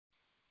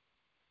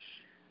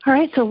All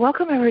right, so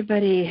welcome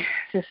everybody.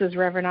 This is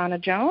Reverend Anna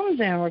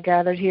Jones, and we're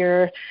gathered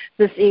here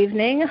this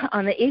evening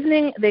on the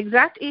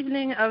exact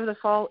evening of the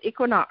fall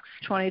equinox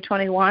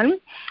 2021,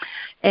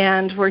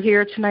 and we're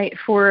here tonight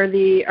for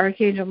the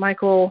Archangel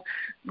Michael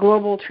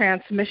Global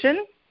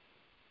Transmission.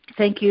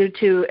 Thank you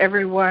to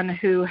everyone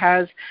who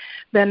has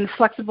been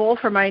flexible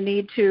for my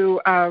need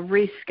to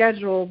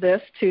reschedule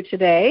this to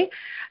today.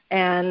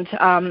 And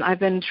I've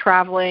been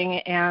traveling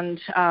and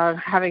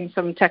having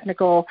some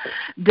technical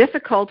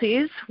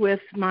difficulties with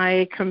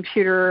my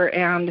computer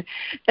and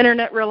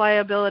internet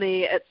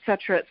reliability, et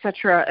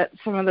cetera, at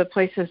some of the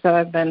places that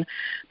I've been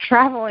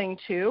traveling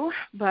to.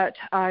 But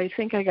I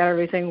think I got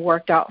everything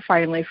worked out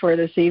finally for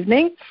this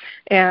evening.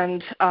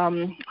 And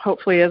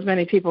hopefully as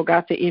many people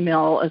got the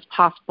email as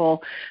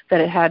possible that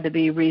it had to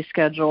be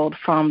rescheduled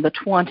from the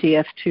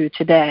 20th to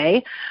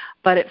today.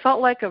 But it felt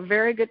like a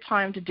very good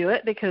time to do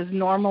it because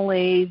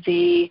normally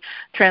the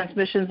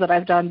transmissions that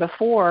I've done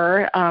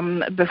before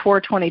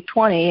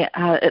 2020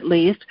 at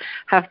least,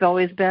 have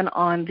always been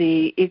on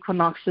the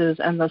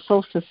equinoxes and the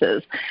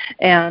solstices.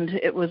 And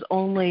it was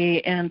only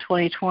in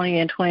 2020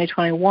 and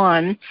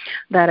 2021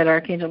 that at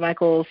Archangel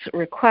Michael's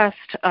request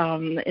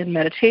in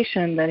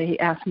meditation that he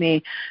asked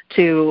me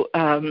to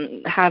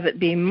have it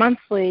be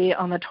monthly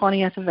on the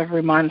 20th of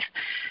every month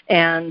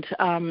and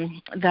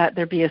that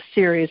there be a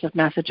series of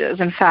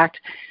messages. In fact,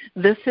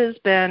 this has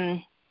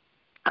been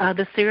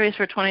the series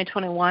for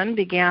 2021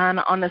 began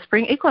on the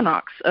spring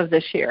equinox of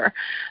this year.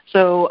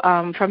 So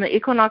from the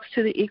equinox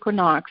to the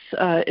equinox,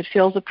 it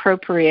feels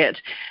appropriate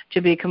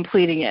to be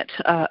completing it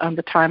on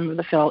the time of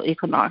the fall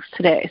equinox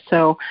today.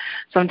 So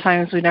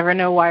sometimes we never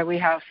know why we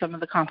have some of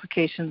the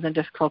complications and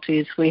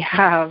difficulties we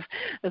have,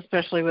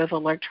 especially with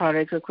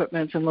electronic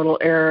equipment and little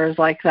errors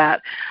like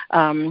that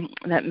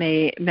that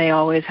may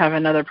always have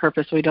another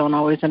purpose we don't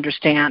always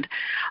understand.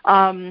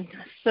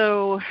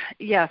 So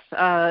yes,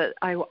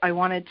 I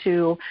wanted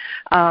to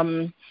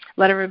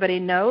let everybody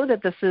know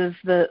that this is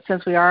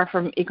since we are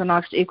from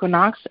equinox to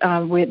equinox,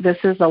 this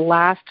is the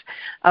last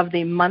of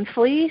the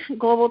monthly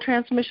global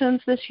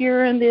transmissions this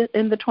year in the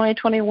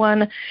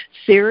 2021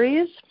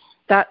 series.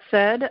 That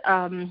said,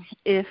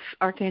 if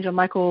Archangel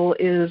Michael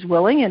is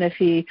willing and if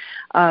he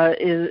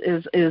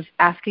is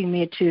asking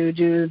me to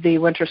do the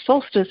winter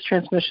solstice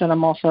transmission,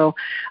 I'm also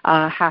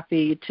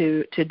happy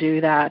to do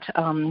that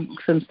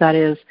since that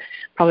is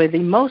probably the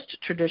most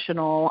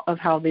traditional of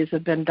how these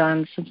have been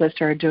done since I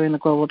started doing the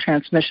global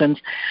transmissions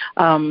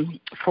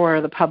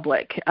for the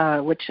public,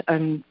 which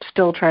I'm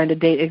still trying to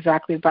date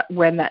exactly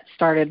when that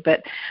started,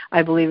 but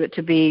I believe it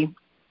to be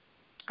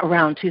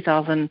around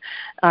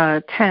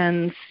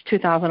 2010,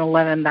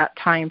 2011, that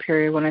time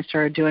period when I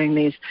started doing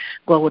these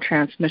global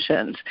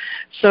transmissions.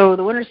 So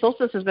the winter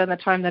solstice has been the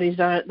time that he's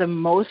done it the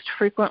most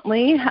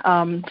frequently.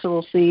 So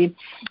we'll see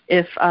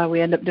if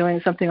we end up doing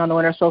something on the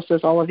winter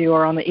solstice. All of you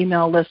are on the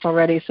email list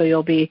already, so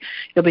you'll be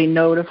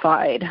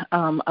notified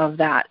of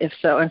that. If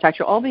so, in fact,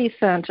 you'll all be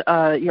sent.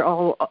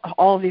 All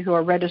of you who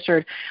are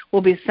registered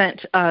will be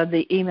sent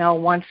the email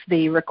once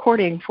the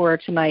recording for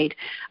tonight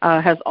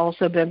has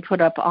also been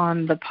put up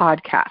on the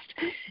podcast.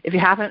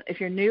 If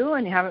you're new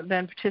and you haven't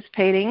been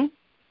participating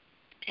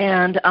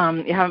and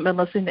you haven't been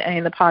listening to any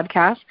of the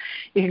podcasts,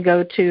 you can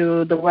go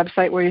to the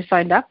website where you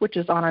signed up, which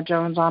is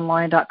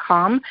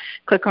annajonesonline.com.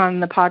 Click on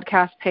the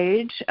podcast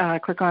page.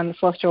 Click on the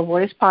Celestial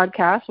Voice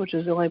podcast, which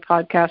is the only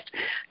podcast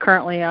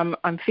currently I'm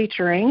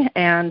featuring,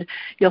 and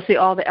you'll see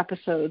all the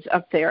episodes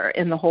up there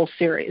in the whole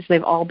series.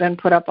 They've all been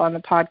put up on the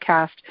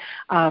podcast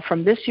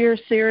from this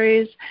year's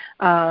series,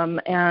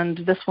 and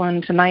this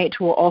one tonight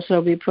will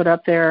also be put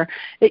up there.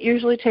 It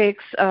usually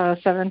takes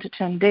 7 to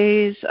 10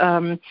 days.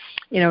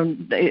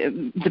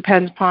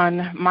 Depends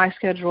upon my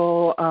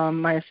schedule,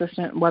 my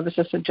web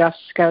assistant Jeff's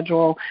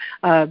schedule,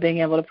 being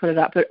able to put it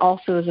up. It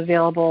also is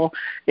available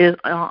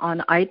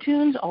on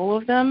iTunes, all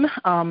of them.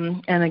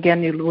 And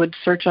again, you would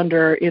search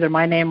under either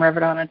my name,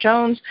 Reverend Anna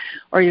Jones,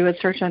 or you would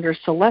search under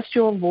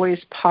Celestial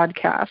Voice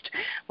Podcast,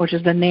 which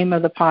is the name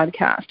of the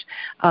podcast.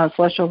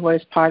 Celestial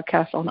Voice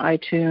Podcast on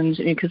iTunes.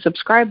 And you can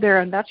subscribe there,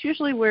 and that's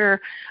usually where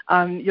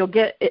you'll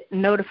get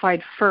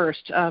notified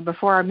first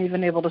before I'm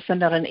even able to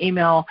send out an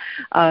email.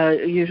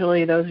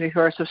 Usually those of you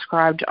who are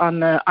subscribed on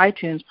the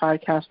iTunes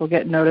podcast will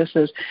get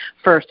notices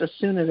first. As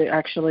soon as it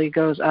actually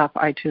goes up,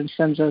 iTunes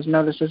sends those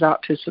notices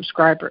out to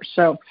subscribers.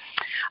 So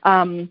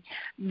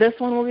this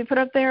one will be put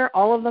up there.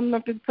 All of them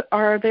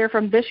are there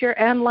from this year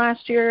and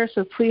last year,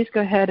 so please go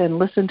ahead and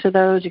listen to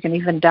those. You can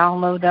even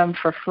download them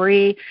for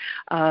free.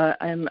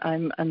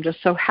 I'm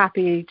just so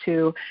happy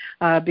to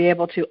be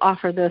able to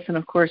offer this, and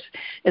of course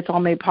it's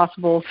all made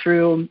possible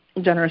through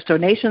generous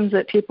donations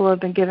that people have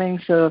been giving.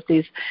 So if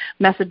these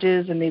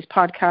messages and these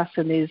podcasts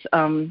and these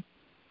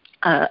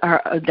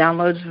our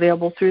downloads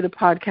available through the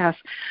podcast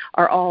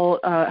are all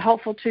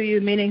helpful to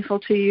you, meaningful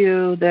to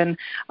you, then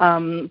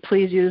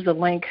please use the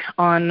link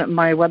on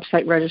my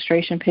website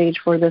registration page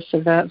for this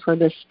event, for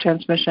this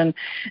transmission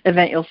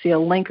event. You'll see a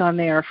link on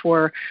there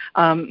for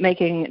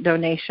making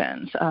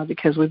donations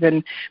because we've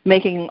been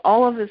making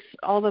all of this,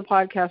 all the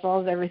podcasts, all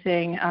of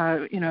everything,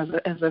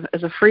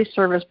 as a free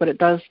service, but it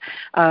does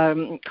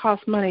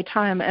cost money,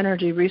 time,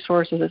 energy,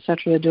 resources,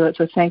 etc. to do it.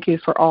 So thank you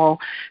for all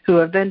who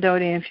have been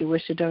donating. If you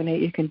wish to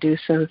donate, you can do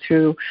so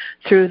through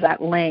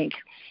that link.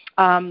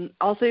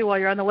 Also, while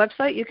you're on the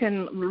website, you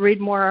can read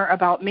more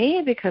about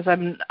me because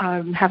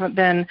I haven't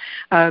been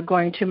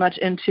going too much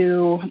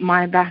into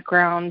my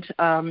background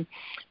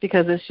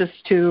because it's just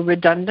too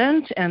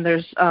redundant and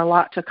there's a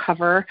lot to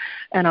cover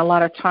and a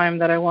lot of time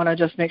that I want to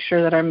just make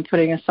sure that I'm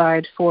putting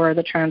aside for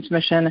the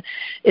transmission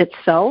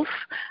itself.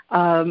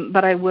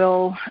 But I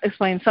will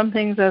explain some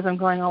things as I'm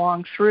going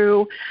along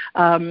through,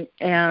 and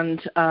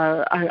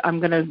I'm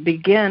going to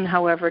begin,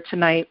 however,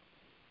 tonight,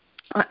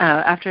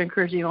 after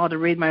encouraging you all to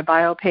read my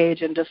bio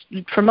page and just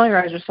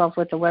familiarize yourself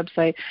with the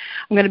website,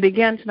 I'm going to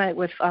begin tonight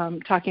with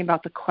talking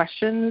about the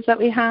questions that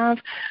we have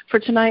for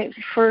tonight's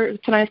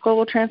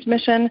global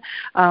transmission.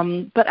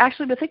 But I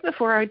think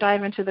before I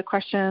dive into the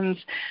questions,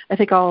 I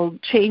think I'll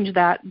change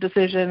that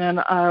decision, and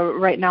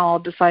right now I'll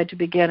decide to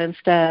begin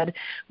instead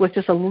with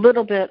just a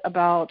little bit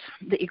about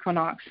the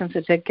equinox, since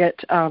it did get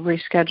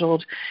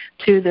rescheduled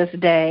to this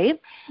day.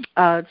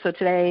 So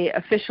today,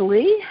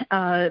 officially,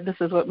 this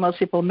is what most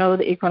people know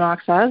the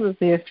equinox as, is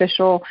the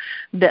official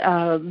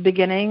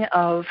beginning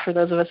of, for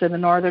those of us in the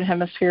northern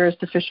hemisphere, is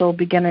the official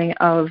beginning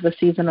of the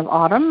season of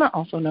autumn,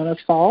 also known as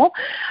fall.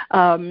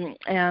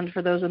 And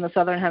for those in the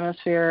southern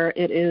hemisphere,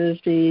 it is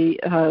the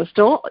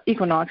still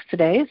equinox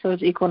today, so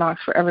it's equinox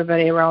for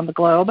everybody around the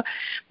globe.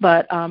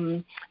 But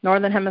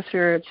northern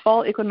hemisphere, it's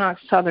fall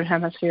equinox. Southern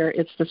hemisphere,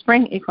 it's the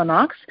spring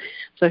equinox.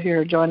 So if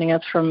you're joining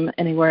us from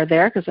anywhere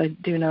there, because I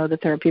do know that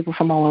there are people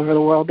from all over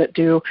the world that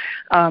do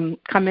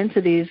come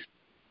into these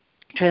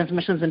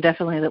transmissions and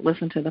definitely that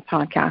listen to the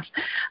podcast,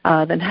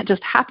 then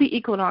just happy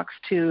equinox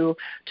to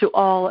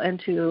all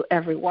and to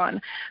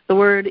everyone. The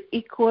word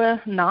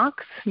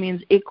equinox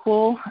means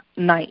equal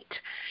night.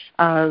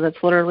 That's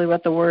literally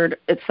what the word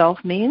itself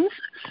means.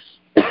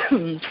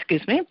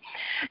 Excuse me.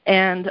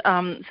 And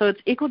so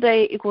it's equal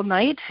day, equal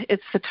night.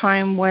 It's the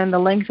time when the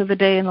length of the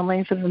day and the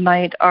length of the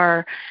night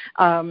are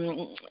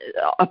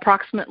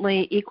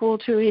approximately equal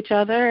to each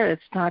other.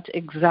 It's not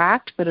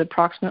exact, but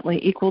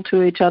approximately equal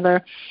to each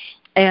other.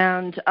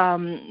 And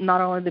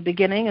not only the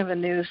beginning of a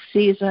new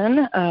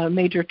season, a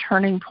major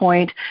turning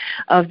point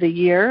of the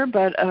year,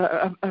 but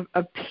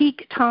a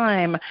peak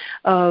time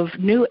of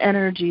new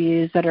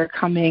energies that are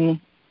coming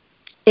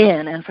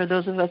in. And for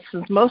those of us,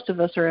 since most of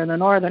us are in the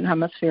northern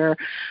hemisphere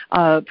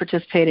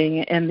participating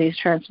in these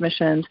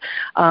transmissions,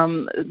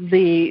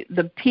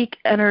 the peak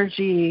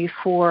energy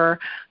for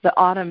the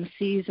autumn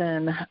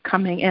season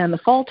coming in, the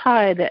fall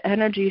tide, the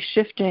energy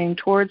shifting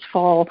towards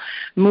fall,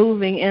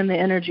 moving in the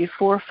energy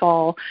for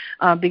fall,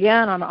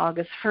 began on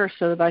August 1st.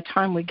 So by the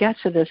time we get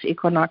to this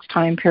equinox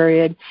time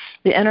period,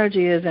 the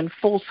energy is in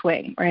full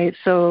swing, right?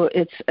 So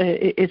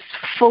it's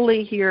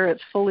fully here,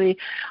 it's fully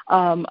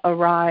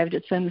arrived,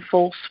 it's in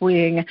full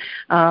swing.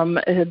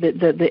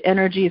 The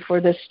energy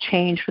for this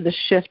change, for the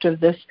shift of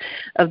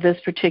this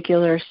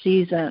particular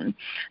season.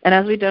 And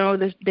as we know,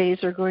 the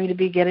days are going to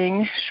be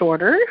getting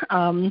shorter.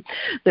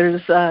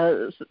 There's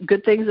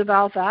good things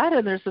about that,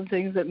 and there's some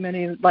things that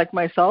many, like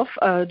myself,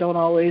 don't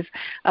always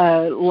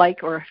like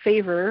or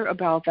favor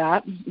about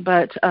that.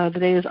 But the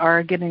days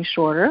are getting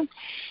shorter,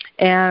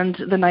 and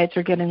the nights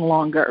are getting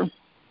longer,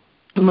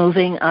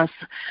 moving us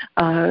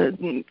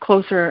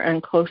closer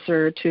and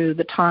closer to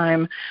the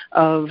time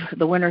of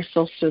the winter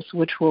solstice,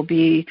 which will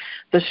be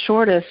the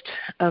shortest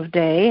of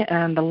day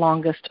and the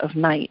longest of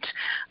night,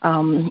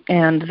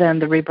 and then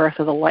the rebirth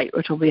of the light,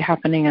 which will be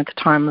happening at the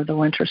time of the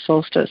winter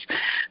solstice.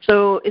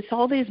 So it's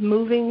all these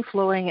moving,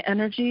 flowing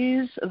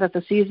energies that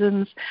the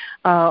seasons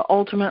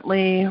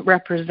ultimately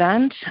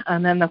represent,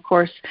 and then, of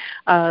course,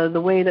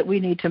 the way that we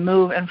need to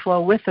move and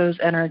flow with those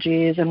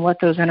energies and what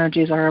those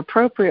energies are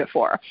appropriate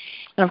for.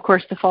 And, of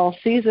course, the fall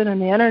season and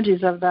the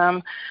energies of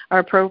them are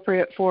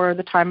appropriate for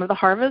the time of the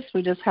harvest.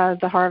 We just had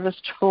the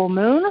harvest full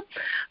moon,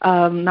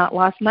 not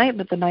last night,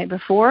 but the night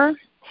before.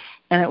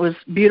 And it was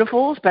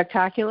beautiful,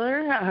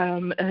 spectacular.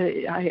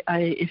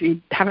 If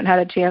you haven't had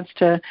a chance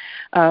to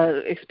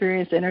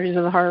experience the energies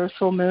of the harvest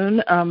full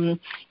moon,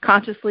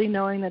 consciously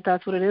knowing that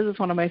that's what it is, it's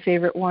one of my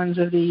favorite ones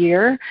of the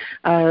year.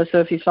 So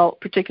if you felt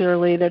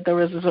particularly that there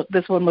was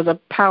this one was a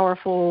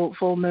powerful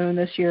full moon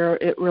this year,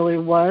 it really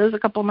was a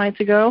couple nights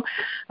ago,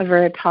 a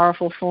very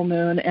powerful full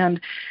moon, and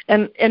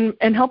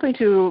helping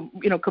to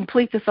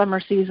complete the summer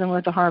season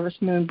with the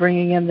harvest moon,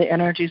 bringing in the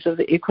energies of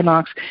the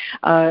equinox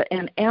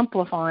and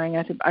amplifying.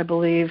 I believe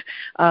believe,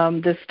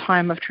 this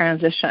time of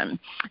transition.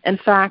 In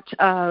fact,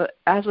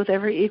 as with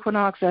every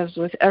equinox, as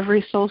with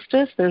every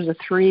solstice, there's a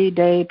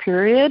 3-day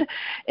period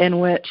in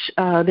which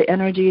the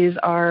energies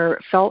are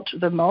felt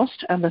the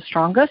most and the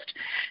strongest,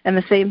 and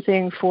the same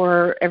thing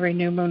for every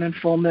new moon and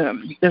full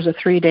moon. There's a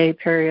 3-day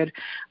period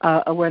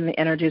when the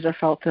energies are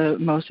felt the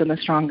most and the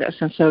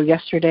strongest. And so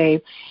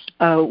yesterday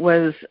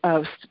was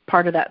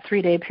part of that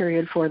 3-day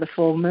period for the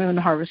full moon,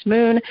 harvest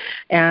moon,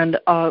 and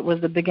was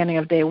the beginning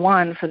of day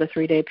 1 for the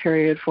 3-day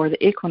period for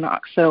the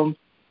equinox. So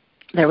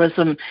there was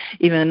some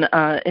even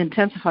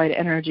intensified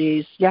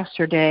energies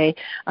yesterday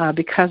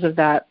because of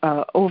that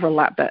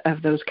overlap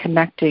of those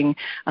connecting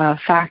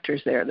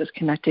factors there, those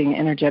connecting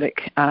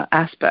energetic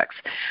aspects.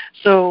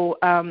 So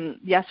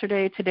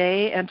yesterday,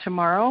 today, and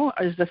tomorrow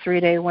is the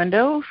 3-day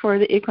window for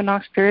the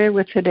equinox period,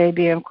 with today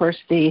being, of course,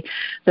 the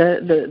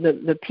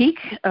peak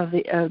of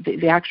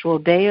the actual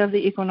day of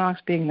the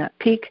equinox, being that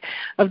peak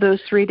of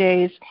those 3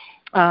 days.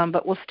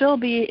 But we'll still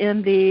be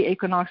in the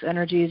equinox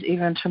energies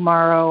even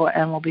tomorrow,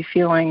 and we'll be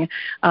feeling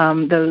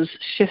those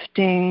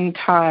shifting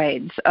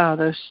tides,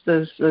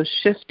 those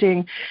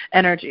shifting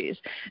energies.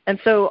 And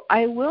so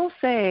I will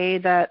say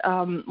that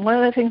one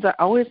of the things I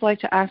always like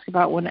to ask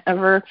about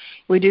whenever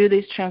we do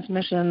these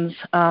transmissions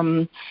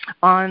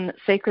on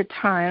sacred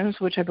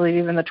times, which I believe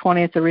even the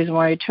 20th, the reason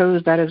why I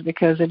chose that is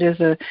because it is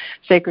a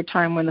sacred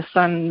time when the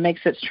sun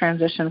makes its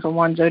transition from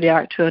one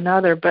zodiac to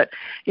another, but,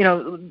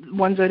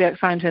 one zodiac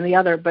sign to the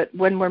other. But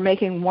when we're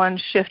making one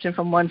shift and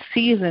from one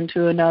season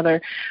to another,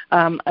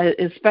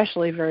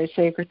 especially very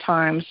sacred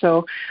time.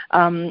 So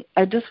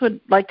I just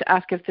would like to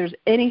ask if there's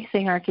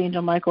anything,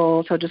 Archangel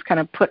Michael, so just kind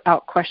of put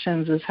out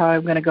questions is how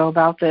I'm going to go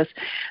about this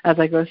as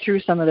I go through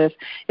some of this.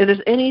 If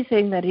there's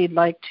anything that he'd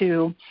like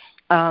to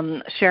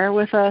share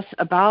with us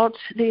about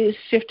these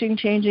shifting,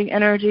 changing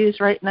energies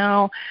right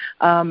now.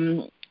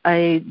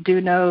 I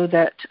do know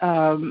that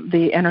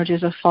the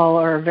energies of fall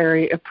are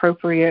very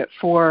appropriate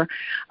for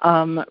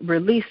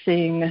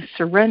releasing,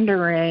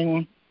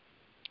 surrendering,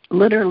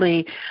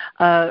 literally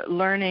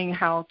learning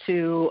how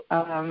to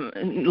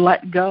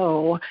let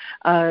go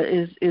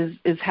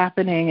is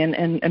happening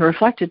and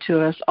reflected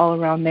to us all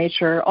around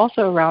nature,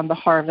 also around the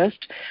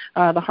harvest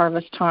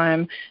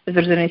time. If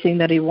there's anything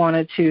that he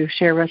wanted to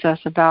share with us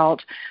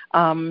about,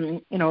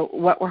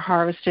 what we're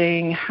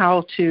harvesting,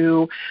 how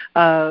to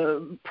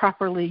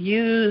properly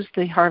use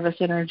the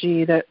harvest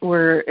energy that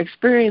we're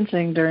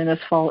experiencing during this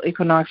fall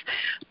equinox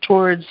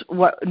towards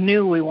what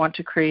new we want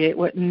to create,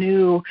 what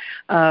new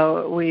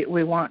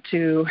we want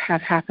to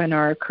have happen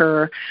or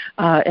occur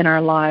in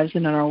our lives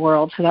and in our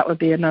world. So that would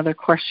be another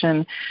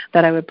question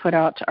that I would put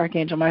out to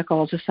Archangel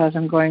Michael just as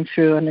I'm going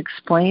through and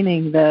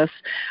explaining this.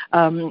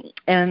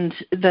 And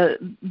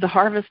the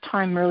harvest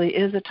time really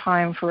is a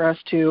time for us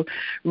to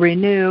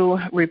renew,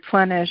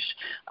 replenish,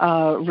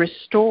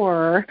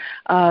 restore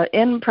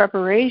in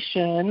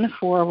preparation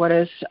for what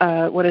is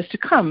to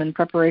come, in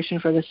preparation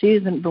for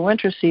the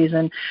winter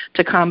season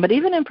to come, but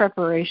even in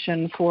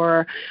preparation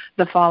for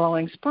the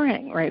following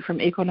spring, right,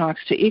 from equinox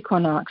to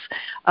equinox.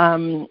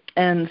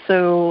 And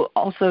so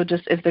also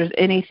just if there's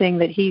anything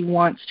that he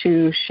wants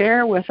to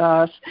share with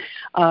us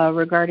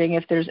regarding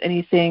if there's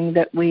anything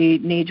that we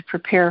need to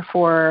prepare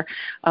for,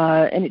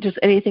 and just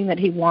anything that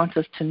he wants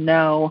us to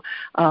know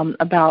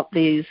about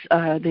these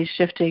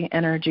shifting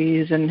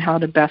energies and how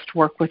to best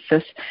work with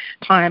this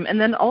time. And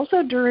then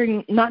also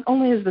during, not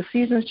only is the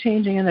seasons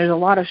changing and there's a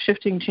lot of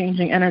shifting,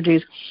 changing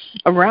energies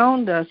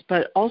around us,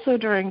 but also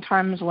during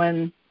times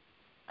when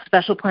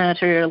special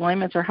planetary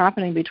alignments are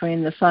happening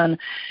between the sun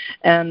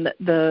and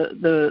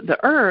the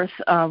earth,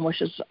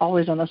 which is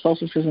always on the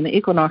solstices and the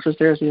equinoxes.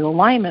 There's these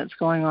alignments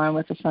going on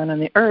with the sun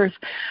and the earth.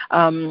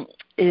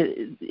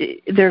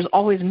 There's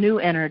always new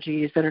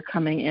energies that are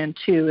coming in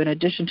too, in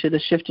addition to the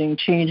shifting,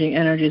 changing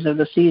energies of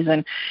the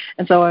season.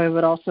 And so I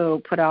would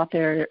also put out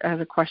there as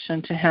a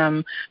question to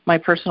him, my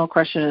personal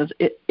question is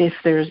if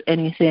there's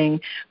anything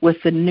with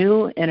the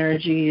new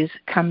energies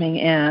coming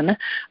in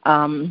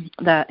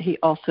that he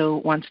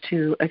also wants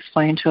to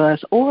explain to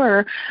us.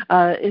 Or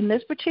in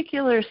this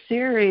particular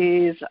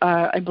series,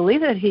 I believe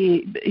that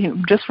he,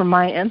 just from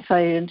my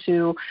insight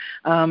into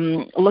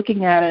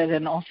looking at it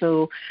and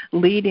also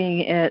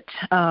leading it,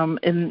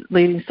 in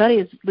leading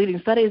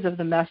studies of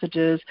the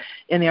messages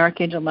in the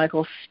Archangel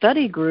Michael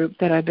study group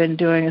that I've been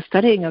doing a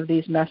studying of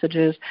these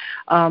messages,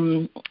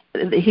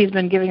 he's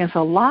been giving us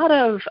a lot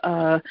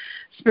of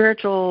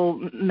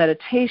spiritual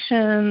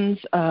meditations,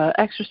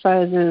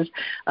 exercises,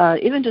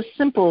 even just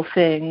simple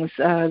things.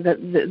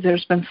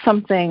 There's been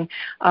something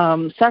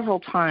several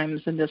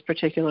times in this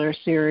particular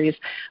series.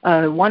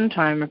 One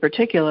time in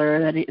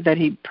particular that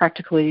he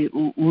practically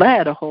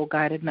led a whole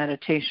guided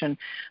meditation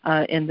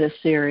in this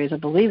series. I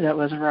believe that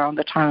was around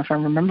the time, if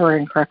I'm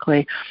remembering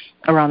correctly,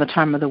 around the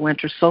time of the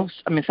winter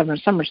solstice.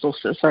 Summer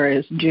solstice. Sorry,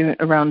 it's June,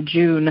 around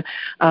June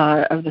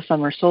of the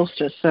summer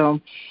solstice. So,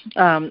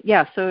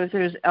 So if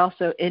there's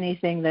also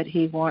anything that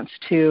he wants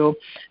to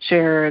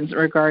share in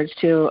regards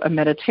to a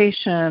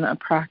meditation, a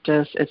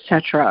practice,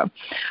 etc.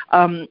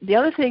 The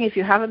other thing, if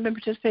you haven't been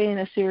participating in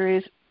a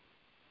series,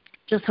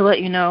 Just to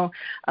let you know,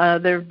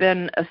 there have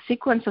been a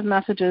sequence of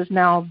messages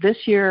now this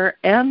year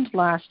and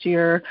last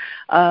year,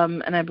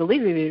 and I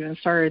believe we've even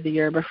started the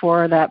year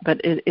before that, but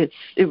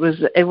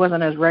it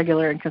wasn't as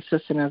regular and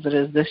consistent as it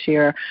is this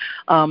year,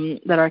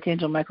 that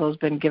Archangel Michael has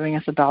been giving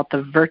us about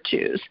the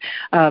virtues.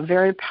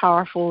 Very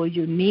powerful,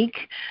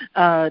 unique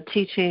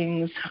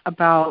teachings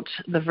about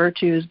the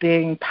virtues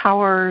being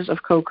powers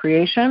of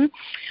co-creation,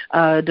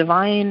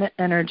 divine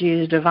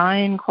energies,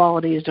 divine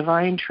qualities,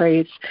 divine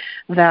traits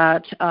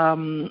that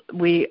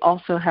we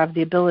also have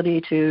the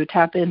ability to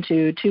tap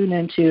into, tune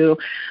into,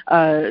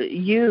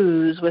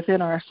 use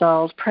within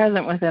ourselves,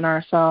 present within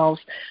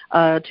ourselves,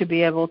 to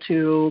be able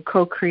to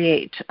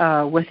co-create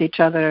with each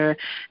other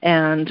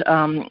and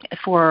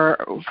for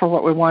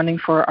what we're wanting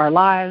for our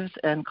lives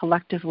and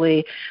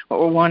collectively what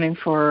we're wanting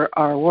for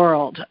our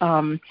world.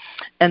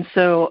 And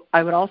so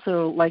I would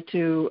also like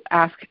to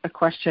ask a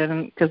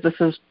question, because this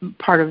is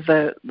part of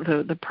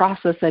the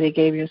process that he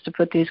gave you, is to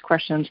put these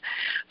questions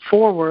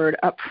forward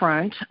up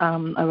front.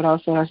 I would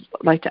also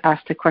like to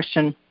ask the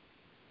question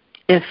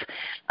if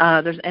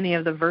there's any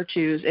of the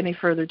virtues, any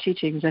further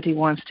teachings that he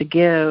wants to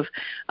give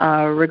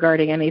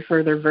regarding any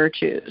further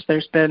virtues.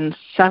 There's been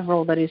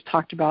several that he's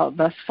talked about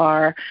thus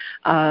far.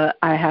 I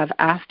have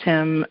asked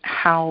him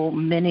how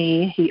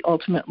many he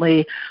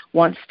ultimately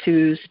wants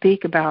to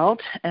speak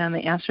about, and the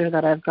answer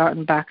that I've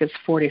gotten back is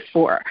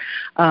 44.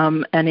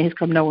 And he's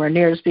come nowhere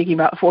near speaking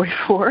about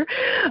 44.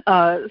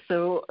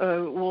 So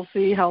we'll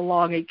see how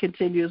long he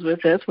continues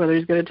with this, whether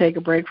he's going to take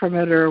a break from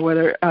it or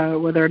whether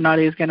or not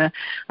he's going to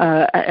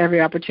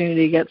every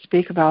opportunity to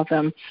speak about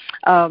them.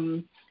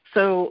 I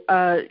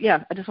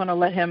just want to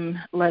let him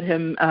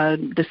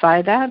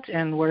decide that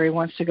and where he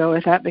wants to go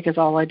with that, because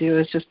all I do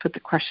is just put the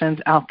questions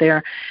out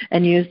there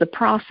and use the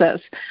process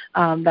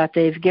that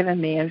they've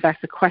given me. In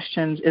fact, the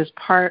questions is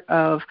part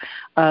of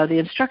the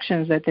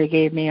instructions that they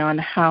gave me on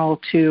how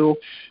to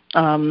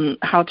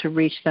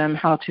reach them,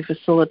 how to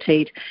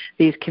facilitate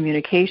these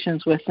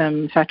communications with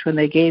them. In fact, when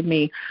they gave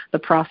me the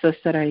process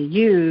that I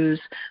use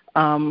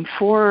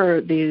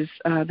for this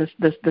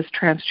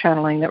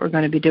trans-channeling that we're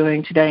going to be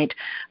doing tonight,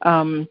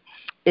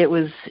 it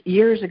was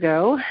years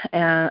ago,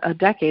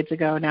 decades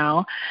ago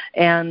now,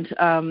 and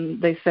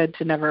they said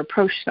to never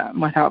approach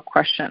them without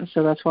questions.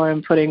 So that's why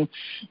I'm putting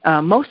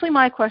mostly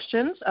my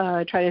questions.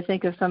 I try to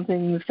think of some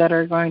things that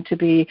are going to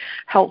be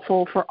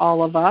helpful for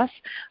all of us.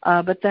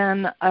 But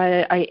then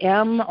I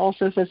am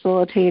also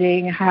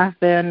facilitating, have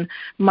been,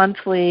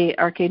 monthly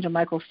Archangel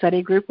Michael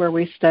study group where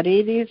we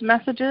study these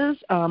messages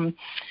on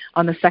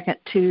the second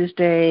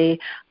Tuesday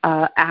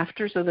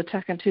after, so the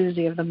second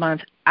Tuesday of the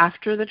month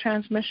after the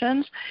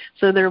transmissions.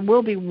 So there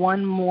will be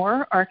one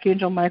more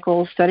Archangel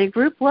Michael study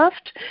group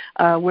left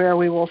where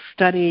we will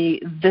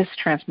study this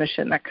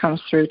transmission that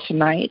comes through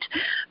tonight.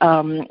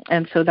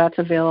 And so that's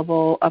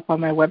available up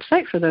on my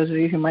website for those of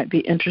you who might be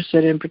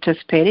interested in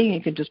participating.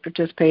 You can just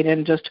participate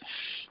in just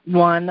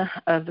one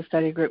of the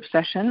study group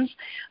sessions,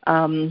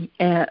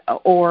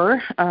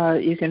 or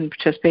you can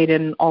participate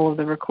in all of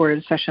the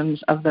recorded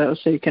sessions of those.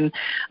 So you can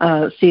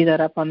see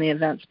that up on the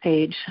events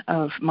page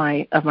of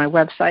my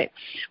website.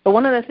 But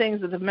one of the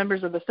things that the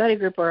members of the study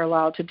group are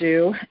allowed to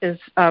do is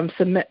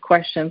submit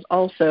questions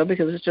also,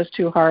 because it's just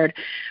too hard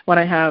when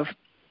I have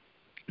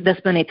this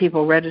many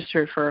people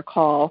registered for a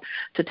call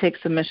to take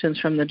submissions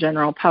from the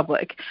general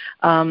public.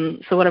 So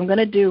what I'm going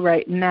to do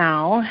right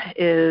now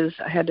is,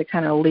 I had to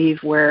kind of leave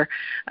where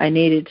I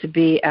needed to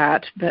be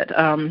at, but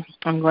I'm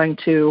going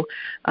to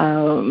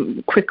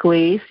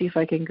quickly see if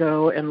I can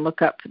go and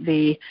look up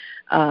the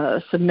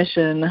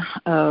submission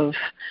of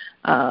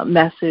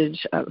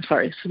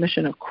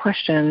submission of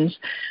questions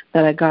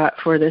that I got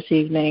for this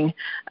evening.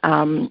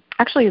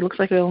 Actually, it looks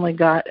like I only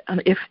got,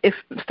 if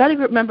study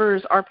group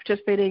members are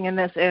participating in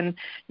this and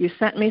you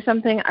sent me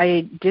something,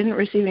 I didn't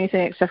receive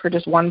anything except for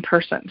just one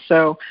person.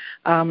 So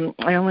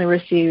I only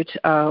received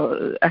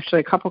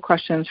actually a couple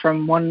questions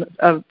from one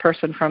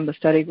person from the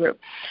study group.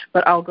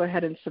 But I'll go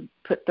ahead and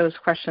put those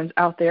questions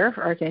out there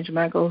for Archangel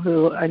Michael,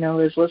 who I know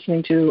is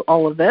listening to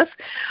all of this.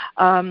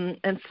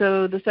 And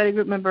so the study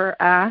group member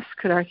asked,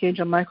 could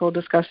Archangel Michael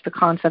discuss the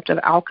concept of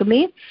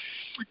alchemy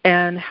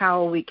and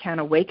how we can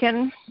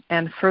awaken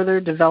and further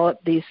develop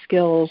these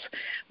skills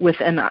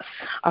within us?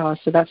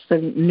 So that's the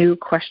new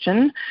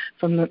question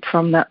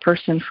from that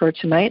person for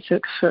tonight. So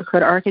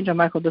could Archangel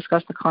Michael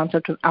discuss the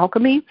concept of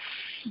alchemy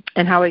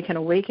and how we can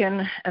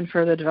awaken and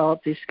further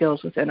develop these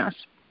skills within us?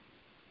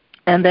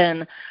 And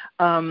then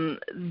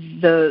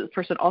the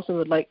person also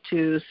would like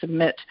to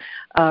submit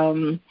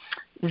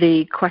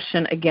the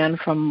question again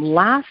from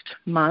last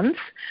month,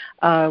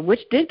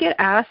 which did get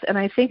asked, and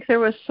I think there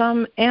was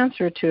some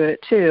answer to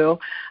it too,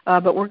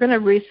 but we're going to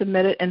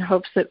resubmit it in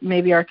hopes that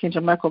maybe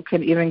Archangel Michael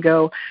can even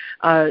go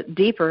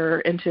deeper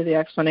into the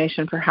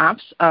explanation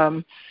perhaps.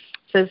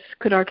 Says,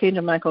 could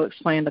Archangel Michael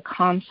explain the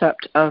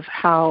concept of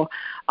how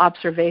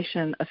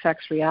observation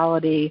affects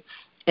reality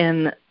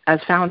as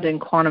found in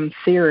quantum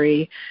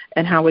theory,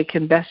 and how we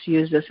can best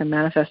use this in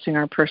manifesting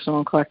our personal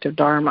and collective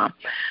dharma?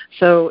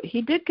 So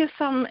he did give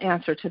some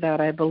answer to that,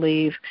 I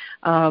believe,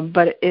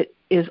 but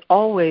is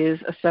always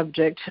a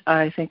subject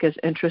I think is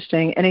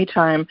interesting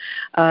anytime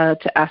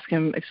to ask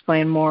him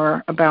explain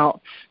more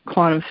about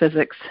quantum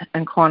physics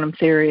and quantum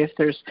theory, if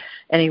there's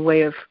any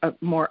way of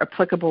more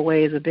applicable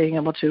ways of being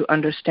able to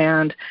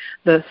understand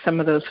some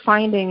of those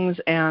findings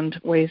and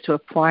ways to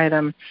apply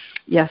them,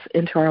 yes,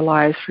 into our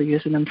lives for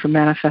using them for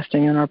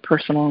manifesting in our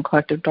personal and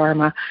collective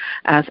dharma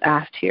as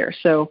asked here.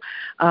 So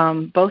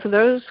both of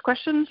those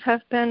questions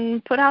have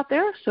been put out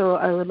there, so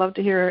I would love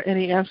to hear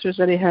any answers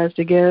that he has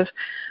to give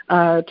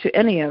to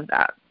any of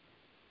that.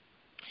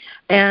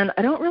 And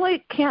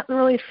I can't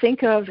really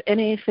think of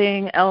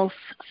anything else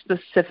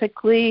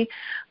specifically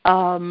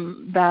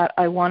that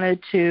I wanted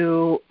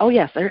to. Oh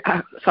yes,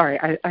 sorry,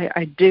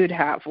 I did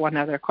have one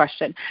other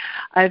question.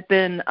 I've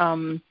been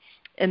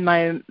in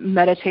my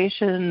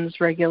meditations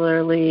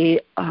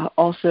regularly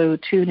also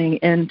tuning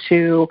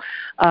into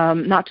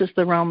not just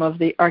the realm of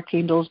the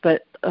archangels,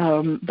 but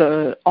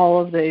all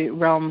of the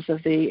realms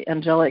of the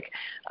angelic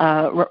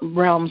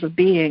realms of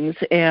beings,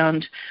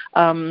 and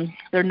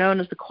they're known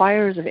as the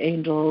choirs of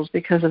angels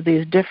because of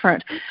these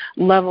different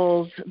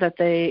levels that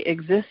they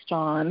exist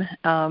on.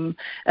 And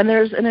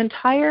there's an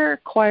entire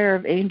choir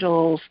of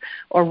angels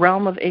or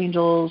realm of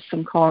angels,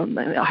 some call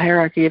it a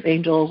hierarchy of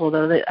angels,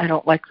 although I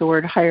don't like the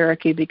word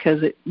hierarchy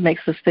because it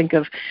makes us think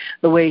of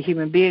the way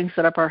human beings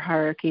set up our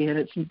hierarchy, and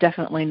it's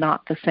definitely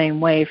not the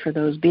same way for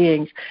those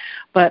beings.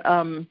 But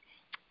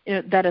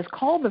that is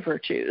called the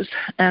virtues,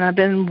 and I've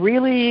been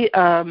really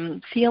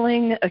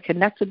feeling a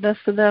connectedness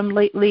to them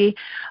lately.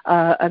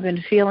 I've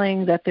been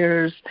feeling that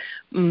there's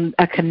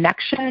a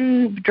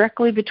connection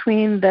directly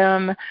between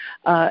them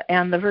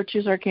and the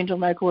virtues Archangel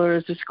Michael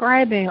is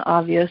describing,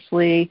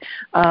 obviously,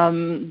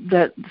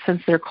 that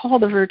since they're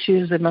called the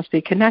virtues, they must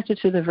be connected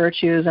to the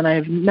virtues, and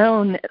I've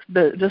known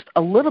just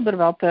a little bit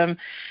about them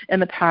in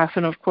the past,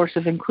 and of course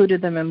have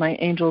included them in my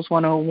Angels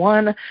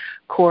 101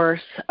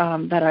 course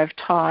that I've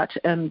taught,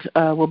 and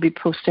will be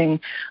posting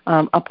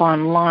up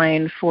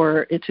online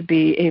for it to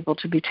be able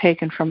to be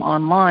taken from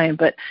online.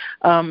 But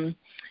one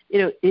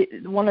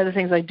of the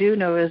things I do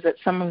know is that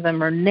some of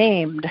them are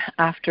named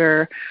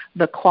after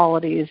the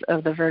qualities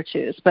of the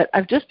virtues. But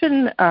I've just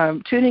been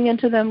tuning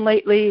into them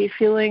lately,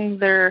 feeling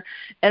their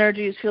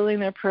energies, feeling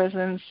their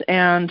presence,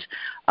 and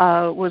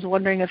was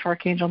wondering if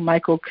Archangel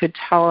Michael could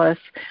tell us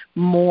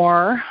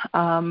more,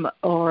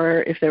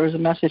 or if there was a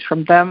message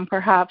from them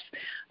perhaps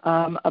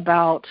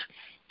about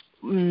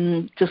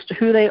just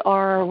who they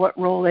are, what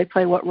role they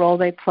play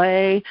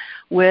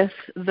with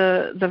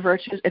the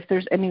virtues, if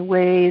there's any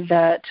way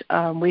that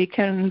we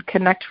can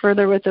connect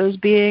further with those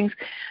beings,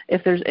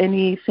 if there's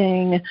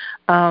anything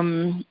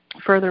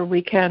further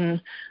we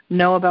can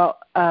know about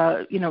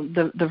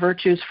the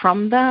virtues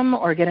from them,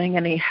 or getting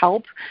any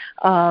help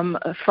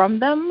from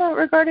them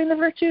regarding the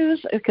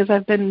virtues, because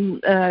I've been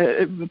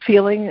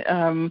feeling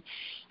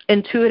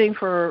intuiting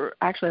for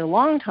actually a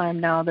long time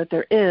now that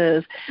there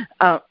is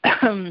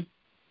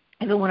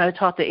even when I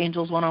taught the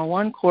Angels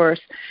 101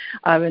 course,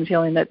 I've been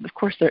feeling that, of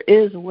course, there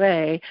is a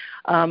way,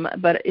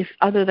 but if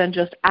other than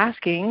just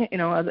asking,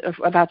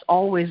 that's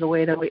always a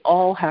way that we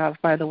all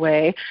have, by the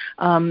way,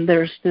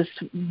 there's this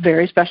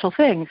very special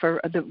thing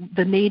for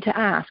the need to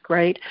ask,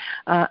 right?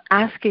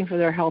 Asking for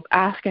their help,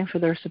 asking for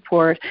their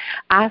support,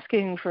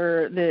 asking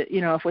for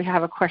if we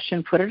have a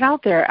question, put it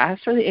out there,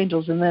 ask for the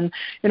angels, and then,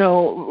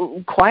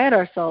 quiet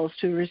ourselves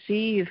to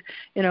receive,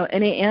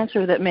 any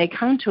answer that may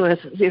come to us,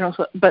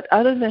 but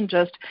other than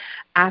just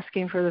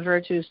asking for the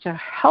virtues to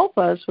help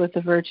us with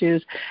the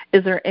virtues,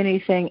 is there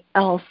anything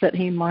else that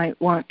he might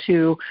want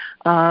to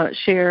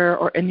share,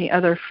 or any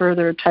other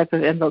further type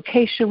of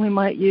invocation we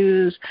might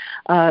use,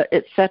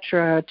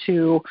 etc.,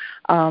 to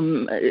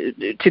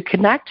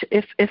connect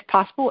if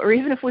possible, or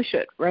even if we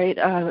should, right?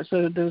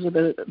 So those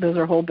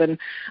are been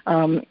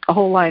a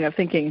whole line of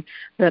thinking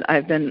that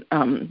I've been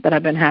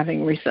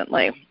having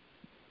recently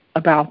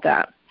about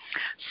that.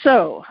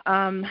 So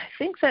I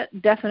think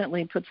that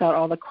definitely puts out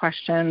all the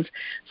questions.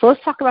 So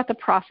let's talk about the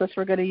process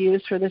we're going to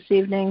use for this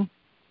evening.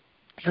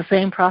 It's the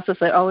same process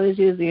I always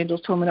use. The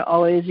angels told me to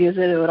always use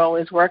it. It would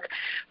always work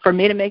for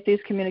me to make these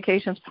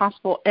communications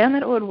possible, and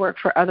that it would work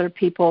for other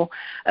people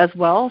as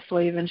well. So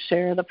I even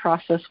share the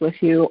process with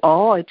you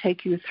all. I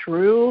take you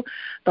through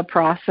the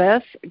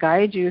process,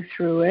 guide you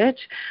through it.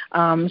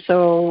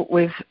 So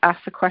we've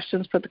asked the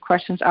questions, put the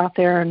questions out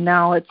there, and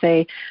now it's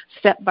a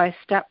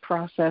step-by-step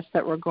process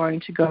that we're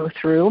going to go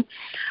through.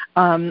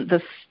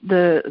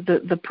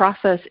 The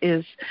process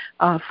is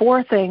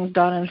 4 things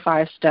done in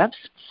 5 steps.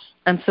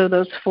 And so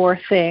those 4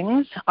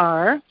 things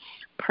are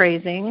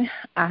praising,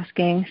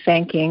 asking,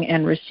 thanking,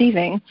 and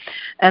receiving.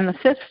 And the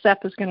 5th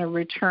step is going to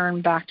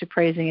return back to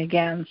praising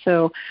again.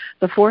 So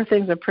the 4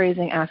 things are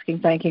praising, asking,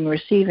 thanking,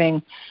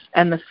 receiving.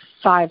 And the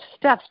 5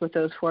 steps with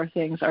those 4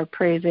 things are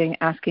praising,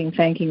 asking,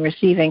 thanking,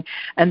 receiving.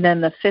 And then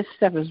the 5th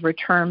step is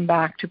return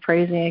back to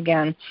praising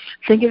again.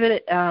 Think of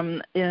it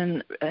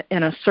in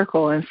a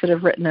circle instead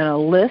of written in a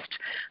list.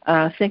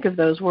 Think of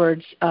those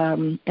words.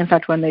 In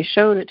fact, when they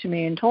showed it to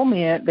me and told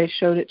me it, they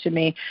showed it to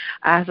me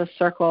as a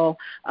circle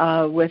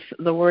with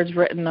the the words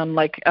written on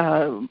like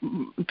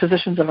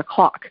positions of a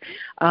clock,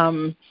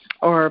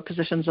 or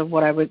positions of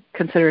what I would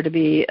consider to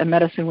be a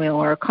medicine wheel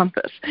or a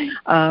compass,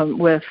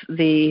 with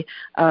the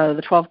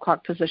 12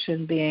 o'clock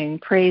position being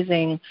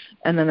praising,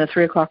 and then the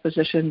 3 o'clock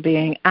position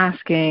being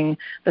asking,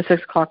 the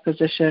 6 o'clock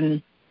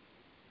position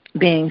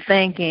being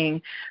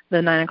thanking,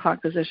 the 9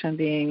 o'clock position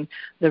being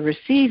the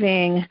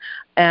receiving,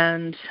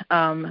 and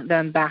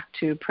then back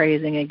to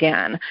praising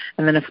again.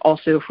 And then if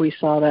we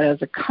saw that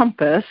as a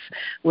compass,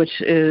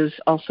 which is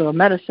also a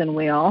medicine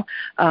wheel,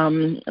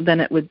 then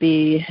it would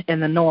be in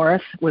the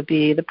north would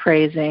be the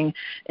praising,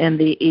 in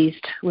the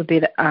east would be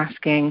the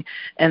asking,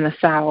 and the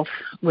south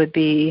would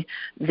be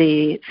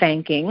the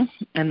thanking,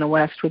 and the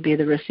west would be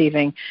the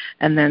receiving,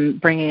 and then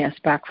bringing us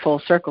back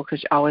full circle,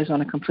 because you always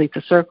want to complete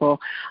the circle,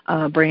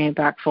 bringing it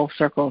back full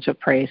circle to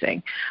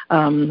praising.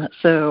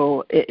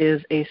 So it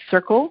is a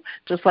circle,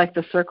 just like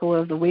the circle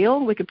of the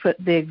wheel. We could put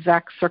the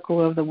exact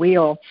circle of the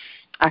wheel,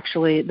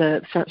 actually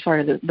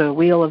the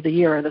wheel of the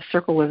year, or the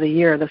circle of the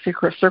year, the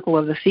circle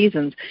of the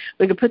seasons.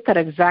 We could put that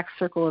exact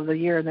circle of the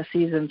year and the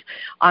seasons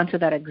onto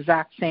that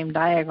exact same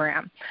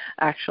diagram,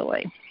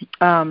 actually.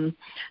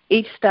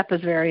 Each step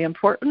is very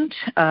important.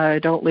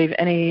 Don't leave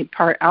any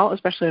part out,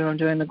 especially when I'm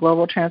doing the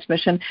global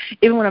transmission.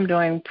 Even when I'm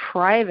doing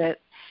private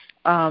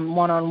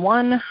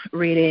one-on-one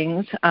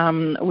readings,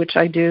 which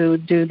I do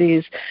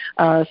these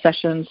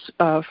sessions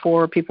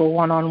for people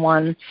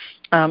one-on-one,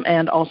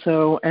 and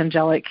also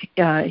angelic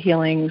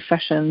healing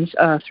sessions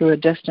through a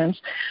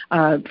distance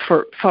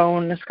for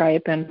phone,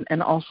 Skype,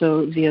 and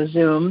also via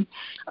Zoom.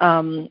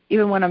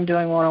 Even when I'm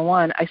doing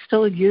one-on-one, I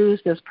still use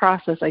this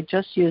process. I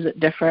just use it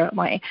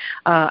differently.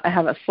 I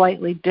have a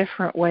slightly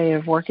different way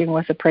of working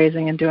with the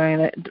praising and doing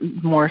it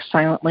more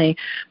silently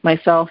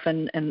myself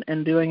and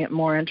doing it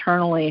more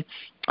internally.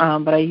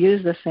 But I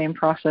use the same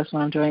process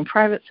when I'm doing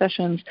private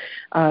sessions,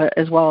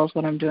 as well as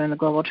when I'm doing the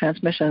global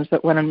transmissions.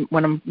 But when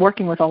I'm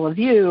working with all of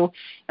you,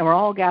 and we're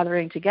all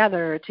gathering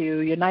together to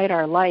unite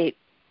our light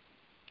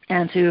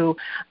and to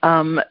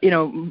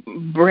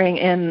bring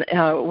in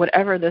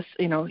whatever this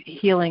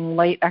healing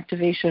light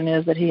activation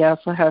is that he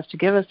also has to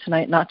give us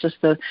tonight, not just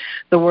the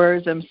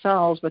words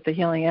themselves, but the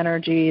healing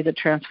energy, the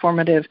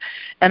transformative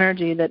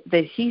energy that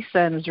he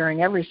sends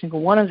during every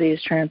single one of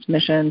these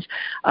transmissions,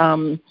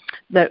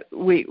 that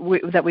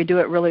we do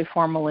it really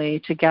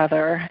formally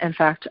together. In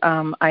fact,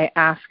 I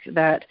ask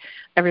that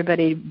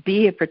everybody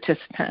be a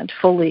participant,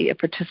 fully a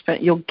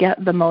participant. You'll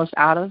get the most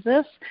out of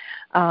this,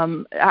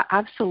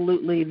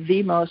 absolutely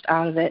the most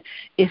out of it,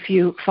 if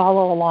you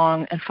follow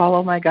along and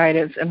follow my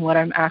guidance and what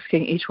I'm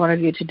asking each one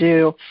of you to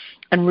do,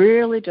 and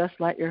really just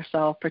let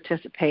yourself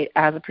participate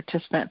as a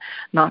participant,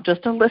 not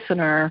just a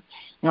listener,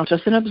 not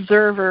just an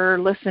observer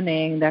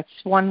listening. That's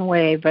one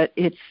way, but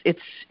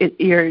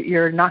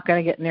you're not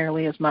going to get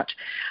nearly as much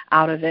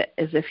out of it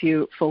as if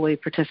you fully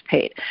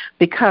participate,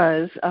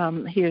 because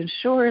he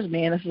assures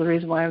me, and this is the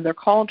reason why they're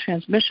called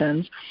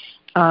transmissions.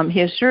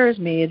 He assures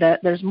me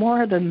that there's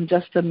more than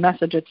just the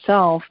message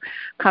itself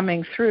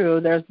coming through.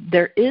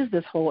 There is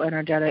this whole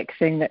energetic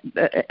thing,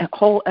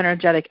 whole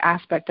energetic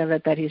aspect of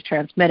it that he's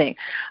transmitting.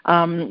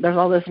 There's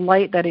all this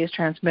light that he's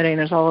transmitting.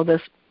 There's all of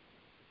this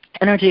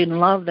energy and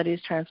love that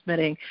he's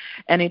transmitting,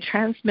 and he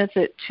transmits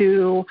it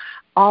to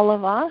all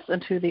of us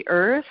and to the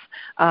earth,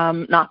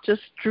 not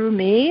just through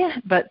me,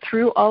 but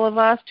through all of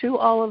us, to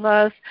all of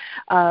us,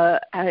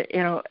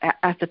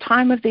 at the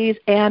time of these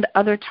and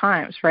other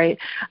times, right?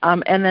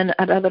 And then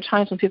at other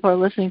times when people are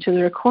listening to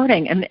the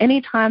recording, and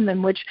any time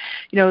in which,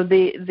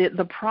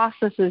 the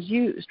process is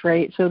used,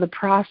 right? So the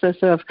process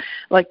of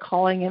like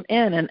calling him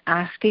in and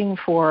asking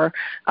for,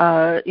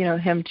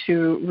 him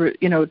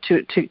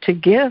to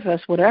give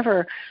us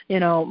whatever,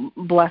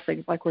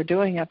 blessings like we're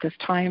doing at this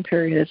time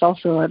period. It's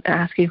also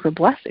asking for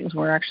blessings.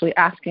 We're actually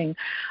asking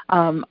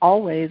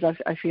always.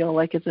 I feel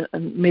like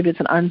maybe it's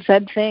an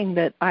unsaid thing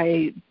that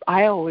I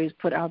always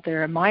put out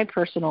there in my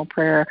personal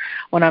prayer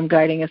when I'm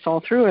guiding us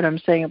all through it. I'm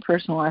saying a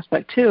personal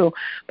aspect too,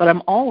 but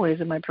I'm always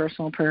in my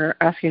personal prayer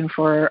asking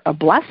for a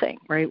blessing,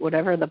 right?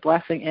 Whatever the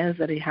blessing is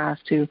that he has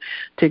to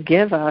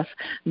give us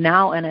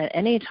now and at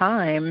any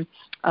time,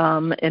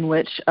 in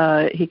which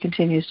he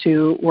continues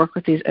to work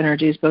with these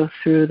energies, both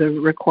through the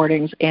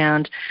recordings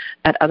and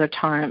at other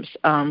times,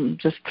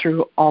 just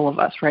through all of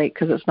us, right?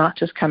 Because it's not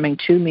just coming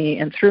to me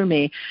and through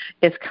me,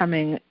 it's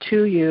coming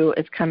to you,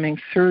 it's coming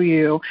through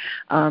you,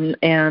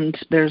 and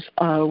there's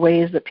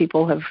ways that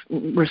people have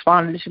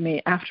responded to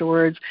me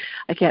afterwards.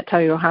 I can't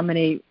tell you how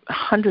many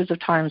hundreds of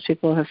times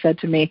people have said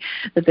to me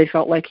that they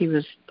felt like he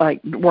was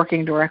like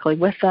working directly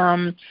with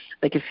them.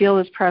 They could feel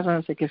his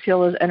presence, they could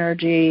feel his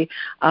energy,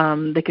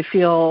 they could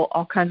feel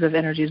all kinds of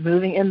energies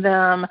moving in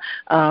them.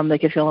 They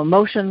could feel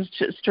emotions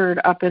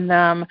stirred up in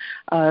them.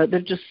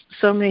 There's just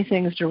so many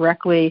things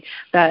directly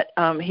that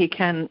he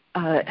can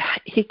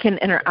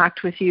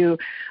interact with you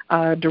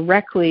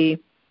directly.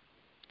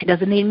 He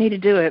doesn't need me to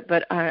do it,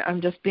 but I'm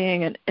just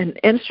being an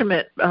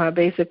instrument,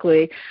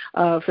 basically,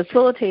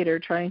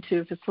 facilitator, trying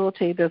to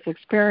facilitate this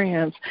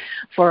experience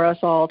for us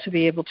all to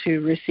be able to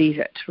receive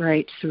it,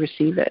 right, to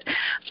receive it.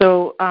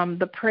 So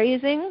the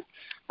praising,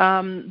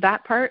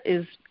 that part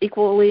is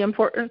equally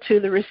important to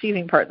the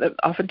receiving part. That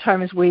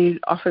oftentimes we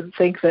often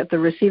think that the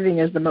receiving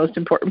is the most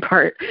important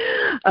part,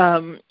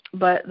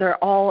 but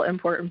they're all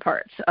important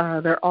parts.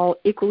 They're all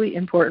equally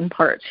important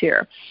parts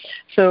here.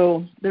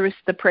 So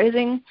the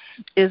praising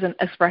is an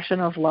expression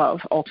of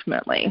love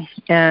ultimately,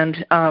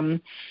 and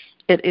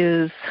it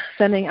is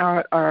sending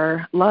out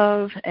our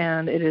love,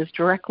 and it is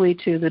directly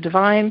to the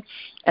divine,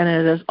 and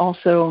it is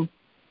also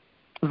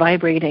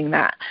vibrating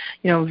that,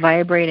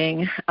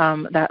 vibrating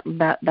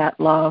that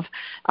love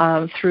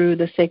through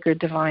the sacred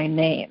divine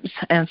names.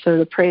 And so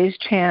the praise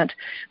chant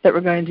that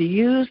we're going to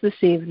use this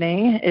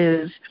evening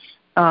is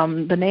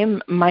the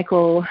name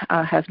Michael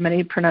has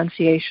many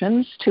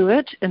pronunciations to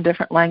it in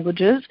different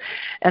languages,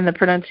 and the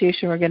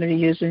pronunciation we're going to be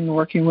using and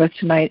working with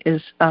tonight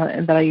is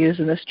and that I use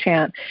in this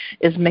chant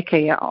is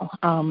Michael.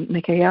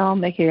 Michael,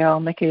 Michael,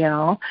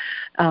 Michael.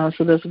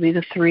 So those will be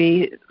the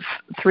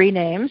three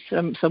names.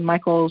 So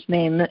Michael's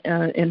name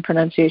in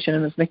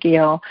pronunciation is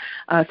Michael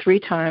 3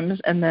 times,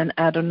 and then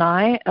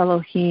Adonai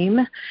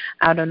Elohim,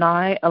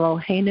 Adonai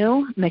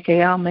Eloheinu,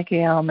 Michael,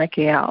 Michael,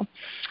 Michael.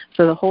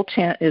 So the whole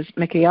chant is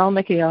Michael,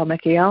 Michael,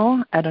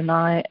 Michael,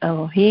 Adonai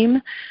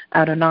Elohim,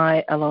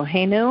 Adonai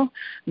Eloheinu,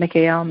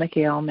 Michael,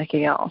 Michael,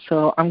 Michael.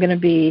 So I'm going to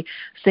be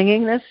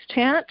singing this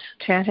chant,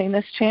 chanting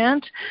this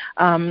chant,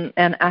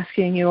 and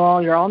asking you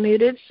all, you're all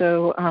muted,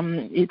 so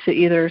to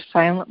either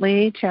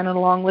silently chant it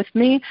along with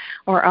me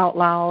or out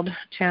loud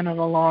chant it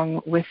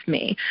along with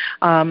me.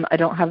 I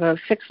don't have a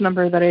fixed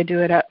number that I do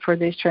it at for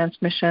these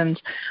transmissions.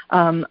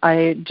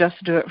 I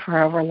just do it for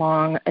however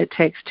long it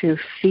takes to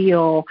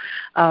feel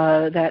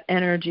that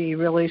energy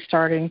really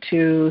starting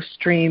to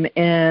stream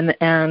in,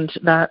 and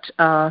that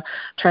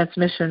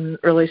transmission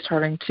really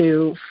starting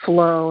to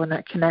flow, and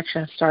that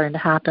connection starting to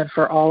happen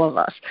for all of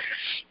us.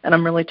 And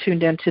I'm really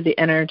tuned into the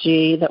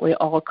energy that we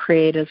all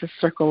create as a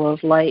circle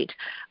of light,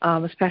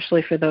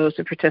 especially for those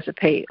who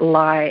participate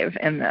live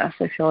in this.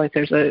 I feel like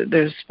there's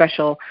a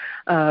special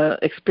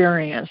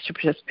experience to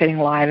participating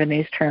live in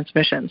these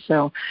transmissions.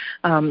 So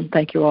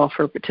thank you all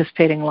for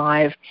participating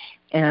live,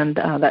 and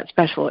that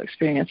special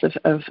experience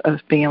of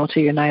being able to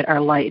unite our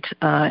light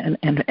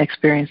and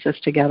experience this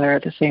together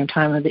at the same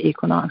time of the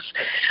equinox.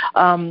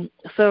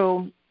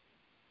 So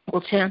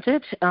we'll chant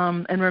it,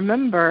 and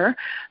remember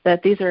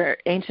that these are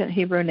ancient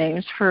Hebrew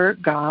names for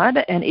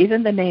God, and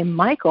even the name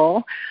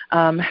Michael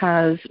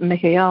has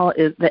Michael,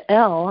 is the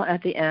L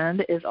at the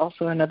end is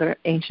also another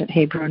ancient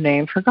Hebrew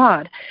name for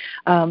God.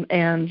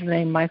 And the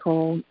name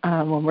Michael,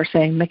 when we're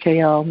saying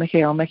Michael,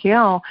 Michael,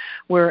 Michael,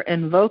 we're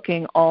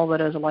invoking all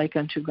that is like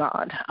unto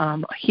God.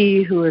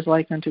 He who is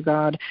like unto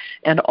God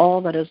and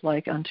all that is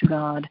like unto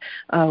God,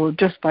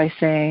 just by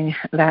saying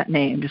that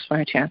name, just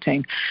by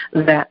chanting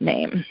that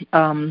name.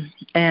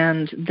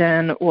 And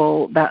then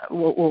we'll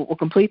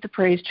complete the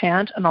praise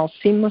chant, and I'll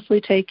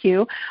seamlessly take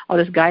you. I'll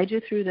just guide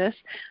you through this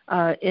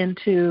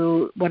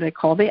into what I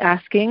call the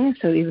asking.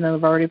 So even though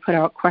I've already put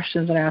out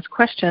questions and asked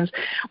questions,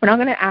 we're not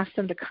going to ask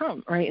them to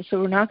come, right? So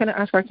we're not going to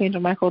ask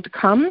Archangel Michael to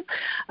come.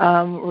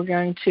 We're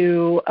going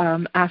to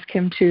ask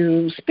him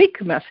to speak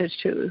a message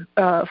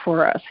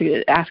for us.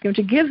 Ask him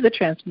to give the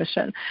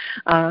transmission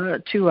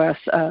to us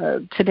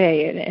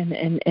today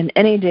and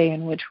any day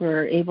in which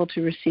we're able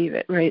to receive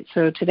it, right?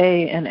 So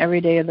today and every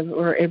day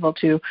we're able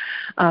to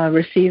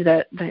receive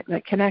that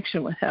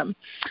connection with him.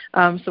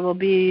 So we'll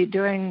be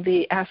doing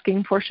the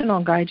asking portion.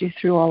 I'll guide you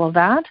through all of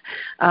that.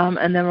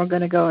 And then we're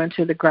going to go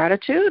into the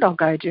gratitude. I'll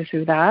guide you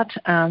through that.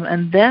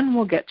 And then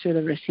we'll get to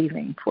the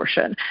receiving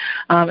portion.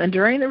 And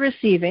during the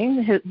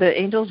receiving, the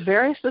angels'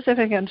 very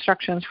specific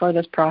instructions for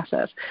this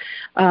process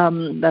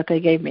that they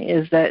gave me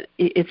is that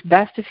it's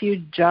best if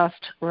you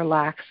just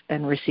relax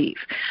and receive.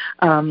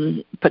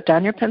 Put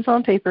down your pencil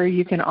and paper.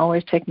 You can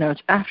always take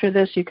notes after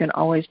this. You can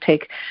always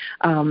take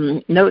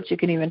notes. You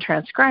can even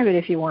transcribe it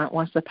if you want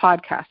once the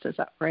podcast is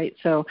up, right?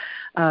 So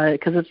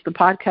because it's the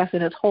podcast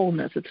in its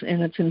wholeness, it's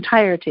in its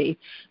entirety.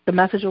 The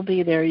message will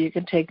be there. You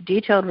can take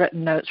detailed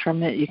written notes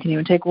from it. You can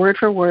even take word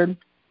for word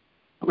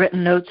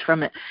written notes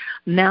from it.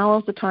 Now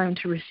is the time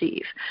to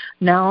receive.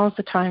 Now is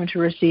the time to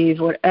receive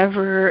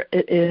whatever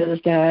it is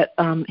that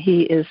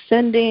he is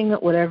sending,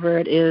 whatever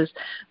it is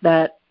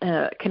that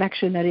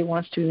connection that he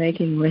wants to be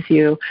making with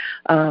you,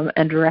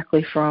 and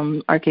directly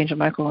from Archangel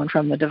Michael and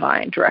from the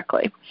divine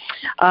directly.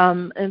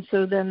 And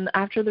so then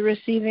after the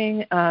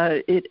receiving,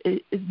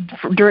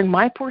 during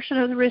my portion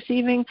of the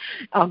receiving,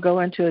 I'll go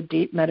into a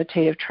deep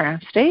meditative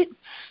trance state.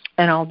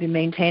 And I'll be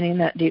maintaining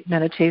that deep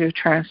meditative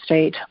trance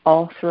state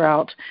all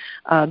throughout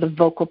the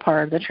vocal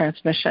part of the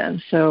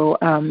transmission. So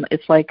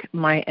it's like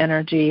my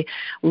energy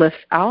lifts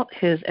out,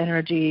 his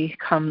energy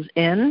comes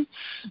in,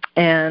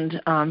 and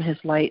his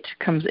light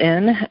comes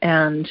in,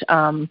 and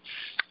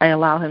I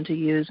allow him to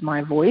use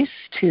my voice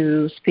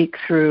to speak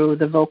through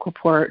the vocal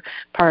part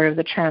of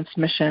the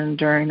transmission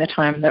during the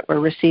time that we're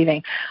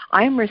receiving.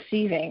 I'm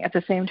receiving at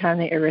the same time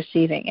that you're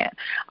receiving it.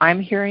 I'm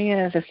hearing it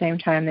at the same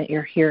time that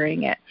you're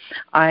hearing it.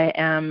 I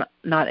am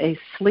not a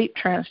sleep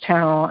trance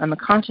channel, I'm a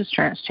conscious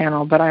trance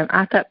channel, but I'm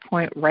at that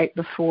point right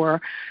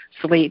before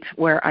sleep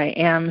where I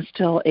am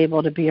still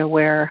able to be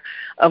aware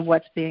of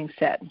what's being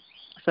said.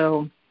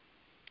 So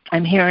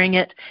I'm hearing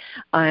it.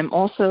 I'm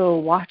also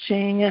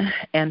watching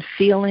and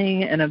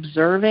feeling and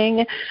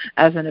observing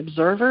as an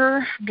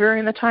observer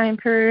during the time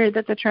period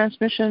that the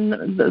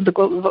transmission,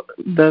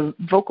 the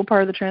vocal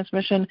part of the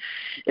transmission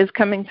is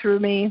coming through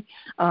me.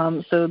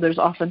 So there's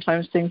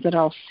oftentimes things that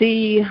I'll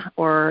see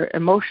or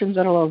emotions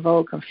that I'll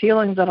evoke and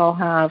feelings that I'll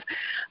have,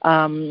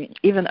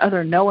 even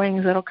other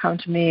knowings that will come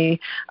to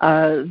me.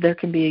 There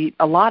can be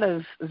a lot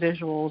of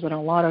visuals and a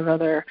lot of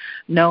other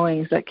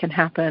knowings that can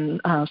happen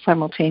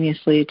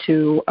simultaneously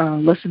to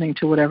listening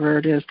to whatever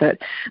it is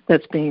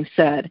that's being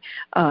said.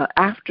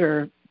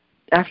 After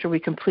we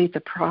complete the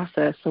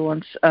process, so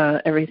once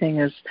everything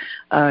is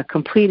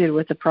completed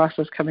with the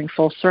process coming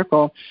full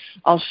circle,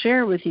 I'll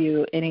share with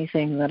you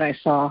anything that I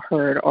saw,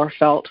 heard, or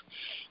felt.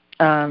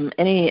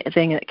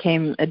 Anything that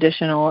came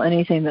additional,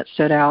 anything that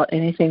stood out,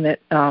 anything that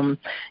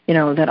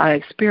that I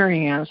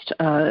experienced,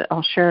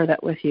 I'll share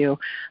that with you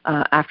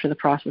after the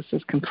process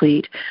is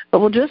complete. But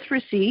we'll just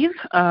receive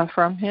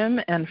from him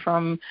and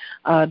from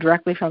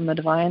directly from the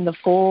divine the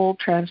full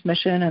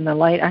transmission and the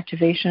light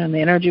activation and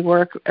the energy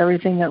work,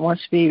 everything that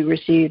wants to be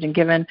received and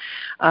given.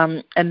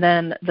 And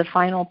then the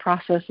final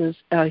process is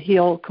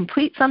he'll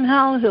complete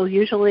somehow. He'll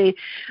usually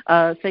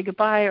say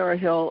goodbye, or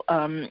he'll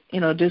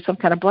do some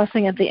kind of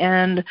blessing at the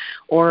end,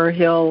 or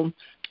he'll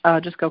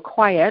just go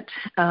quiet,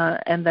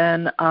 and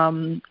then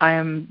I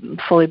am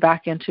fully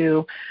back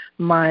into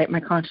my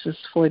consciousness,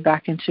 fully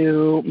back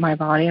into my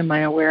body, and my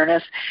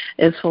awareness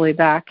is fully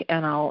back,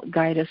 and I'll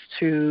guide us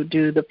to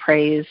do the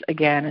praise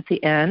again at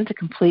the end to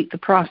complete the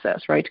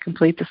process, right, to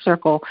complete the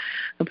circle,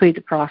 complete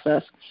the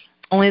process.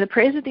 Only the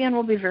praise at the end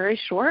will be very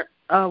short.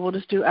 We'll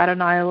just do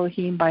Adonai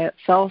Elohim by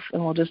itself,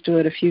 and we'll just do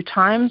it a few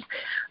times,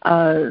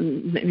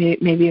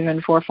 maybe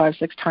even 4, 5,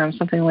 6 times,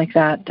 something like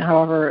that.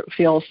 However it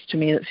feels to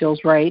me, it feels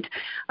right.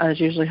 Is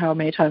usually how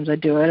many times I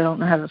do it. I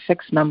don't have a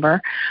fixed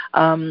number.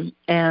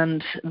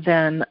 And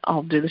then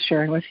I'll do the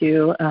sharing with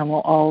you, and we'll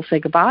all say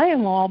goodbye,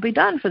 and we'll all be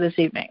done for this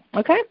evening.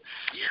 Okay?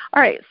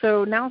 All right,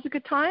 so now's a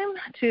good time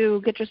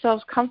to get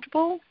yourselves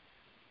comfortable.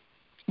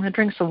 I'm going to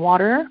drink some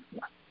water.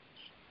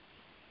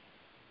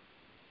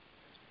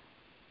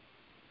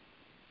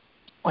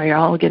 While you're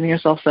all getting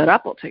yourself set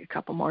up, we'll take a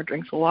couple more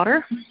drinks of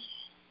water.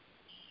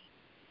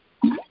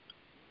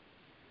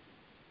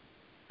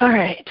 All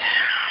right.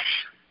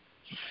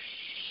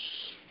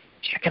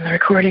 Checking the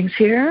recordings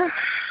here.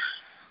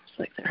 Looks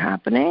like they're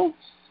happening.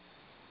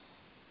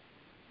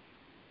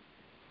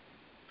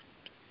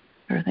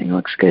 Everything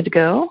looks good to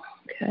go.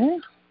 Okay.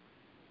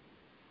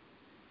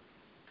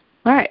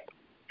 All right.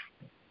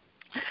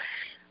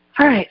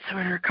 All right, so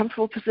we're in a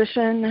comfortable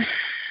position.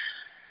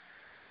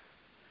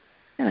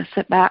 We're going to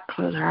sit back,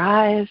 close our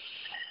eyes.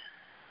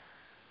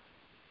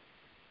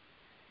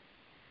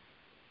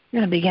 We're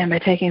going to begin by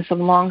taking some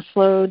long,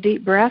 slow,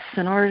 deep breaths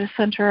in order to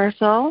center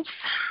ourselves.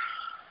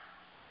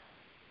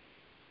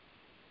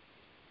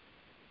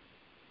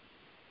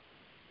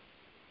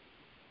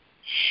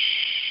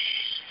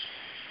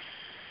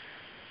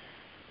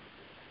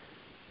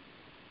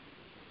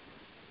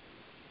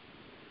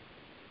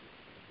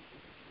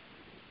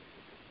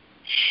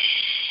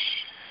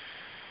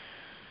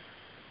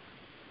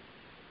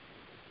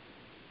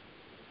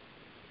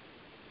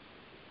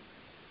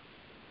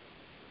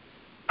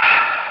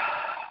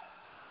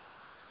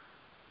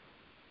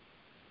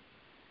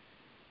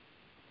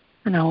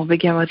 And I will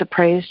begin with a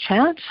praise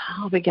chant.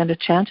 I'll begin to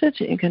chant it.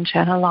 You can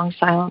chant along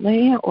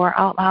silently or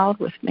out loud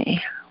with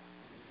me.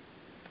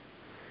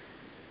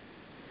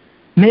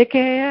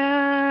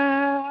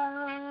 Mikael,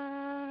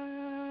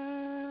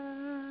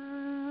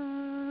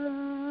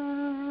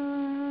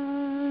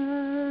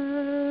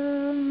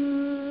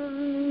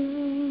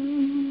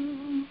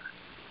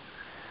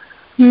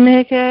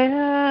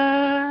 Mikael,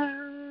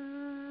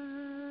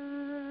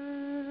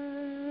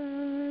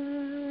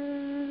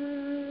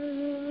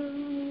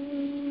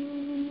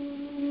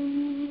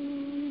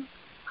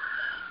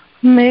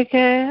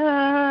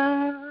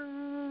 Mikael,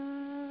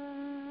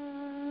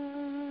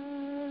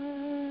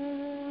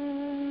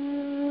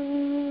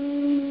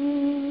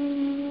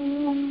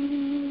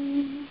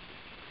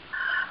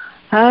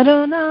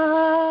 Adonai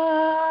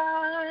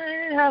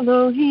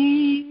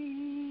Elohim,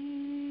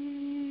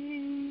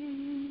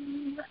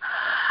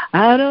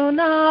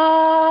 Adonai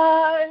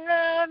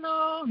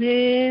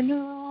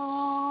Eloheinu,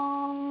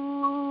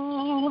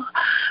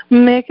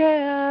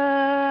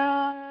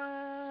 Mikael,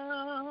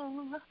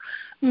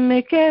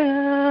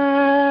 Mikael,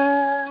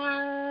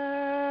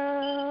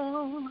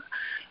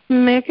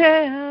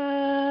 Mikael,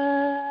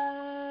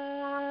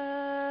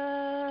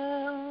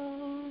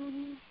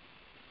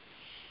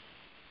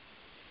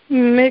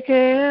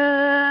 Mikael,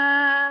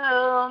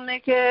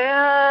 Mikael,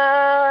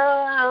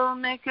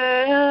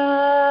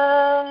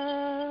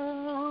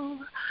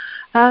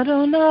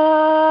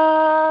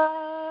 Adonai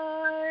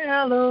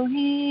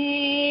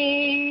Elohim,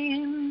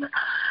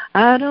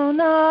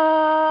 Adonai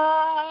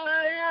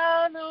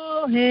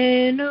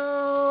Eloheinu,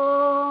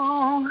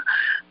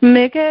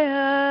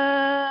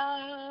 Mikael,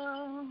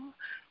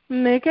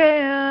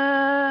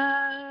 Mikael,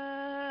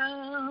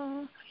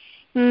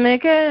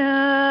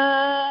 Mikael,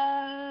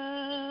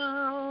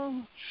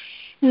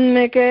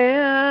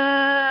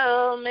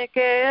 Mikael,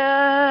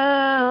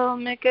 Mikael,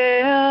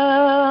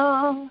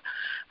 Mikael,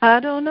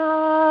 Adonai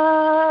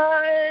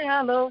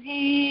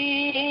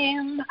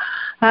Elohim,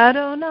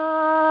 Adonai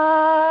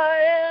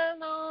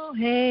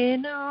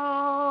Eloheinu,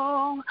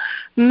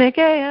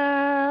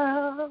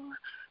 Mikael,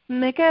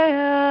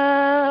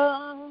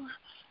 Mikael,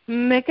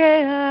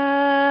 Mikael,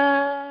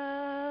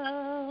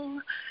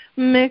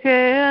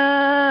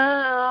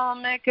 Mikael,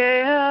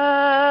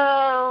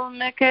 Mikael,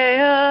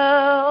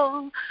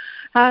 Mikael,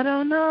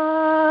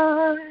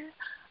 Adonai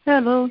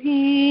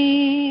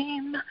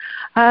Elohim,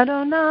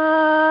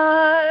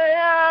 Adonai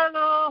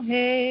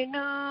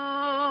Eloheinu,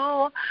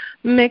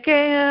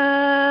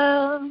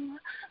 Mikael,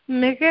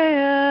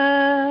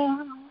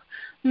 Mikael,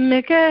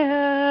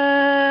 Mikael,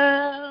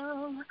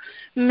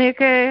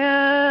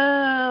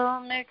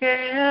 Mikael,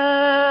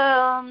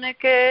 Mikael,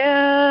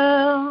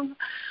 Mikael,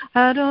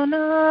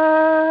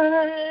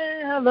 Adonai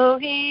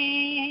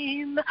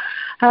Elohim,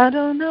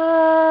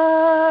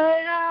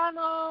 Adonai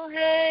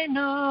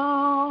Eloheinu,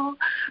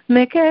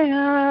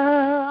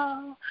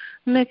 Mikael,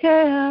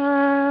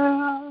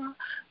 Mikael,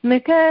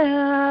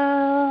 Mikael,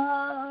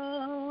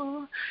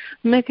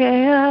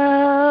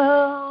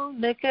 Mikael,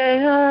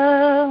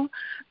 Mikael,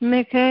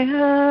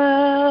 Mikael,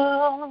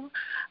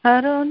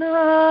 Adonai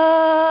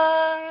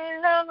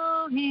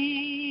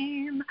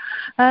Elohim,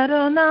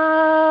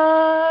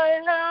 Adonai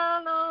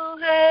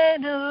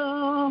Eloheinu,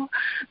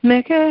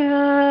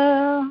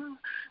 Mikael,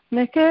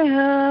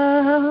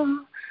 Mikael,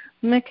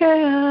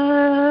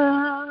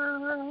 Mikael,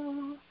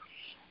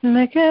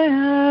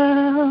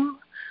 Mikael,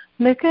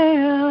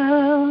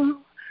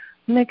 Mikael,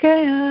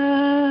 Mikael,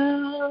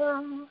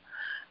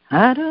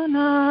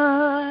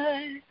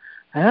 Adonai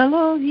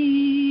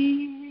Elohim,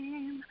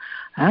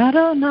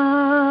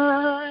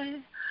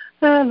 Adonai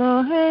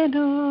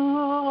Eloheinu,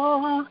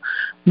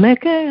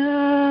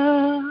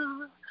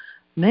 Mikael,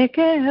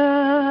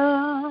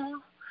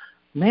 Mikael,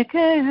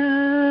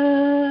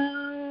 Mikael.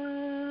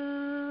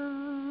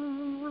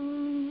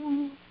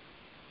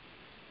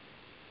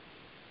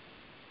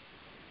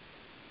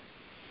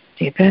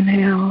 Deep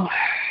inhale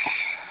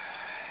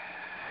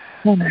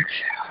and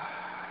exhale.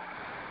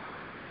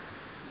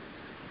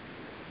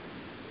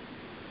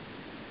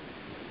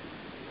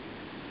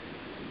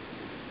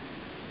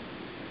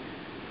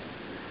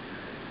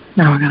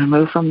 Now we're going to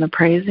move from the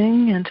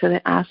praising into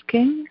the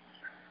asking.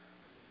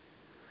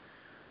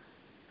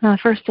 Now, the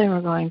first thing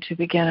we're going to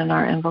begin in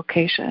our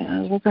invocation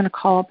is we're going to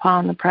call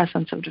upon the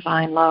presence of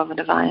divine love and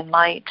divine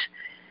light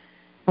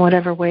in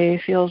whatever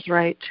way feels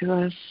right to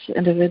us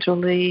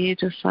individually.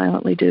 Just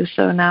silently do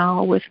so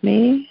now with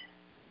me.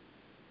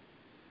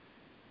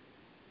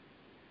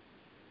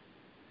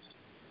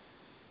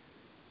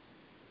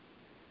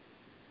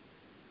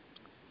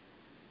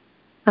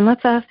 And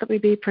let's ask that we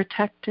be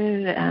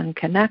protected and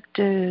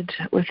connected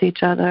with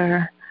each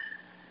other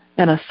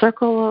in a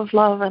circle of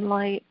love and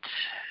light,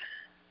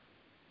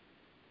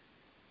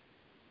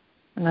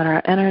 and that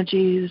our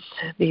energies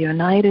be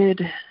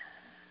united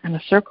in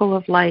a circle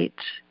of light,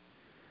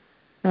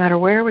 no matter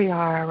where we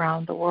are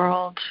around the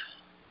world,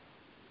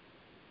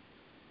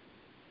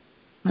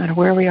 no matter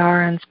where we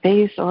are in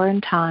space or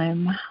in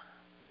time.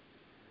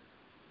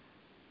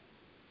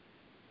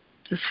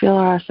 Just feel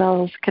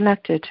ourselves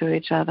connected to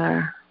each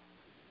other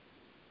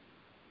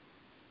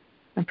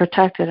and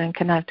protected and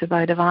connected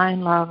by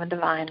divine love and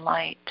divine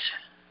light.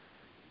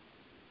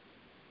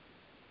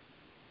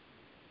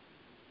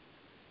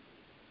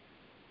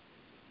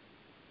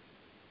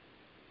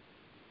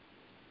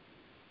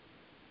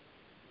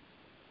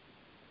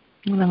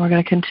 And then we're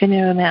going to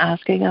continue in the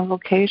asking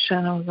invocation.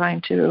 And we're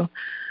going to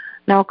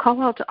now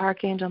call out to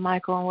Archangel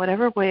Michael in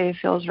whatever way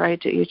feels right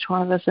to each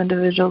one of us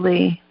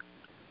individually.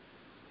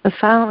 Let's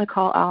silently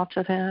call out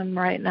to him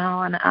right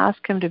now and ask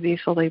him to be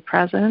fully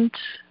present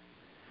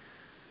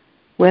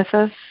with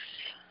us.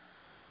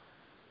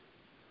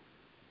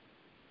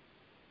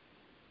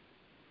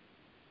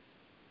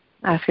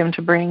 Ask him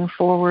to bring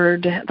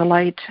forward the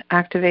light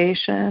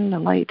activation, the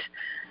light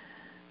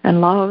and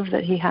love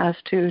that he has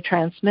to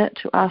transmit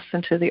to us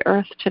and to the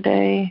earth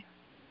today.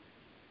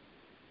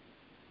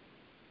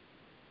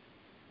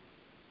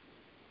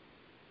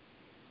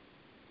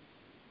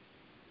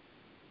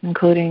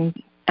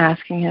 Including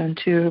asking him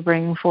to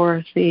bring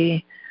forth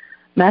the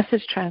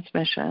message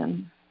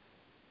transmission,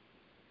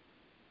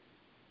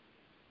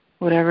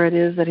 whatever it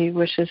is that he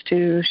wishes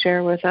to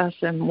share with us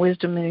and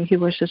wisdom that he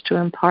wishes to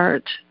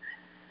impart.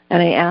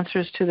 Any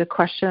answers to the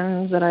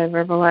questions that I've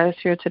verbalized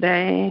here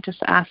today, just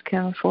ask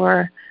him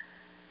for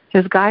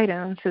his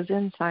guidance, his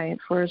insight,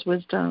 for his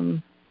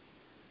wisdom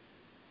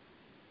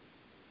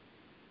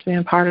to be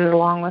imparted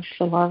along with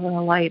the love and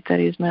the light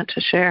that he's meant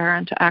to share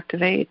and to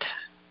activate.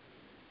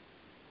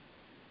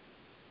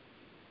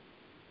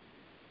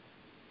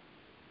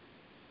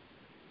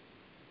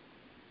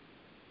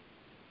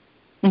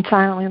 And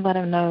silently let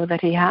him know that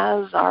he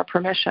has our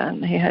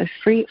permission.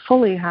 He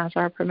fully has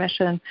our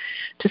permission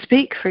to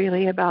speak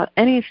freely about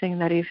anything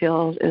that he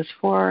feels is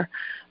for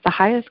the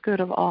highest good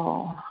of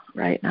all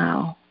right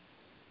now.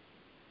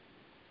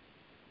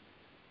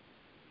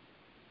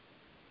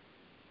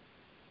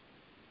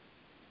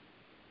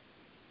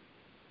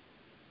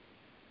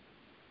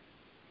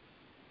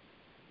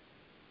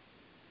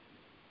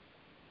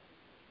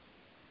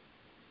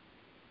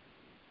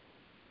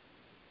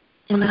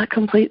 And that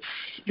completes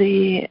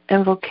the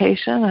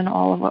invocation and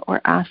all of what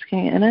we're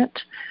asking in it.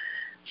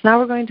 So now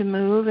we're going to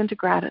move into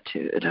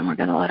gratitude, and we're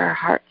going to let our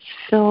hearts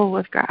fill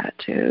with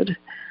gratitude.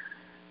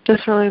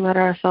 Just really let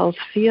ourselves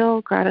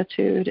feel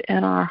gratitude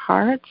in our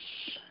hearts.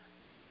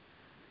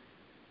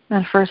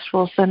 And first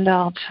we'll send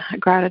out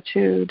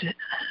gratitude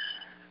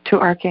to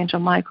Archangel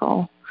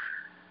Michael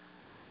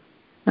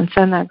and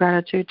send that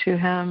gratitude to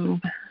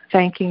him,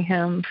 thanking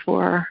him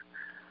for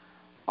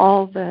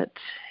all that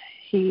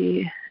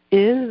he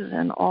is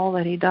and all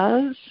that he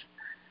does,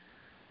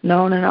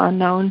 known and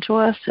unknown to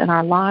us in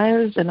our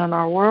lives and in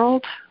our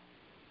world.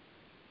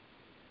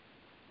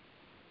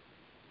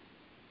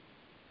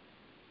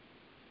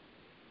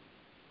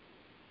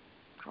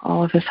 For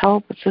all of his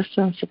help,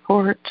 assistance,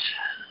 support,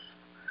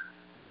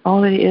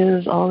 all that he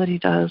is, all that he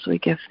does, we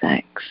give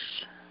thanks.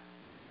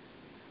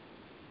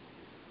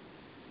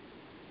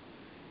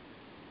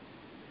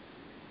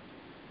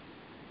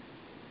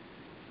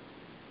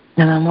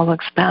 And then we'll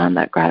expand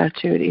that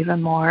gratitude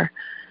even more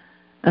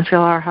and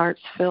feel our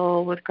hearts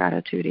fill with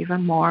gratitude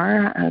even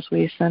more as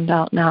we send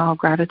out now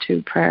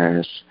gratitude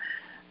prayers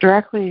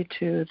directly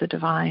to the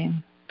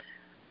divine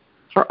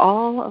for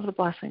all of the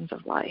blessings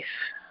of life,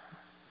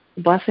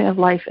 the blessing of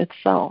life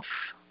itself,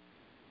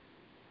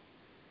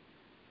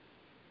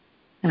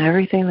 and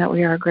everything that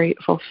we are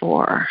grateful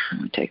for.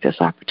 We take this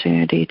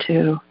opportunity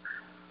to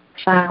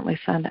silently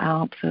send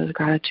out those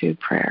gratitude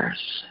prayers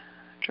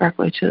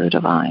directly to the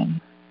divine.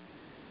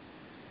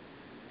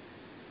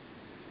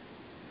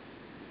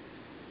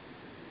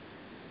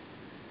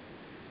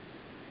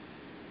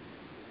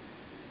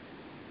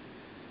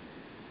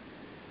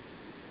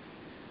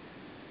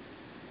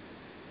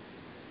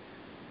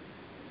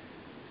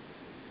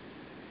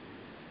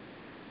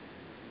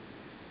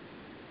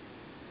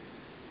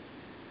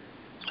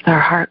 With our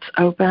hearts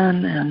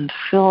open and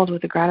filled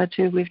with the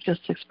gratitude we've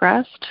just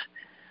expressed,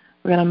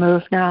 we're going to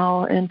move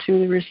now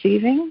into the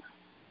receiving.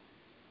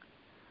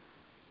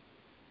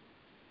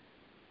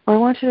 I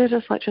want you to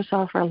just let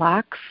yourself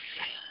relax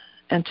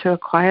into a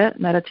quiet,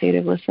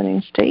 meditative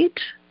listening state.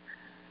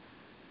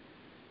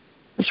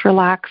 Just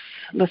relax,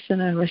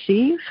 listen, and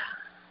receive.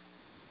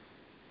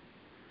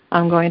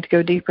 I'm going to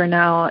go deeper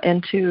now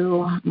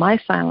into my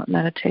silent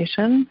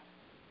meditation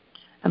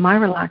and my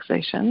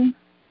relaxation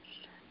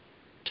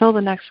till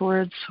the next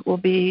words will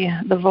be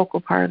the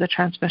vocal part of the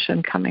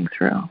transmission coming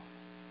through.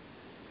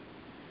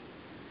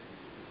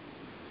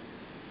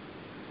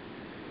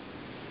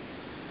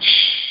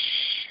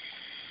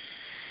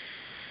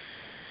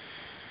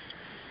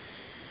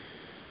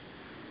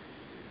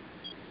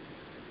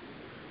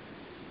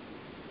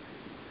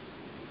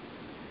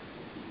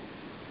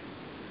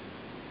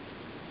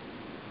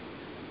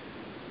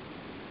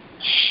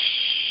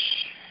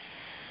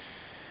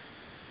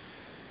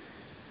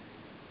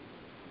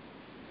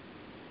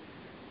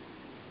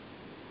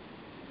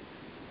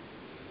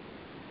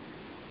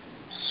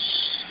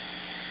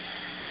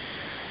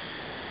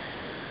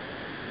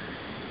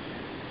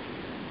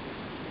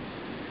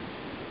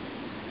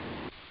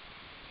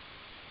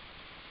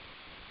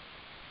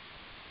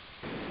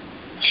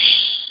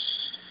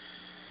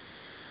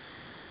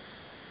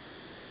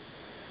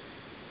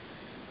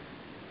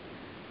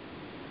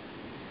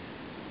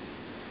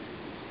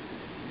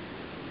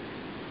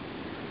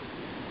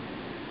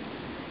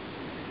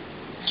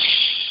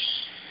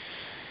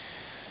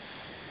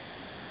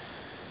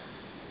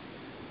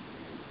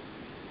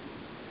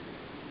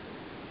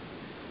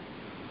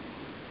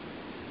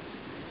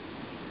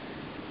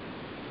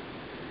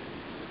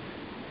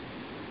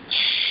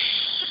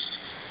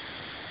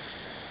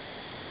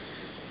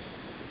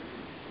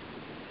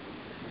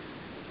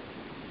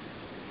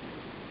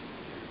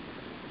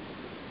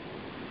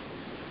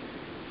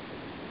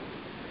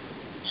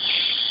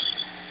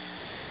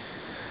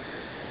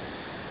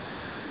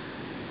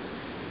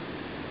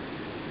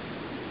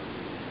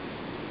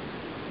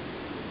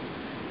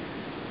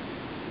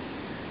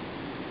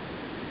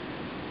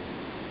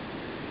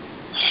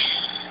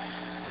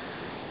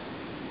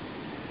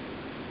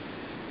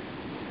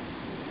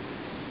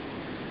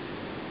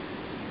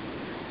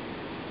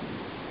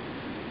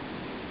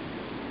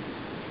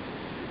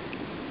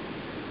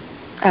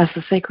 As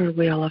the sacred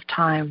wheel of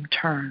time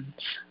turns,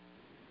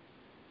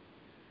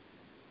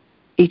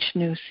 each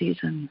new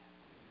season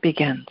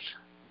begins.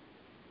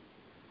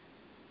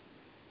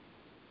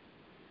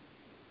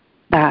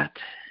 That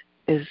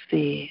is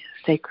the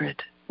sacred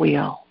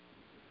wheel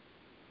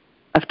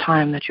of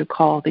time that you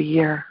call the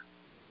year.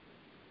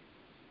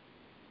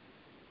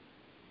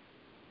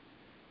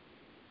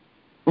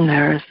 And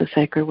there is the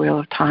sacred wheel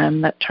of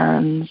time that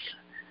turns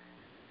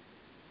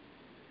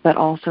that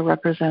also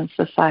represents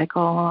the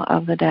cycle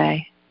of the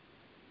day.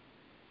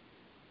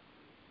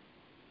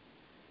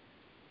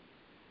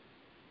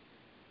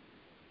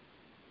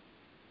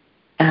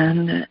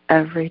 And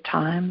every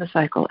time the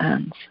cycle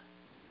ends,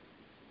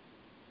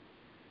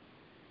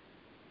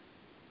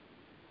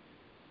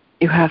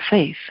 you have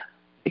faith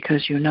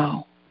because you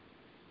know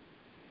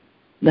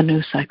the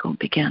new cycle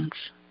begins.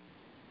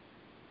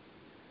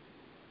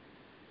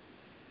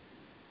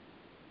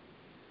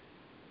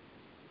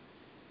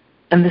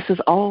 And this is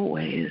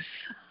always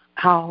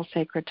how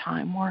sacred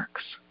time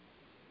works.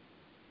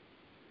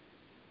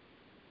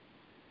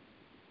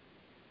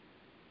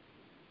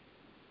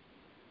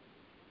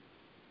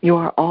 You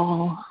are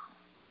all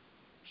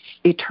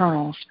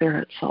eternal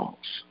spirit souls.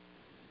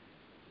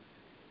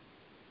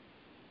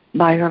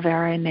 By your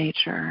very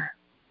nature,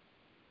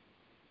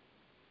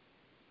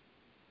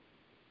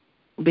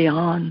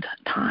 beyond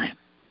time,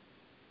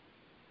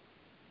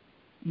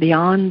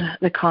 beyond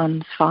the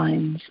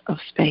confines of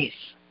space,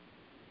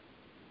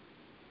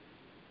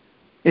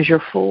 is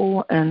your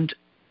full and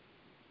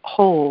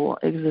whole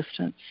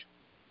existence.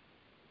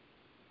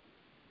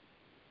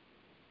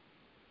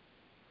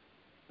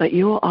 But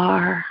you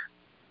are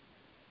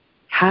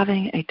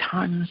having a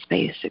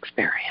time-space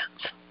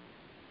experience.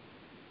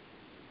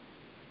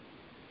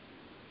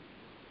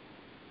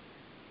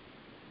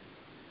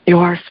 You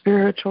are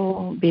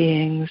spiritual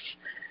beings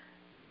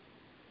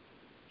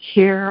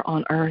here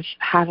on earth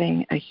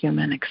having a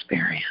human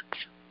experience.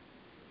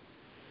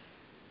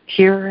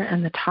 Here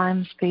in the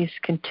time-space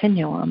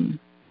continuum,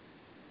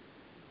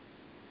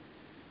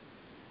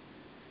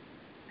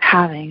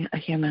 having a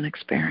human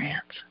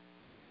experience,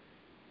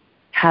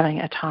 having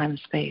a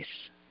time-space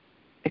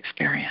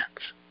experience.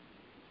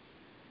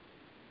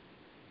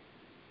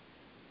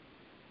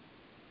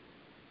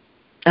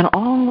 And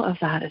all of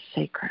that is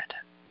sacred.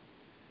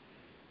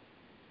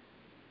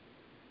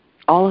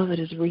 All of it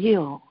is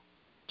real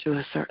to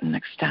a certain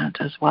extent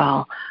as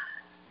well.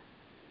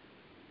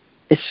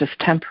 It's just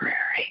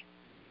temporary,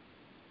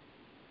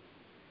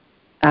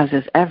 as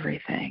is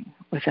everything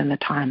within the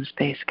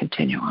time-space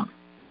continuum.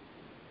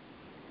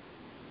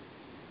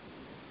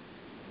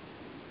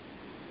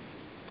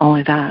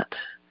 Only that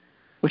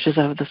which is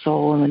of the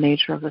soul and the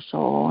nature of the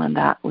soul, and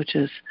that which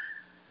is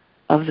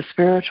of the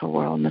spiritual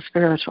world and the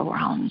spiritual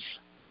realms,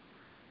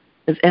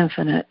 is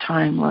infinite,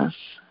 timeless,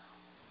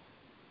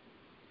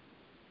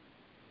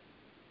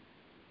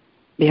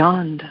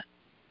 beyond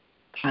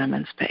time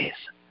and space,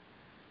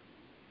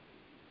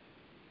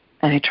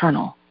 and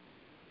eternal.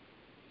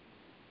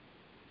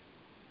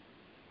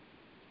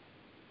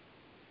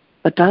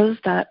 But does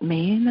that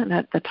mean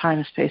that the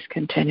time-space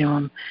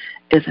continuum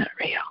isn't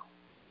real?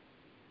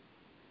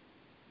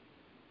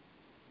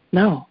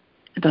 No,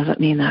 it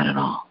doesn't mean that at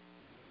all.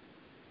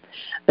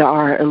 There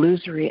are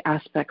illusory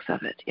aspects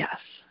of it, yes,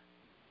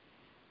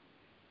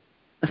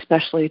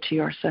 especially to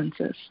your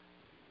senses.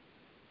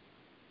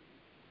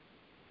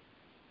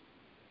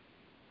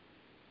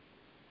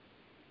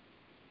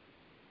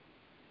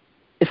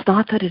 It's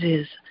not that it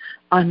is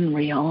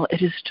unreal,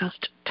 it is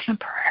just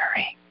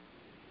temporary.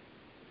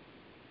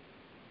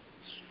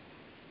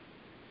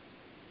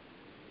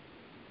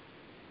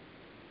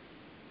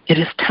 It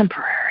is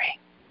temporary.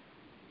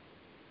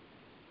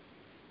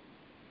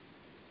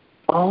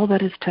 All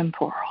that is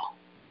temporal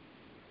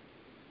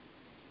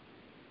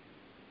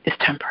is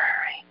temporary.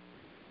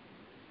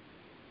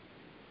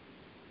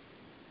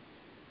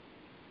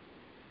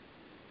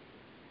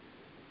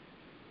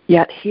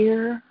 Yet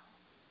here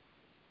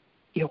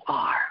you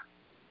are.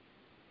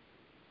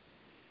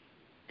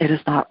 It is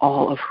not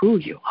all of who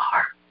you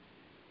are.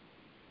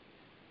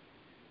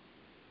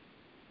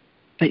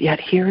 But yet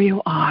here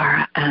you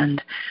are,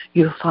 and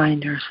you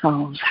find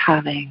yourselves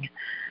having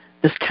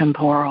this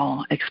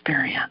temporal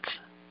experience.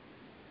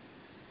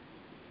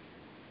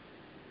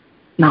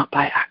 Not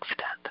by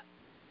accident.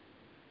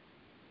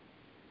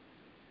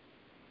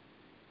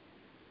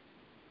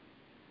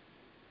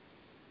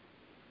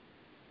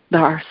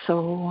 There are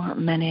so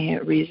many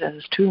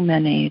reasons, too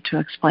many to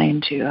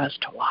explain to you as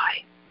to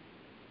why.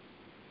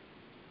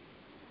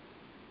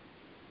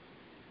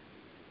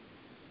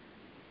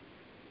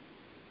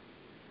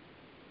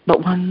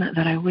 But one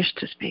that I wish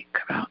to speak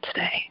about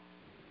today,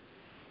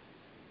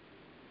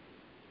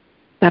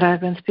 that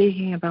I've been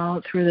speaking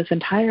about through this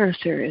entire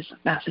series of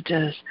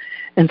messages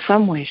in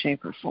some way,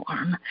 shape, or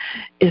form,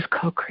 is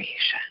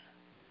co-creation.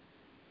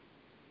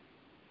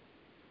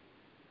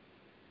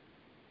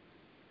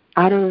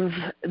 Out of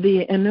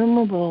the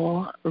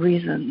innumerable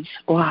reasons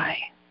why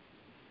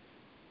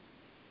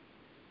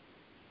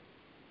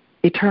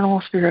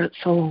eternal spirit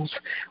souls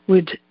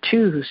would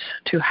choose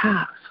to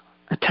have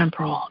a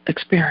temporal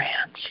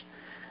experience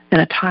in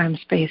a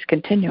time-space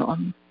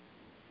continuum,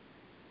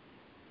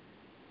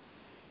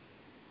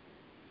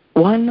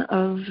 one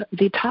of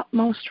the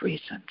topmost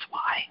reasons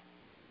why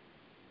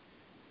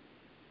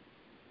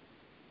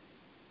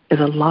is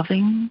a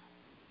loving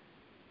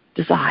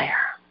desire,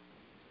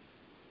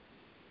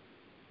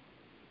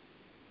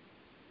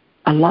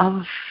 a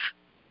love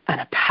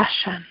and a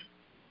passion.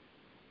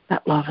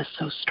 That love is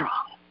so strong.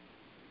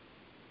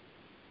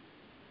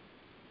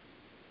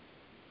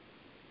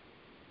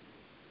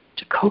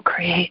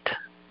 co-create.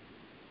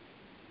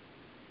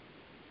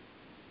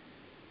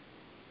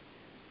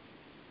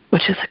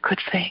 Which is a good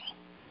thing.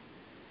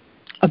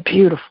 A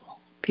beautiful,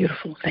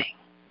 beautiful thing.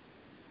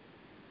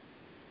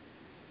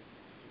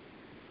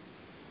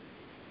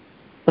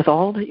 With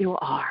all that you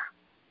are,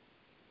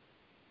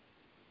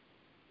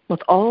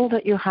 with all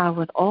that you have,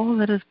 with all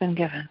that has been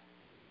given,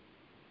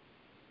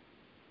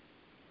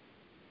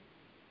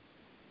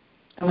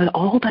 and with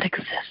all that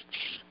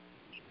exists,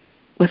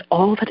 with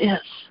all that is.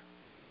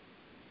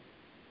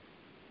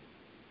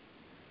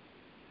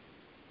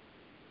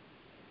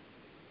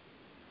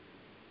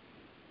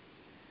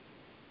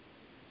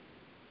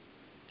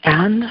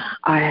 And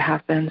I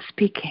have been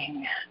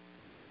speaking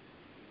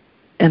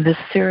in this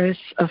series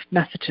of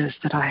messages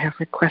that I have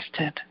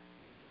requested,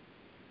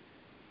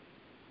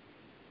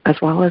 as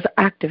well as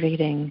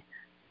activating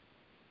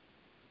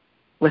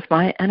with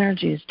my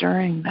energies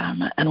during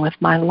them and with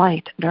my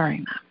light during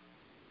them.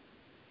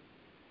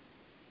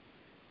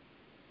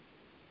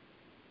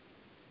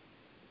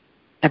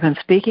 I've been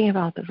speaking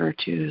about the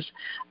virtues,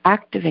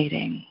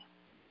 activating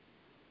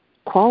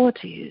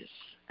qualities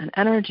and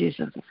energies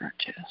of the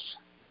virtues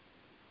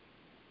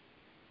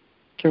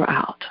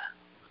throughout.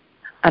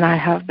 And I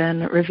have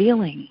been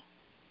revealing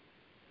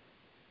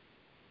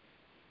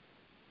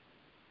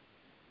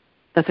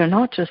that they're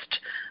not just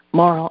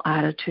moral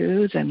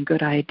attitudes and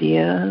good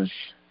ideas.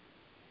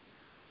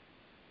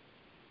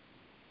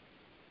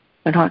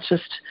 They're not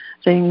just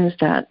things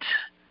that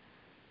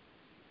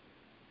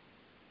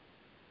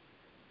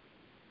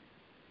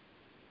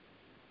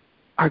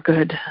are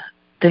good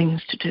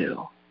things to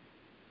do.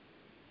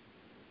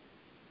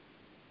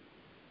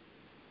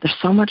 There's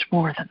so much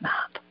more than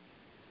that.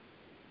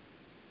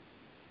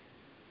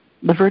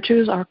 The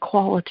virtues are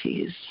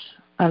qualities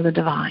of the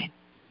divine,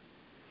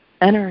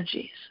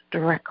 energies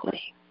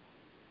directly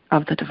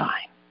of the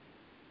divine.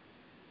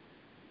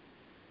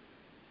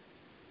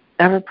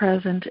 Ever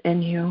present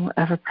in you,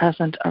 ever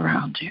present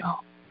around you.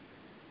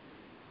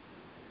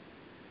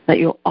 That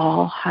you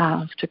all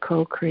have to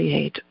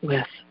co-create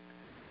with,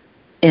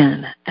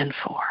 in, and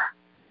for.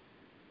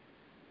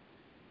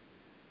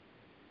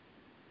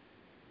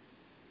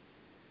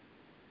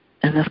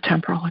 In this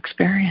temporal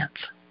experience.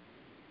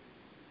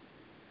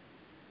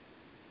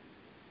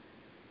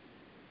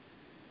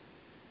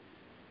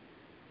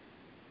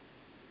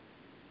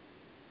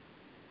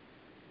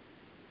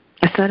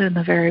 I said in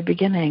the very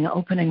beginning,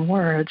 opening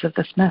words of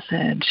this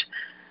message,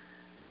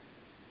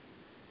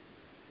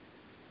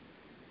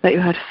 that you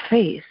had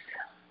faith.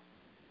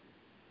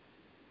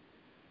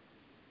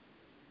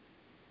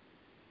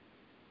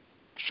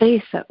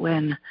 Faith that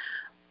when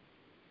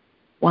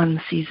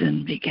one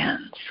season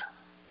begins,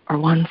 or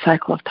one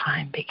cycle of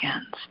time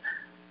begins,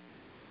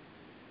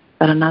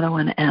 that another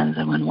one ends,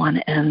 and when one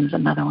ends,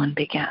 another one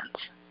begins.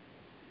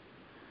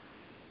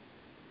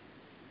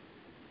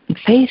 And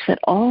faith that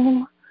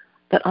all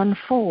that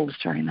unfolds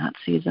during that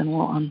season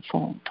will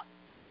unfold.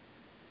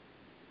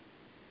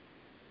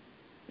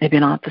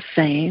 Maybe not the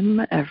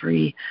same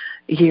every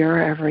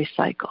year, every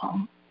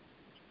cycle.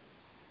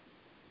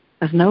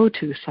 As no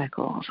two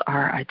cycles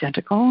are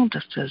identical,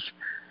 just as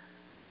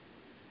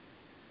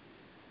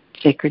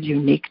sacred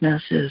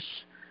uniqueness is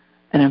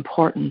an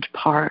important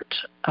part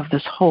of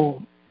this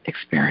whole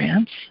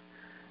experience,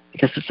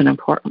 because it's an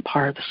important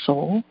part of the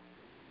soul.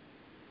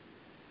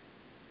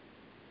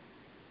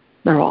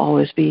 There will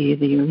always be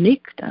the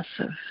uniqueness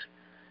of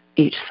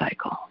each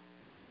cycle.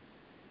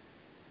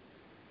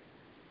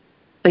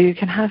 So you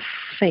can have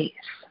faith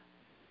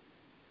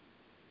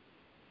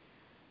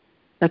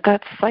that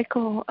that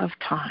cycle of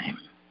time,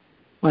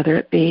 whether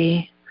it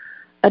be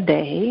a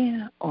day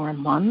or a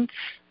month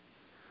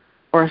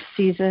or a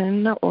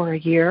season or a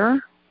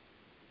year,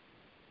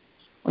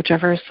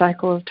 whichever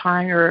cycle of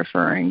time you're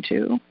referring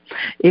to,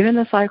 even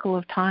the cycle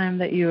of time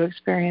that you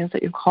experience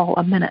that you call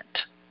a minute,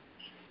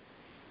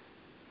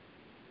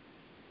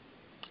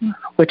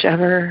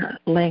 whichever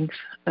length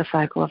the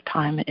cycle of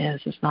time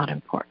is not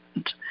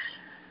important.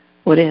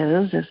 What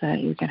is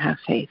that you can have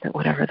faith that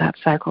whatever that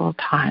cycle of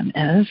time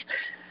is,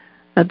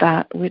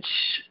 that which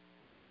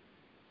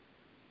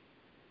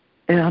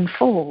it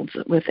unfolds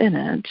within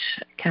it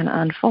can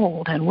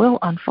unfold and will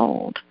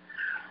unfold.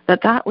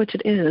 That which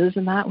it is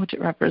and that which it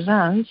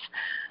represents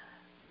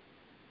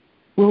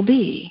will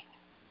be.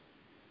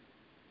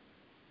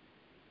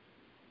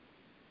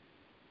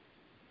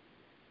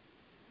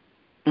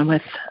 And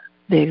with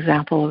the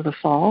example of the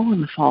fall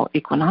and the fall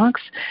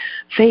equinox,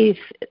 faith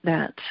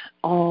that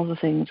all the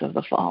things of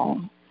the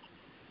fall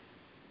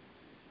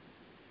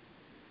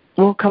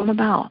will come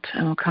about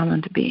and will come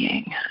into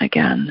being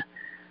again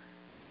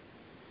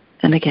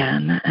and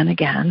again and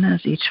again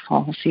as each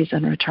fall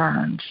season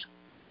returns.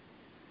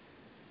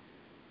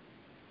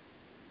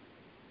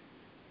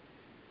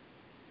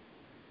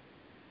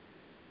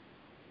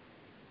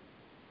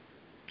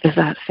 Is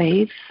that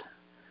faith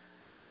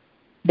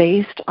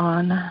based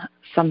on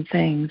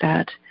something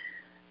that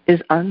is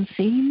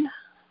unseen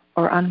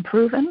or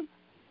unproven?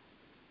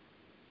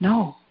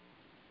 No,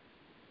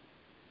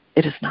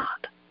 it is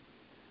not.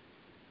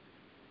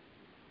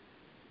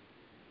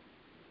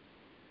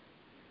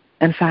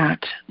 In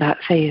fact, that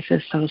faith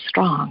is so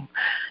strong.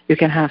 You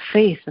can have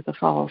faith that the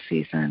fall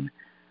season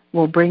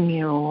will bring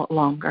you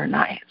longer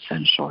nights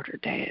and shorter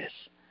days,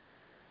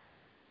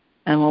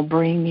 and will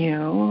bring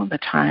you the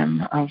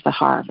time of the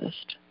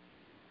harvest.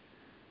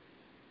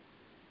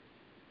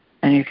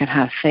 And you can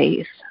have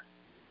faith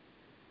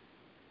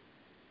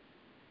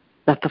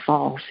that the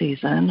fall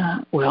season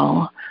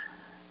will,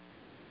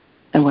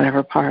 in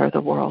whatever part of the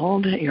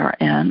world you're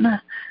in,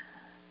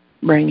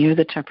 bring you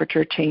the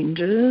temperature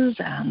changes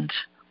and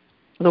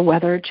the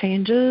weather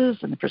changes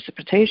and the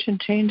precipitation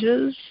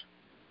changes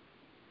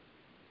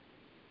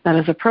that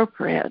is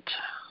appropriate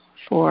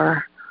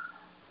for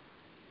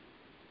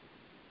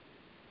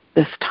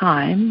this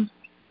time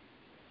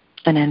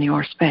and in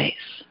your space.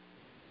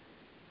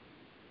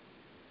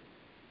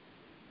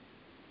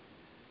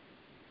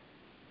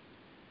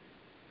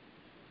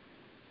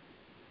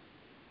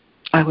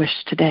 I wish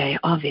today,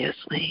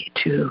 obviously,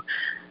 to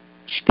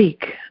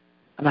speak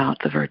about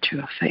the virtue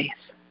of faith.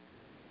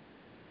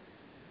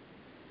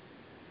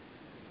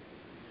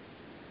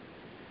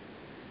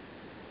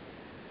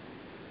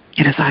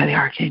 It is I, the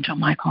Archangel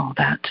Michael,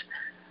 that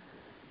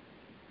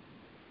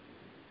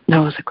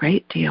knows a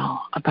great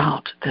deal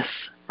about this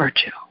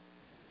virtue,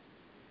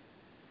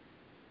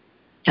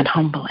 and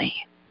humbly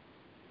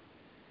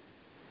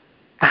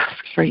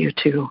asks for you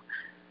to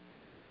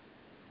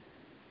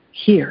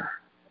hear,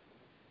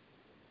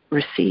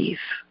 receive,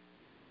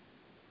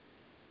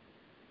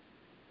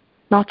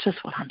 not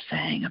just what I'm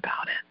saying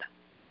about it,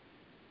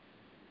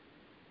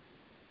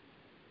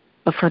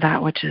 but for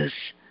that which is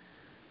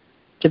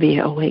to be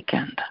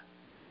awakened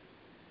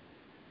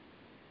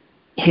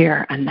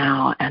here and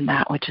now, and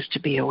that which is to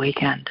be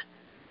awakened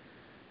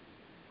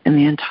in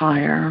the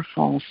entire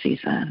fall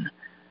season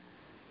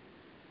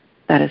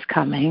that is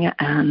coming,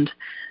 and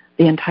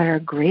the entire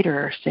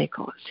greater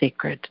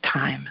sacred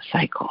time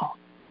cycle.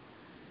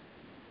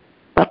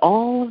 But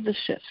all of the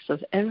shifts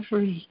of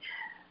every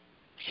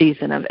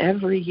season, of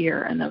every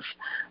year, and of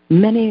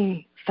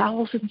many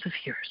thousands of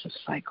years of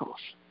cycles,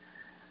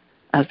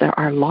 as there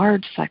are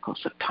large cycles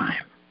of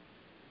time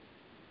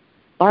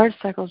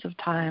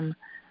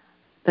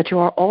that you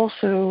are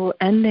also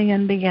ending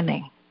and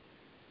beginning.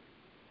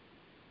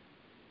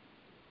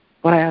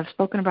 What I have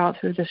spoken about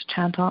through this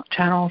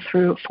channel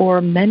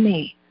for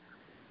many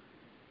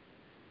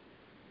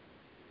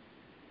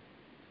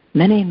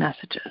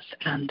messages,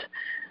 and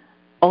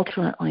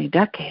ultimately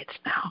decades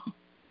now,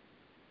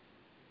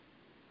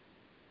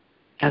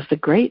 as the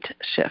great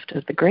shift,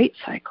 as the great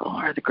cycle,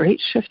 or the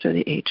great shift of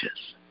the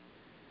ages.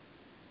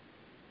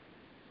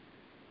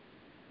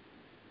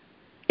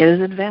 It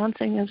is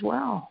advancing as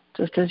well,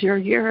 just as your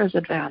year is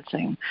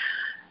advancing,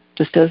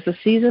 just as the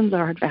seasons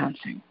are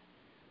advancing.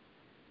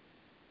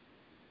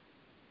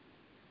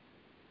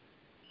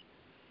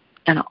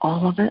 And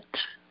all of it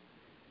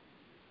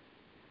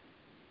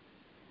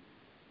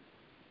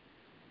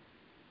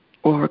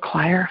will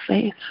require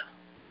faith.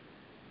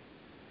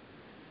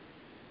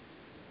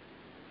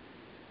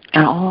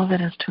 And all of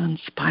it is to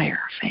inspire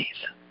faith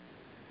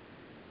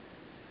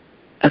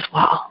as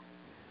well.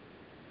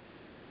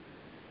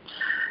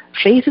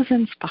 Faith is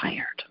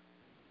inspired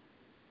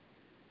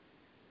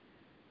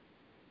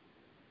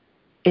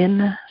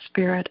in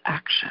spirit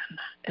action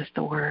is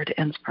the word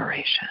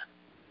inspiration.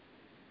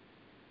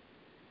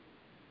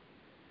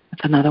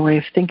 It's another way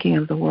of thinking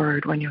of the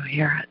word when you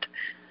hear it.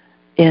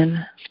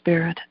 In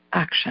spirit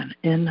action,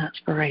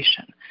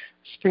 inspiration,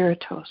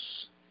 spiritos,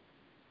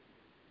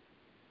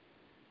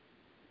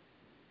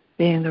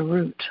 being the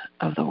root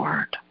of the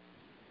word.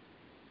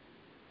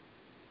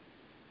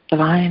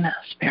 Divine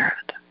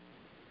Spirit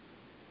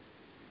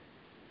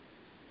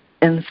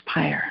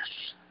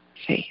inspires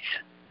faith.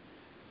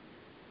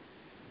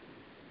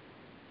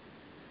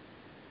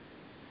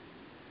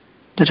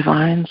 The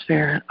divine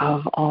spirit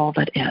of all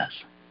that is.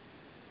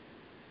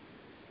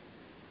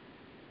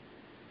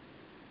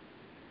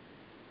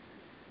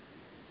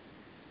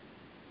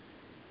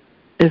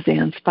 Is the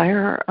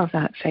inspirer of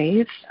that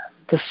faith,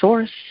 the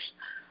source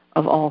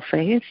of all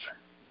faith,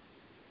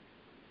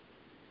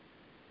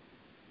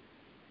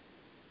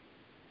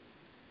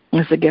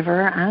 is the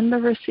giver and the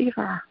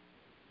receiver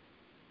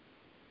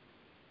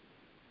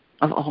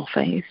of all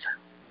faith.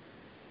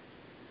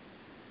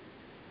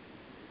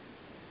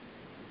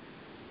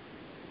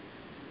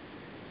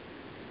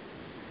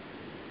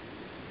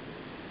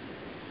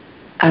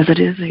 As it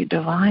is a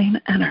divine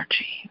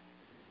energy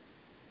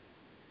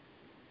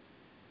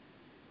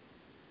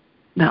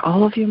that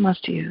all of you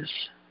must use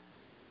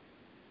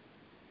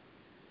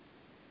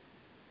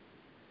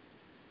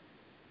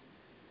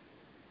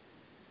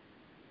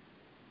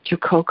to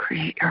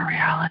co-create your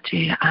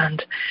reality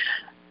and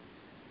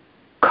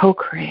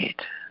co-create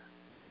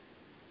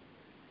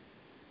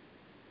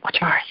what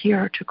you are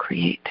here to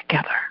create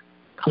together,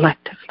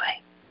 collectively.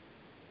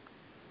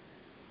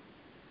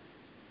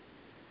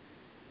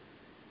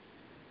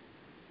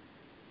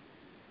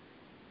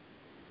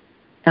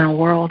 In a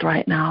world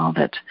right now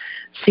that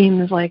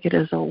seems like it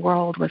is a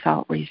world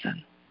without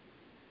reason.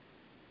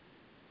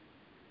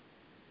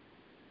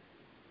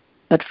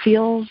 that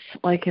feels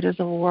like it is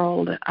a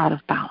world out of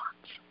balance.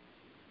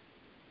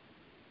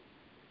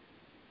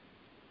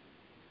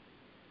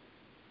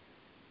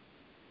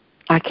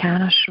 I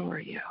can assure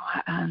you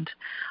and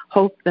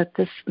hope that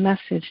this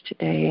message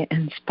today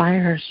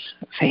inspires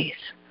faith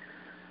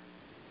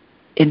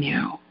in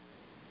you.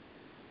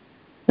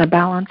 The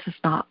balance is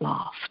not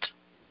lost.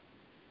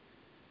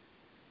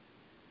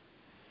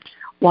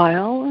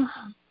 While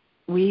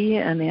we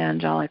in the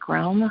angelic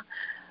realm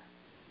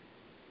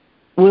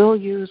will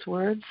use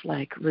words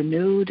like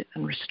renewed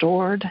and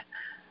restored,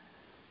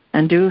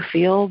 and do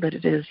feel that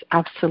it is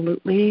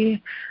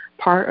absolutely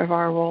part of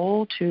our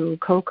role to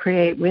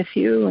co-create with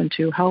you and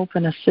to help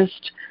and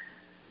assist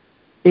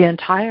the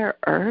entire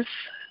earth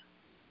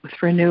with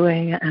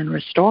renewing and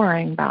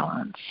restoring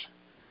balance.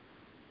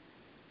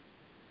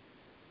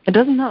 It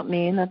does not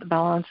mean that the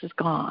balance is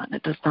gone.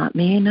 It does not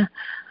mean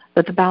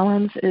that the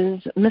balance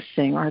is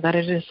missing or that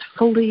it is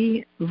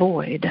fully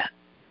void.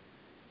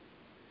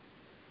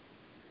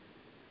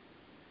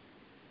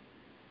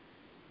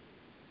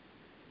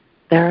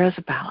 There is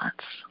a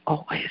balance,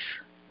 always.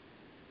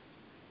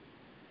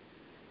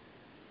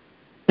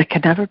 That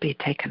can never be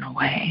taken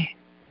away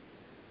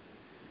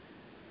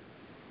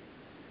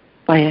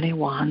by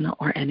anyone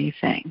or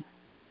anything.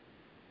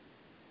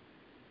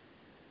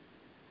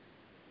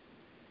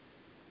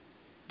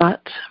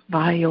 But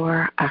by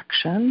your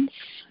actions,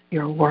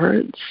 your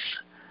words,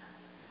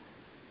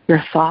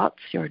 your thoughts,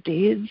 your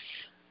deeds,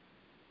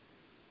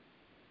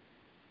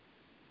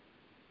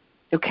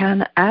 you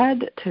can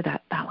add to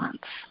that balance,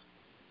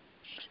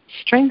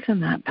 strengthen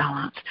that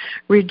balance,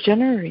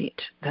 regenerate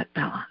that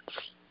balance.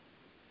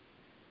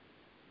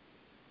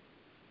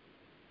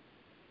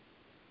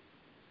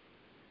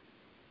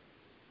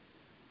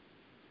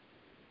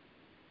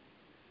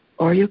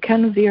 Or you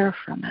can veer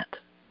from it.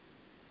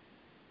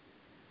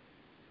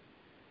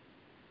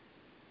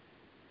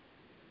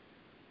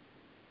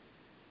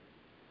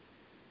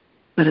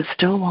 But it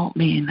still won't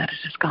mean that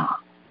it is gone.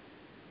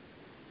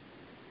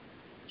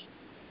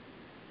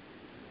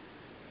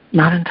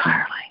 Not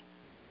entirely.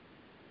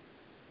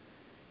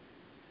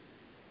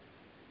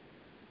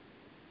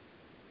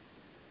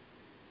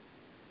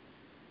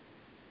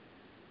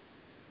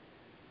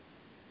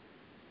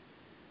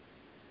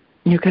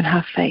 You can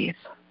have faith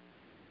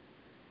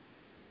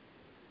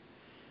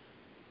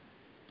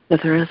that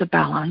there is a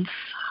balance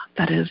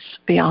that is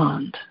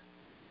beyond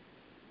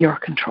your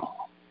control.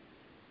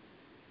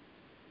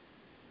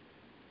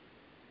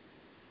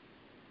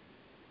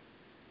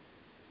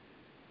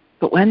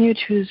 But when you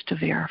choose to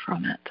veer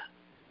from it,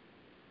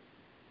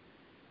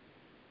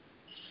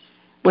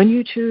 when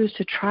you choose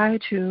to try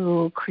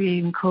to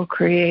create and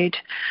co-create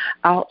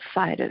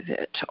outside of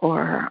it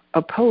or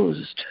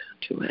opposed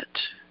to it,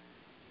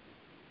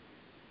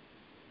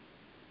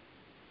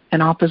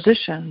 in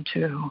opposition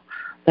to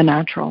the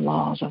natural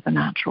laws of the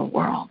natural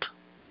world,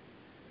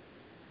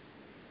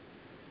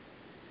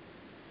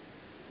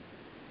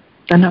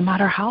 and no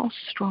matter how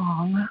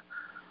strong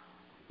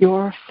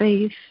your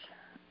faith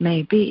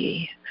may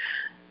be,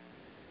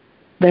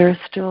 there is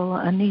still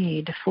a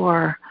need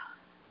for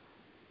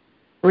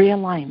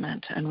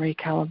realignment and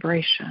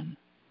recalibration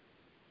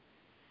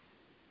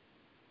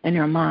in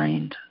your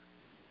mind,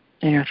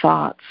 in your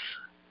thoughts,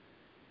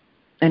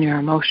 in your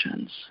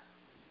emotions,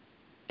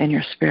 in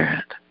your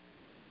spirit,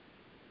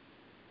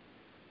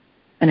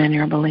 and in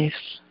your beliefs.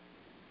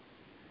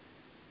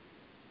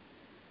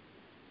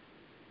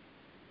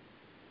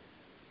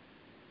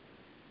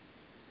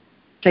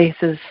 Faith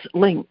is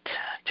linked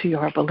to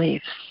your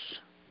beliefs,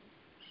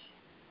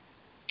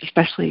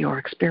 especially your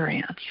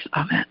experience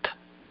of it.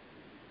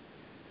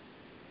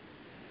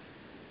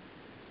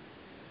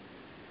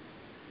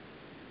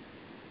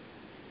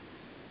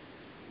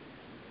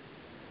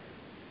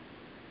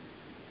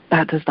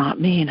 That does not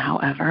mean,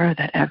 however,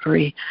 that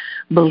every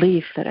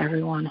belief that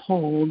everyone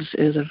holds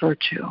is a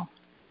virtue.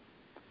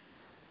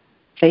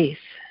 Faith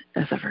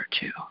is a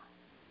virtue.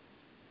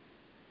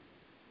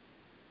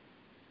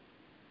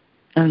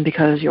 And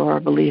because your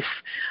beliefs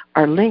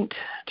are linked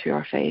to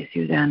your faith,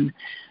 you then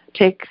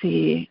take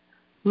the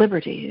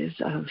liberties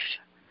of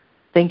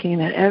thinking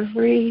that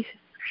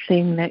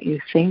everything that you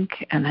think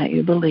and that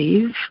you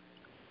believe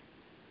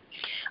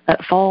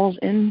that falls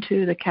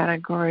into the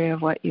category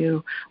of what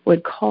you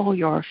would call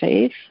your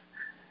faith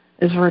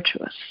is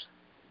virtuous.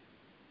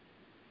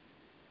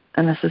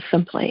 And this is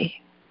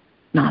simply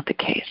not the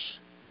case.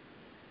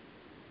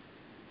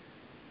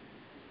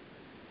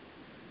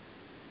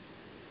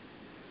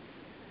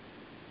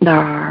 There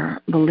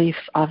are beliefs,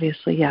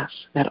 obviously, yes,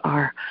 that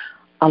are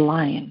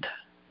aligned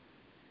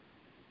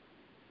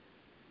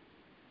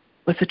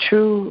with the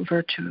true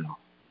virtue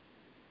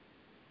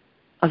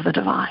of the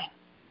divine.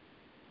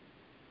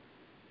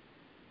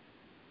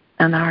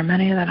 And there are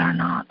many that are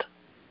not.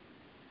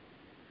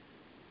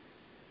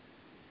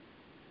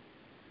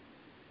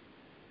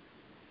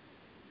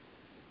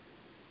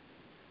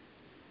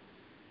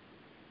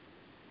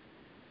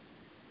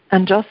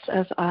 And just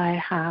as I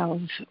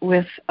have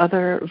with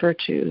other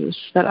virtues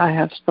that I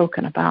have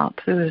spoken about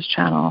through this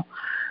channel,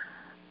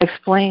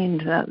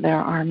 explained that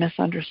there are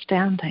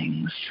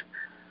misunderstandings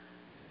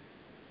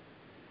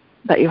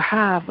that you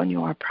have when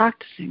you are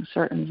practicing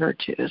certain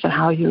virtues and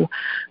how you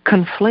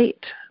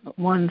conflate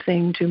one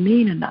thing to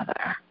mean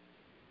another.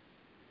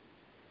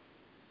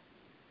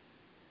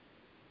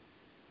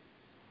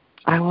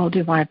 I will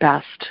do my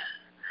best,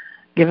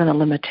 given the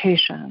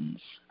limitations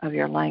of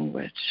your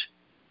language,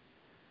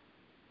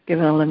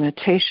 given the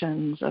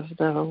limitations of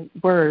the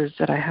words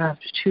that I have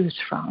to choose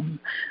from,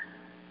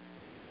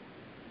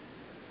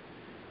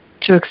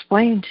 to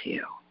explain to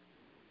you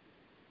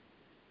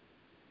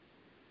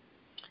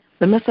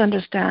the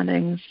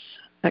misunderstandings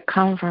that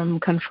come from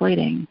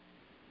conflating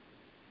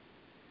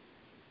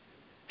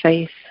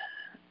faith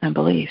and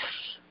beliefs.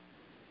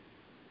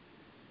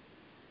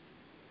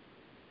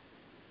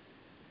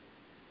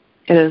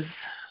 It is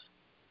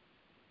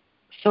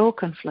so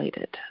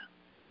conflated.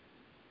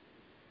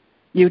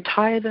 You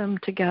tie them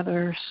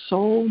together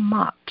so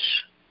much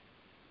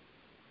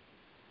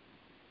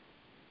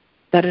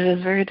that it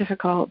is very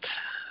difficult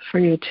for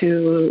you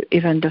to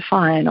even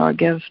define or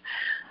give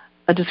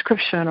a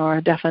description or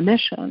a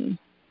definition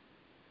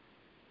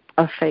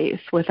of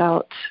faith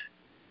without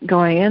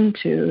going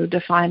into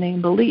defining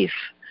belief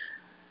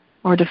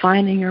or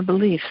defining your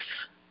beliefs.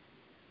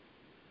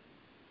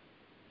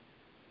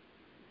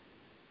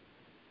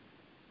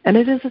 And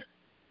it is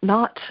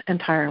not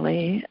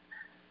entirely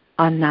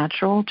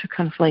unnatural to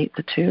conflate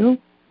the two,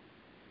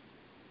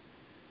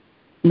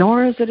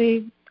 nor is it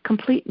a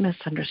complete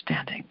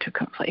misunderstanding to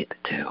conflate the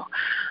two.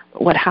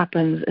 What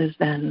happens is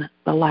then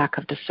the lack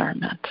of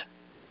discernment.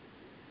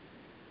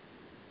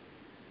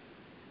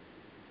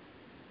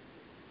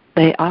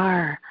 They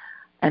are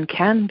and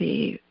can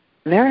be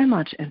very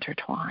much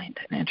intertwined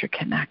and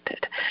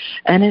interconnected.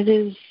 And it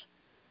is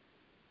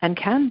and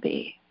can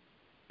be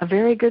a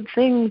very good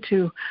thing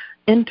to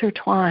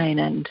intertwine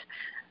and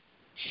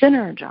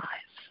synergize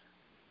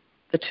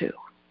the two.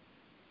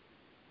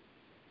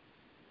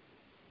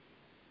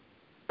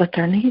 But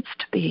there needs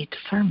to be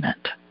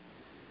discernment,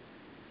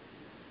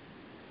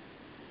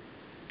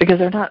 because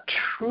they're not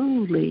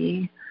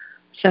truly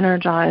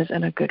synergized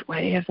in a good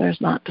way if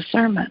there's not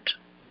discernment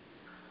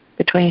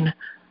between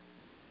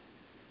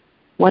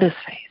what is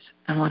faith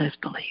and what is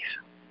belief.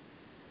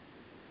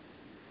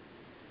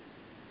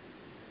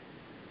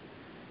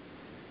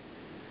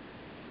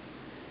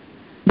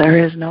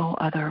 There is no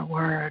other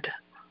word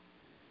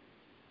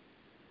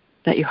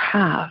that you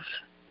have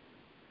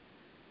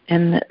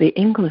in the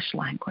English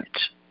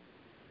language.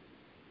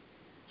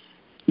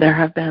 There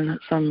have been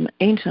some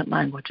ancient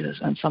languages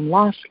and some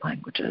lost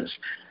languages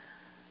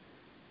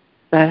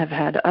that have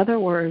had other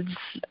words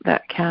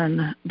that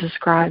can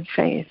describe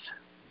faith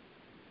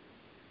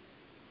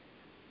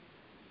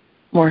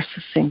more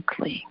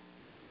succinctly.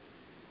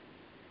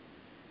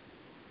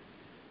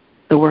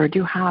 The word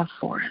you have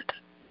for it,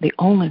 the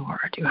only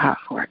word you have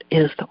for it,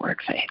 is the word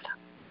faith.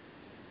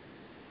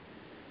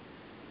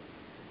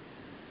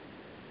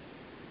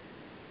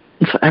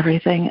 And so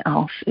everything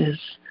else is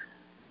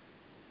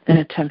an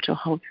attempt to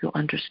help you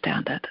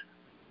understand it,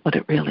 what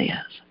it really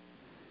is.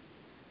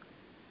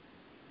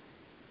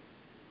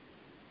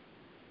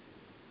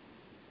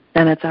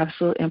 And it's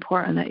absolutely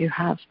important that you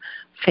have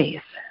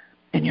faith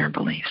in your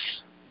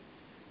beliefs,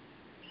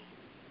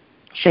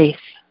 faith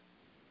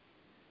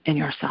in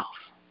yourself,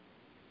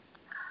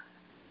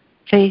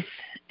 faith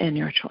in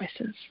your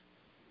choices,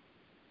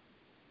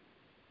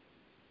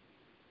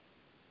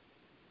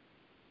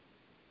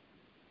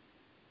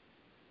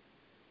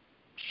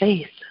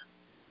 faith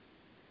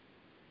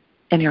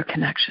in your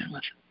connection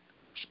with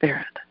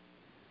Spirit,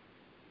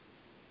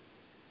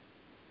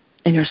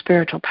 in your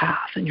spiritual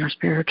path, in your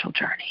spiritual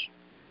journey.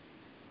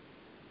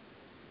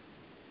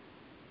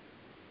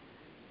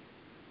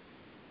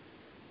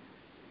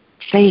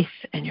 Faith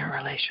in your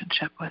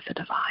relationship with the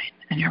divine,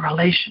 in your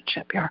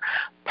relationship, your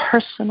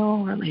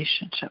personal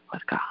relationship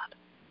with God.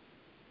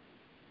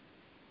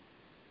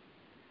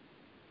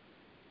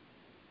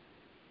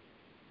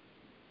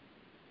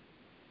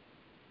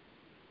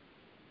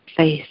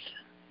 Faith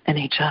in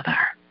each other.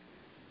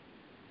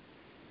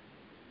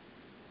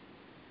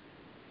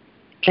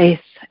 Faith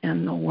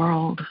in the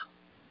world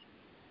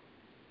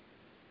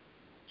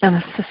and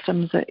the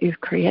systems that you've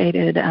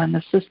created and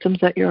the systems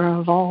that you're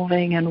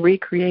evolving and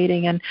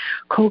recreating and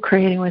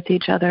co-creating with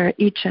each other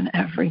each and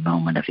every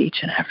moment of each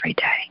and every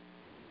day.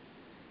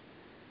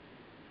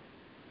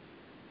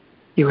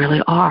 You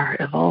really are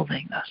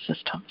evolving those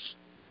systems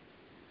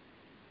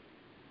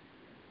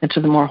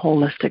into the more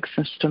holistic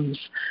systems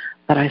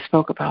that I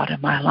spoke about in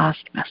my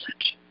last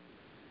message.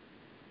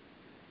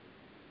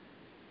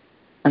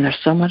 And there's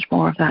so much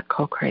more of that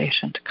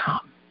co-creation to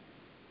come.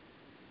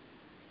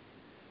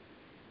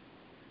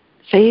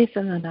 Faith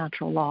in the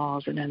natural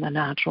laws and in the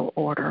natural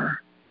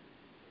order.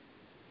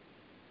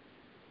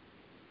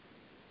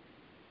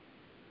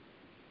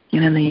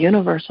 And in the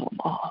universal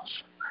laws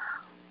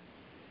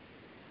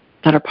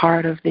that are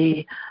part of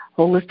the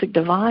holistic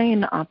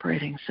divine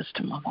operating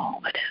system of all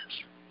that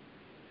is.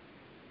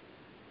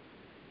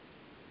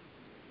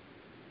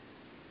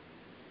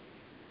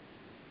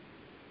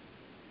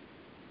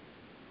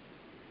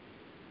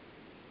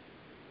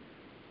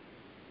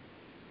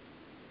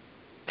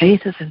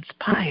 Faith is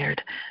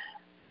inspired,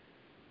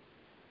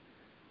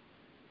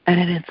 and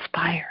it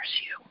inspires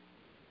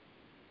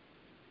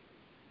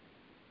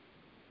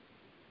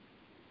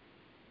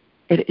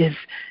you. It is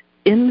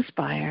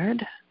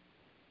inspired,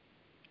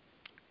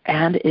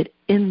 and it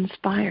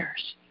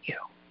inspires you.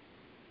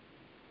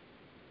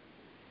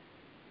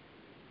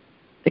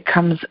 It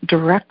comes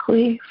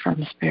directly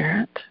from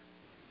Spirit.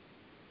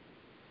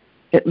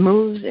 It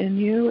moves in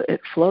you, it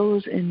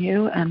flows in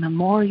you, and the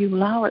more you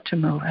allow it to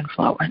move and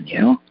flow in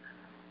you,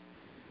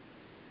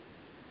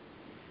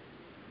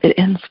 it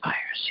inspires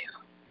you.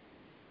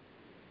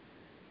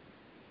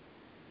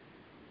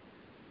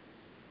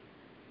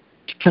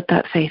 To put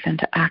that faith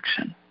into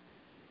action.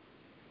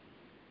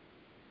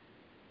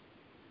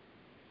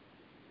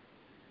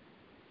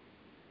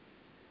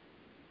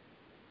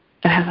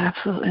 It has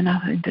absolutely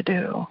nothing to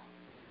do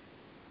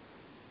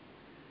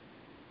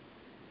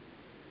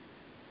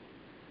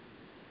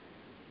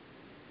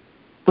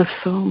with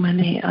so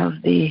many of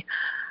the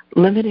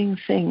limiting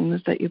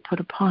things that you put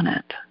upon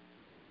it.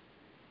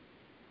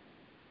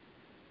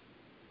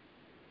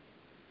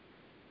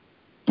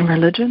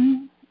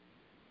 Religion,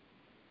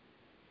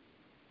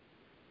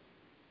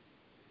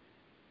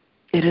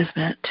 it is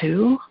meant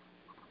to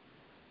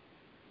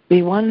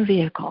be one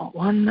vehicle,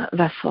 one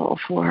vessel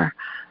for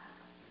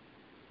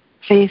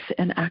faith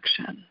in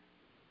action.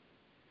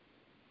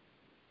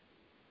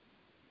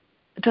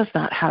 It does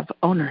not have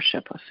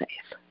ownership of faith.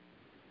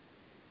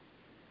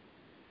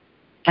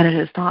 And it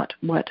is not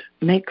what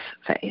makes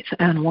faith,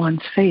 and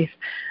one's faith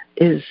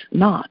is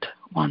not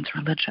one's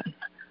religion.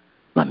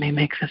 Let me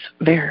make this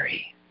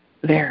very,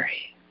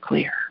 very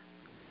clear.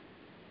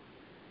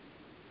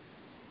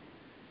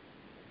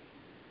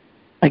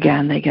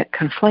 Again, they get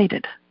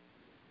conflated.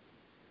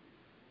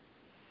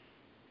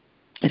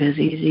 It is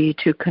easy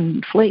to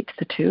conflate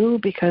the two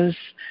because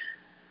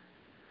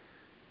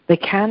they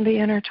can be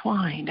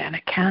intertwined, and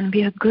it can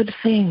be a good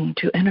thing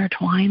to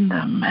intertwine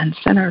them and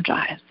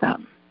synergize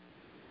them.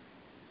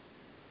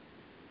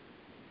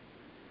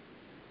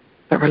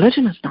 But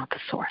religion is not the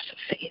source of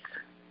faith.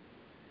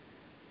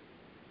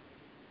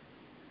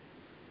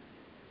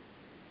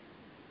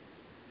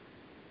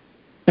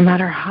 No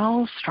matter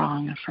how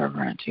strong and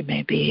fervent you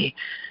may be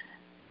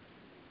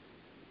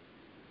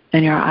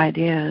in your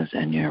ideas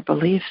and your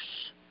beliefs,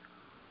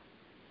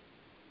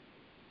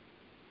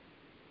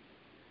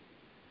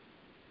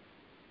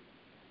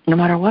 no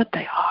matter what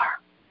they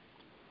are,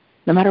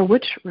 no matter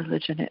which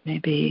religion it may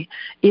be,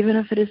 even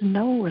if it is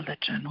no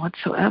religion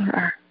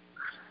whatsoever,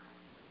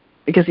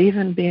 because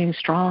even being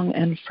strong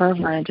and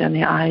fervent in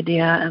the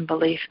idea and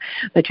belief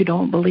that you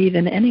don't believe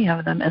in any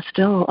of them is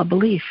still a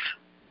belief.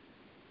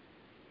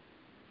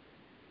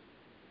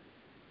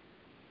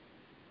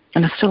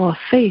 And it's still a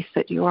faith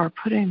that you are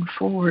putting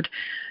forward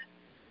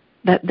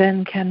that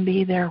then can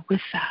be there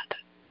with that.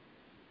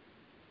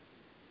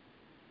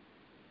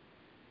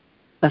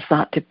 That's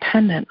not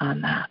dependent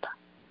on that.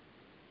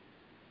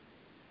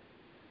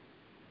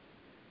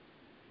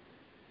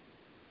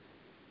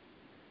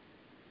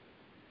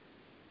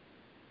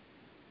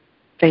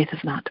 Faith is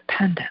not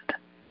dependent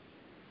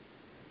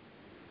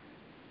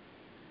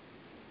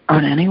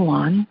on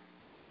anyone,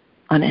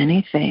 on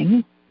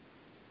anything.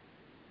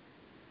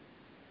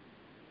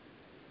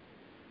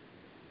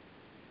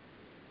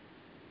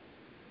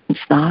 It's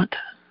not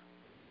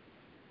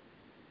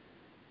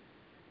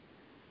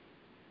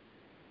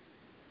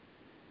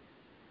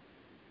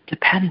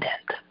dependent.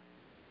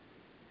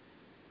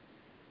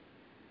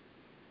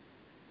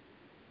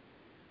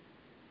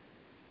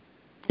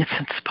 It's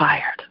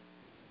inspired.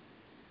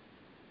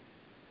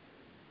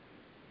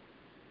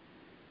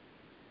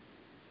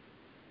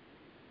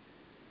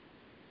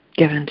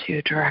 Given to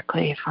you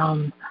directly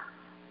from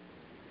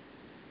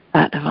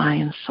that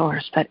divine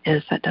source that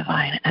is that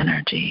divine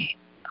energy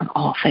of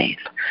all faith,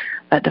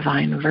 that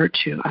divine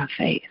virtue of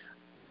faith.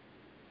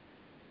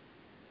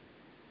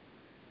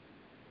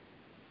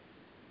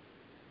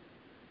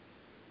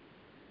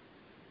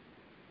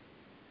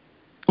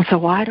 So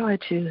why do I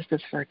choose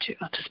this virtue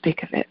to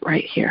speak of it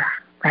right here,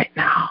 right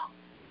now?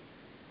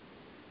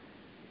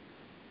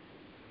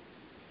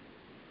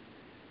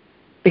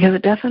 Because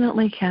it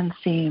definitely can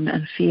seem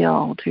and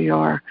feel to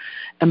your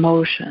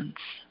emotions,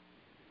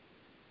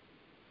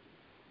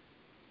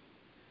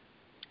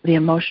 the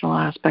emotional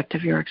aspect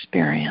of your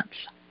experience,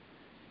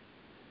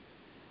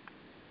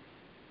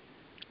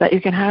 that you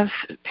can have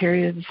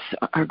periods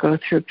or go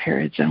through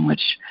periods in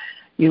which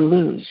you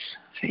lose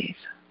faith.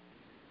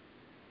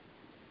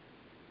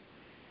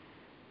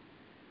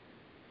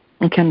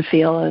 It can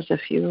feel as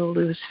if you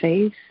lose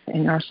faith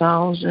in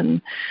yourselves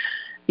and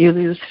you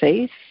lose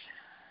faith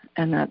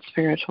in that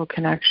spiritual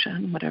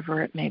connection,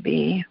 whatever it may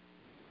be.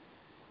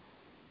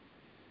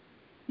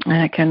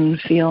 And it can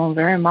feel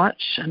very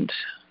much, and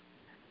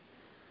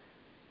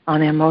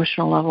on the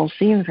emotional level,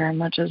 seem very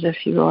much as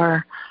if you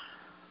are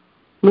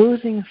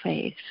losing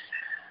faith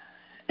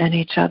in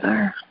each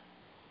other.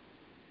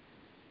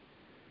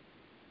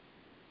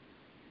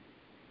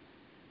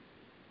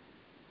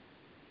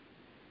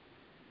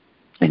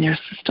 In your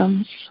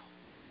systems.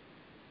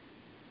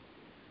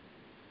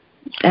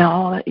 and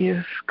all that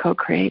you've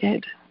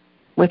co-created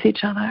with each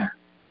other.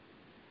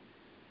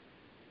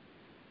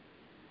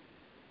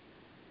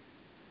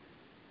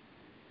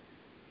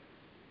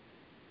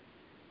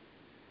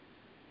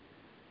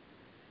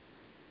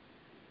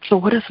 So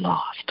what is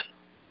lost?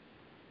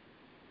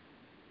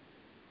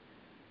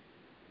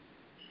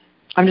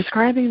 I'm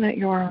describing that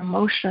your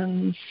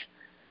emotions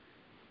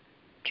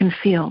can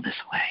feel this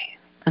way.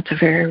 That's a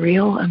very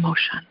real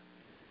emotion.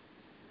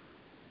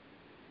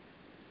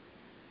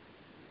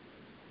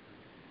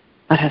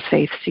 But has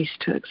faith ceased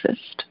to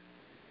exist?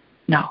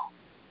 No.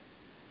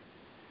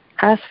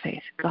 Has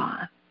faith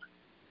gone?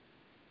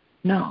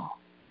 No.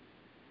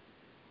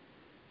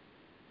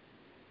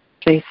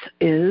 Faith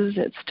is,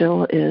 it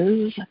still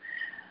is.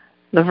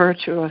 The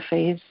virtue of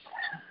faith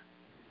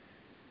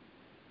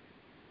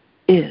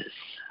is.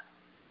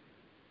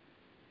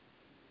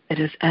 It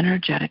is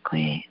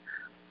energetically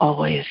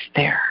always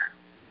there.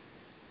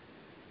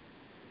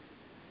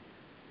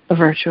 The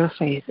virtue of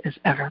faith is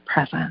ever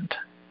present.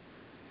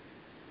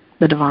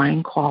 The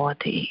divine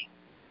quality,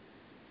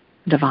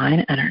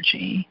 divine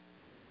energy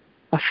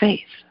of faith.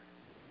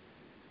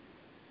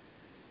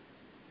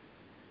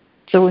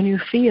 So when you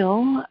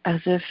feel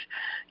as if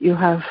you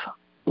have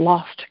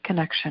lost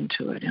connection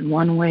to it in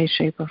one way,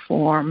 shape, or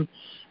form,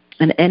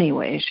 in any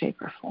way,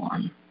 shape, or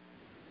form,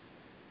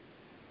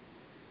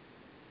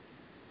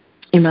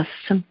 you must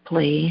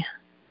simply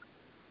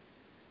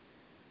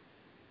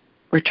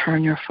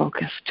return your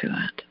focus to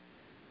it.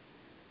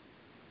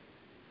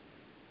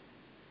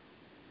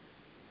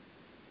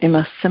 You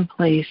must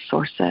simply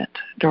source it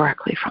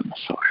directly from the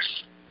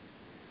source.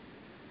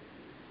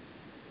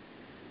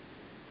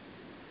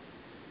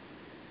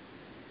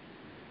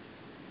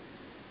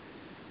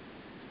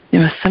 You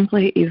must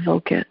simply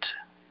evoke it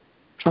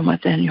from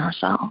within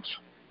yourselves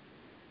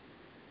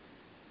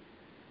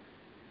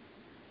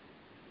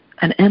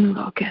and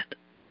invoke it.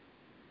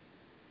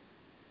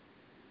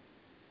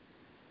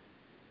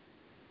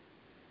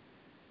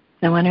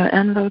 And when you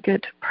invoke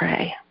it,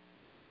 pray.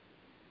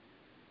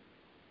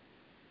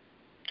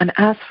 And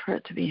ask for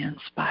it to be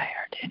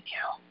inspired in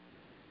you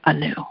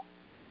anew.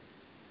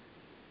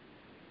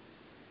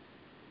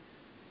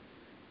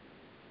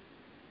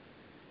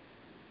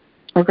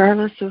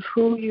 Regardless of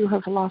who you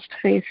have lost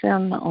faith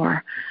in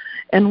or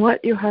in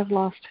what you have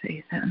lost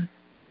faith in.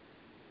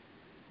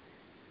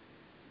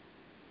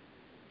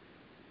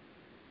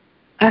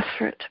 Ask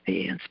for it to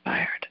be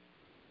inspired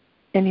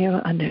in you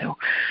anew,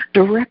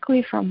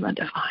 directly from the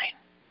divine.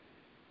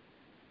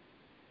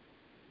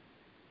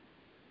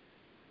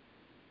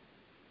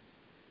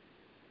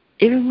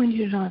 Even when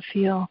you do not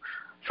feel,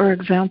 for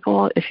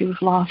example, if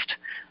you've lost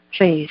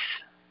faith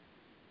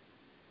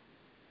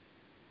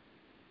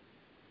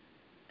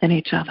in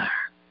each other,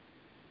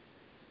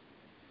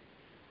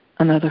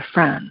 another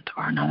friend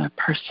or another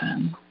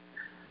person,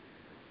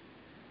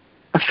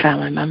 a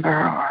family member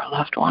or a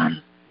loved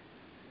one,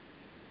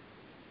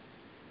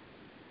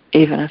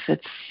 even if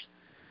it's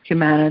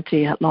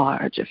humanity at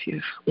large, if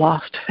you've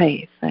lost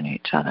faith in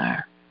each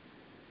other,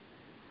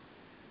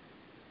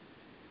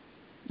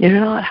 you do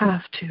not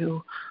have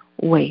to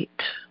wait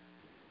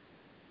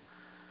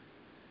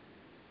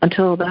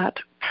until that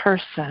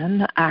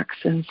person acts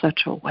in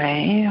such a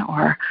way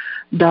or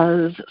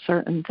does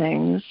certain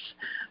things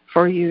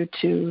for you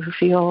to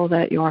feel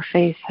that your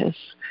faith is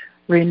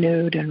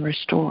renewed and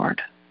restored.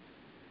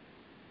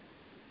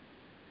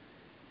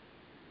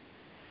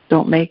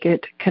 Don't make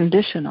it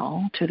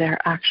conditional to their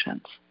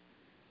actions.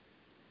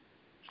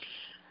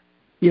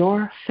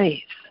 Your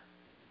faith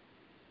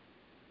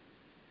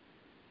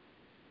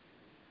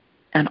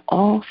and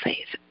all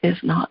faith is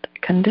not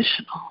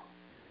conditional.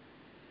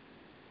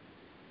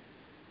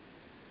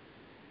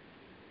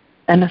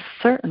 And is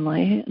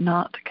certainly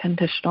not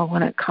conditional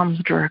when it comes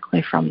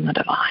directly from the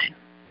divine.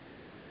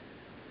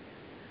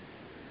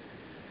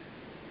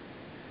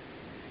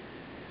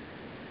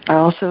 I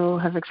also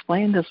have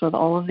explained this with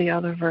all of the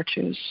other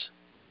virtues.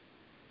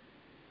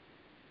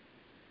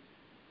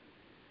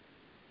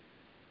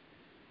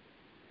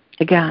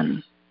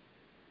 Again,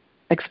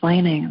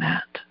 explaining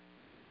that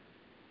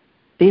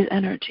these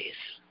energies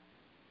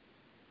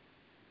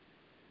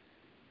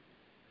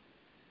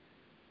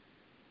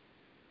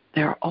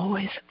they're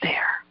always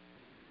there.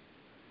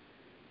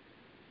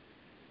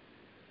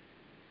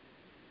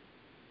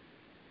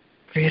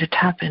 For you to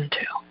tap into.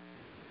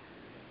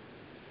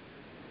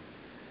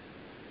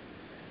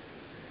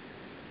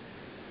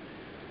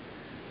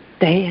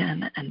 Day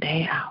in and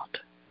day out.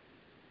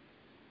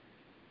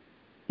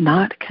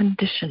 Not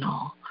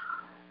conditional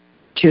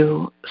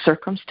to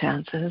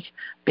circumstances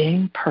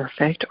being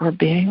perfect or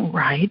being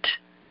right.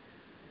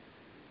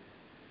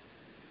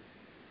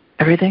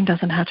 Everything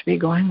doesn't have to be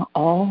going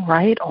all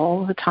right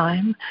all the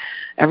time.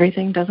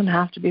 Everything doesn't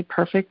have to be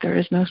perfect. There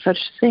is no such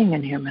thing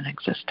in human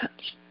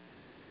existence.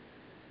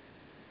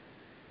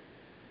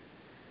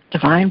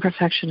 Divine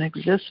perfection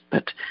exists,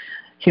 but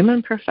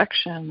human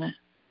perfection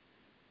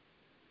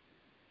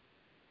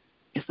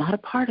is not a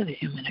part of the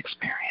human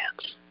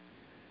experience.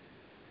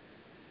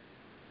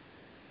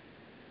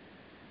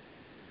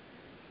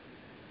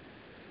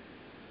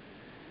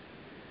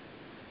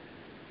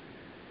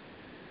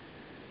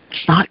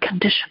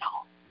 unconditional.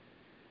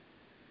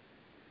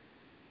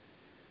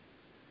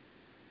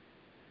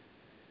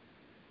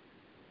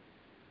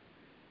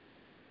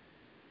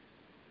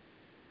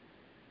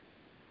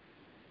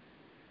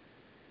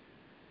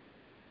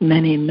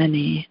 Many,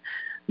 many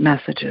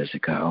messages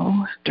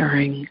ago,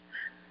 during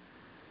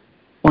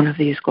one of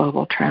these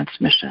global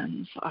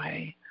transmissions,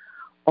 I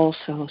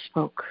also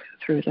spoke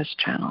through this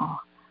channel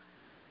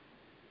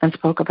and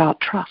spoke about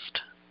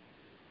trust.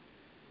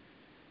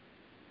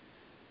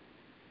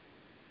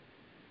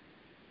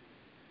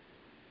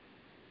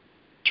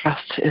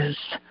 Trust is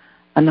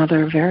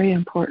another very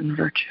important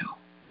virtue.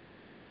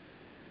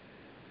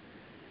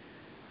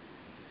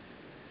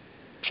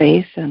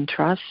 Faith and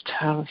trust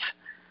have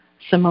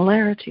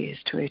similarities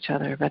to each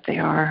other, but they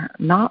are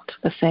not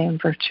the same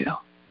virtue.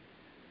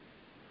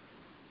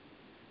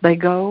 They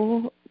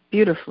go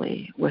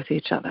beautifully with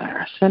each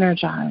other,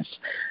 synergize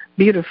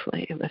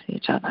beautifully with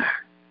each other.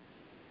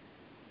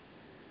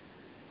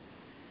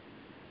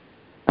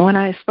 And when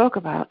I spoke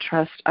about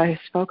trust, I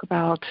spoke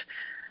about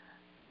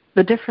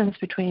the difference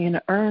between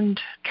earned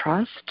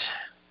trust,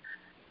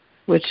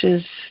 which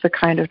is the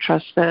kind of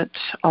trust that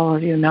all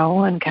of you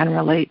know and can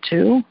relate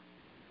to,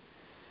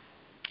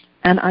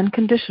 and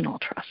unconditional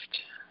trust,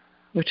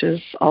 which is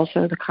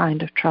also the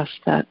kind of trust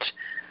that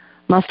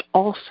must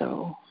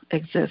also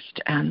exist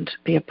and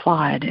be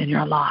applied in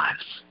your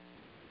lives.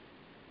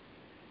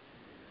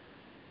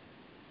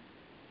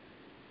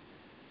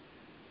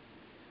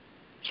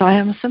 So I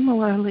am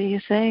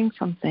similarly saying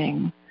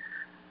something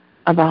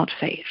about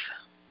faith.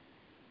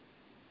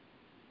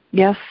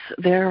 Yes,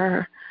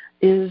 there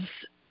is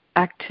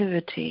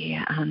activity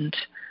and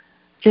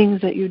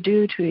things that you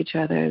do to each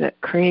other that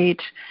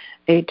create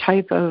a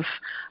type of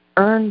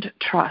earned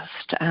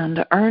trust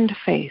and earned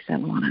faith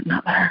in one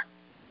another.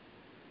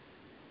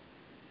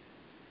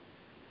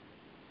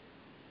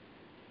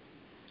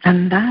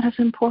 And that is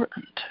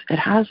important. It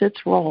has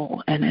its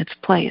role and its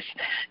place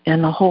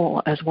in the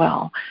whole as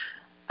well.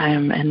 I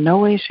am in no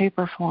way, shape,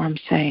 or form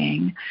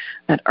saying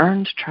that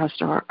earned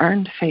trust or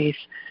earned faith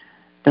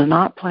does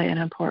not play an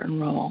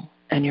important role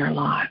in your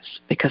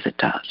lives, because it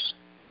does.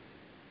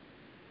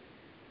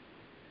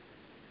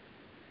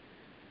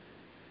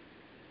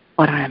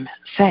 What I'm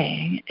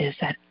saying is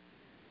that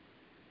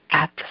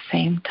at the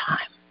same time,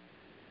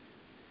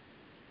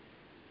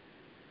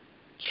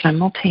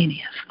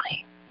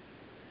 simultaneously,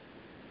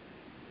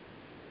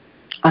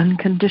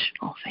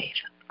 unconditional faith,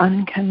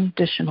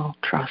 unconditional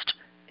trust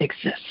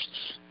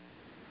exists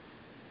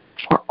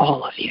for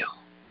all of you.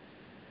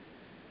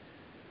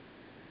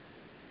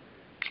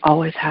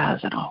 Always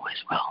has and always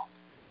will.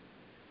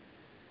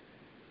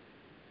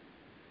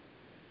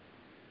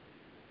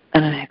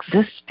 And it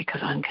exists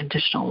because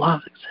unconditional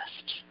love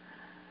exists.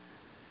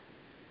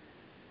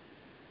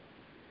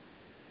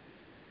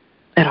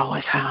 It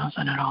always has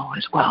and it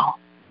always will.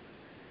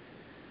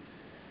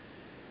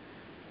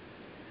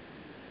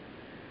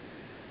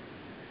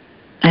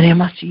 And you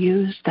must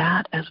use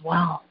that as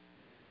well.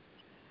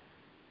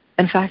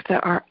 In fact,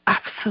 there are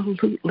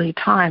absolutely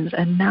times,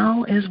 and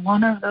now is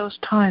one of those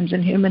times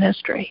in human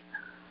history.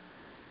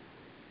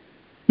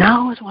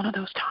 Now is one of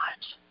those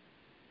times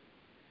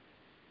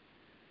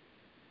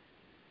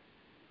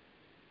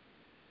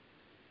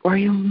where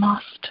you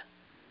must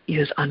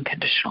use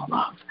unconditional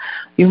love.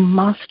 You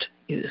must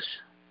use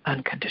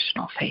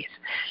unconditional faith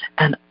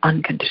and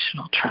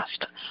unconditional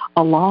trust,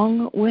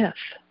 along with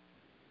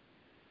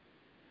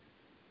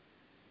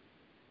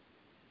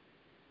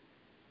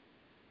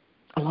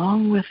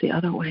the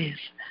other ways,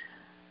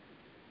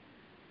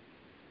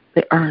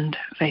 the earned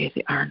faith,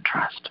 the earned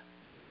trust.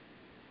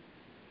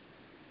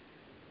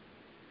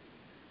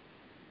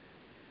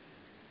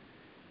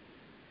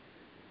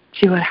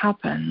 See what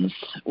happens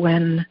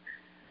when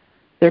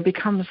there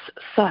becomes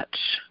such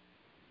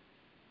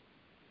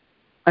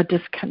a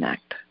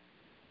disconnect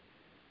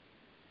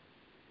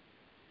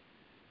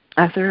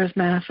as there is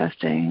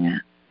manifesting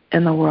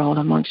in the world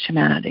amongst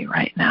humanity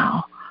right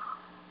now,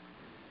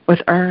 with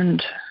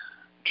earned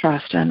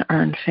trust and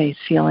earned faith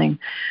feeling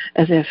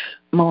as if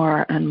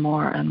more and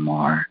more and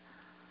more.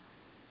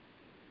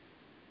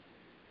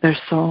 There's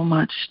so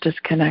much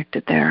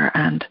disconnected there,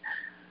 and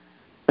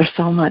there's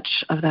so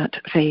much of that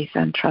faith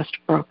and trust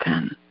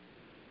broken.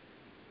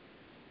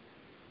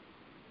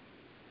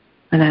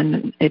 And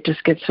then it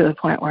just gets to the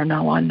point where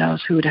no one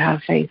knows who to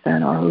have faith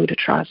in or who to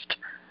trust.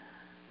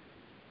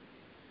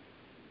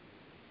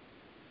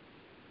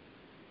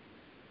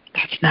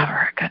 That's never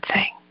a good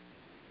thing.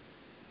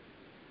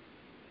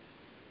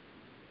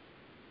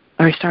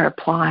 Or you start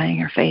applying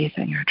your faith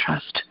and your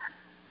trust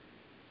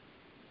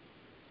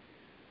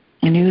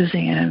and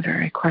using it in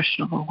very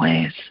questionable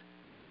ways.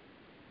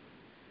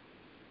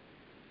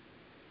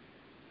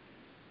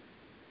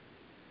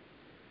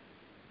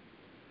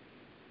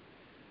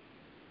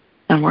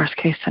 And worst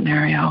case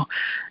scenario,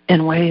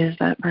 in ways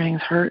that brings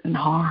hurt and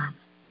harm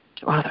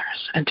to others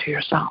and to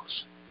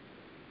yourselves.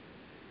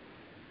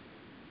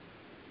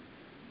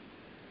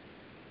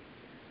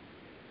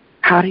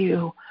 How do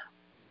you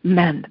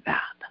mend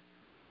that?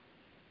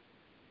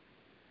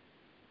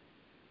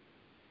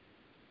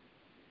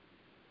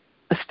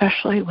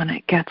 especially when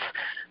it gets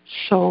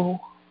so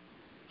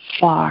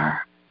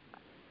far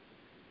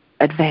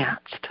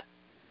advanced.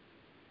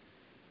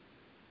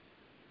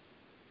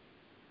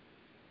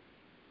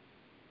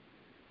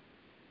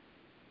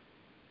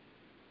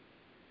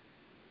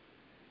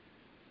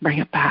 Bring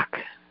it back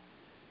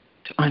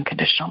to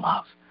unconditional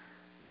love.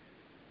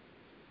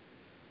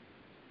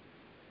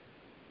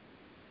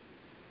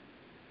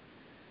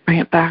 Bring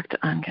it back to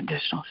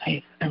unconditional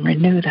faith and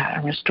renew that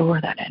and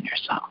restore that in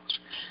yourselves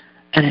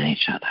and in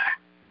each other.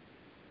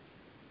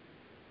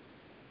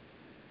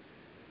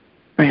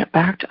 Bring it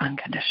back to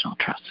unconditional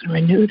trust and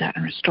renew that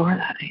and restore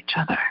that in each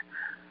other.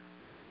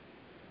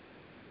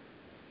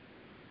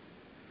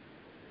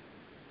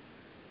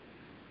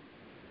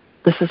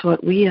 This is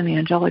what we in the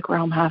angelic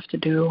realm have to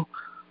do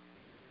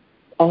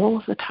all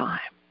of the time.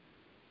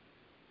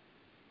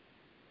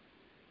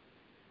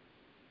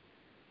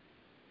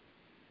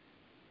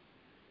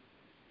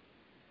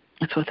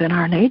 It's within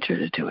our nature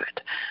to do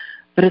it,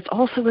 but it's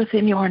also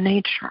within your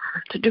nature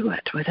to do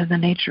it, within the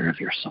nature of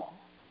your soul.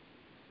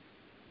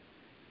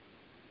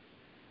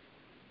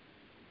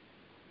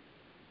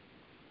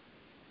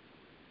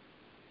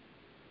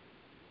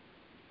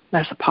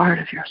 There's a part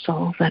of your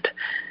soul that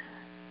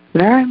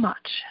very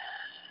much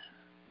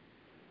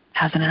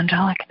has an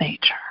angelic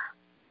nature.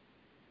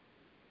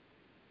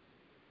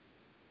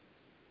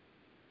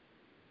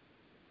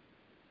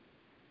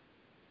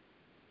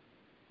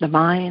 The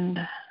mind,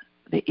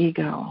 the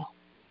ego,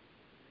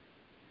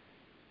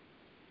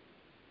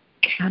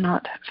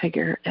 cannot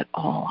figure it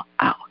all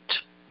out.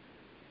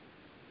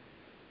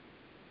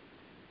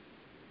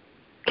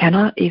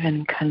 Cannot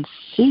even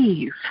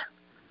conceive.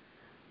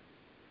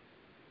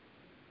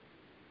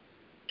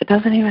 It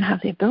doesn't even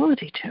have the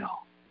ability to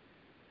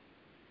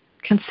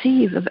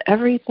conceive of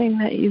everything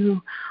that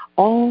you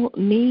all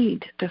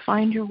need to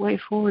find your way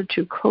forward,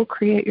 to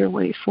co-create your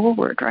way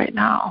forward right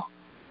now,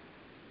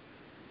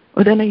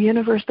 within a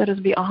universe that is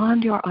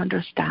beyond your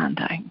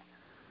understanding.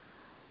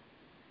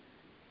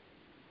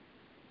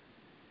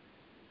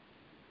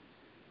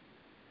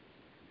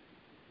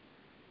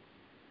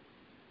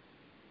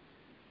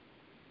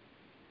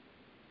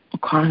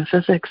 Quantum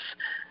physics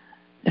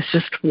is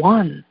just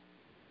one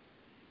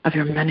of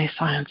your many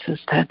sciences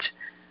that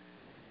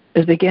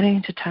is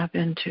beginning to tap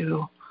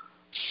into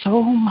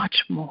so much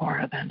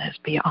more than is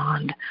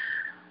beyond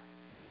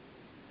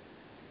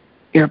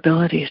your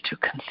abilities to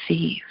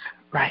conceive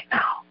right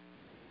now.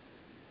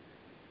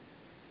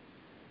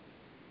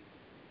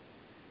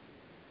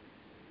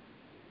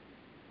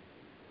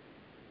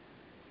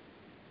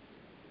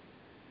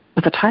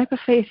 But the type of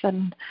faith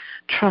and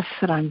trust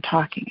that I'm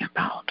talking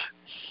about,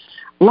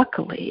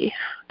 luckily,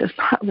 does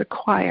not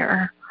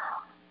require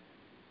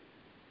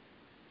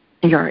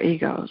your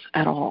egos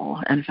at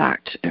all. In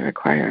fact, it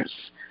requires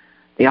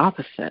the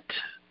opposite.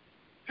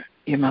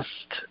 You must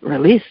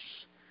release,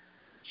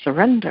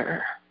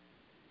 surrender,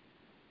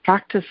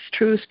 practice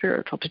true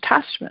spiritual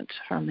detachment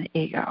from the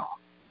ego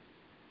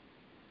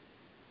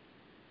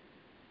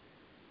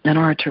in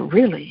order to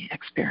really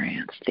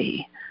experience the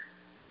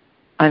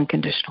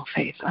unconditional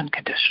faith,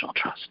 unconditional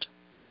trust,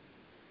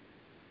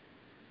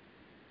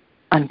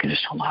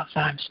 unconditional love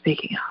that I'm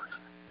speaking of.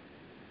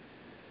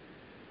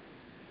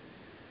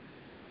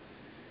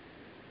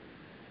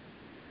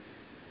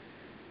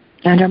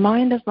 And your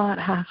mind does not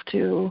have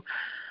to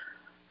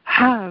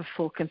have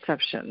full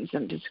conceptions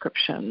and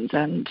descriptions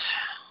and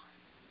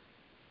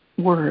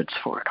words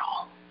for it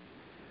all,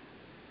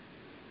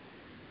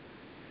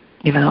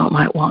 even though it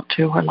might want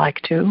to or like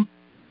to.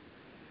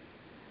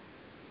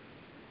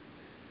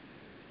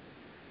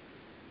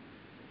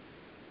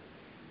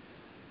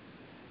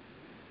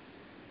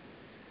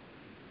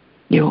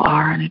 You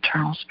are an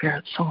eternal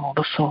spirit soul.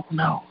 The soul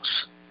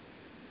knows.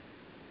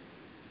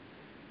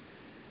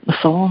 The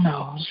soul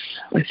knows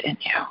within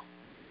you.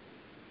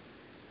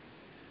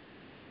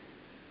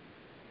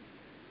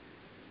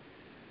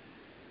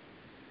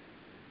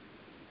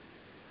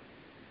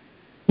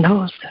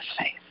 Knows this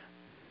faith.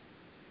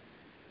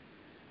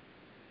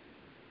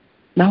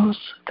 Knows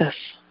this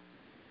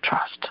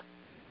trust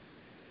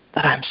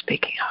that I'm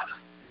speaking of.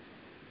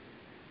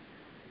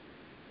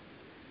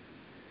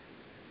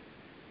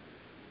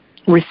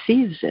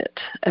 Receives it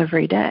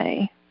every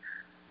day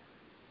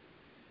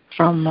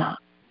from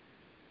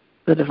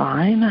the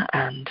divine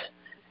and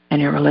in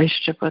your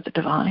relationship with the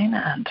divine,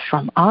 and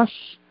from us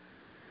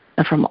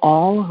and from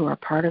all who are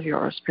part of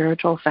your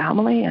spiritual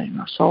family and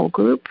your soul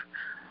group.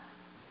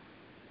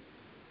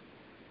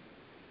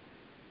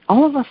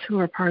 All of us who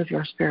are part of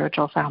your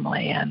spiritual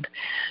family and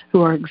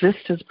who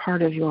exist as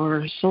part of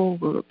your soul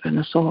group in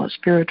the soul and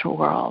spiritual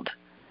world,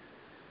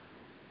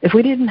 if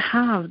we didn't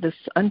have this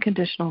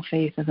unconditional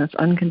faith and this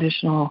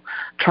unconditional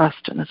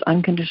trust and this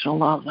unconditional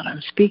love that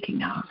I'm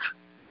speaking of,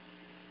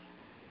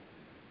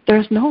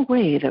 there's no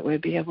way that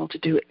we'd be able to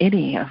do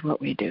any of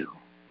what we do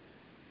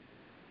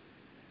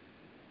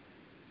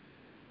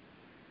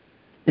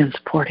in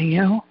supporting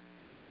you,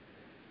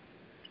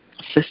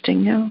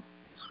 assisting you.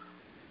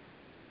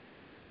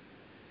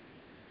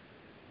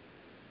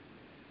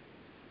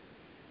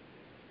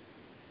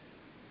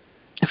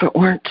 If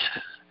weren't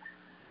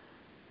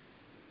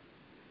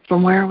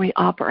from where we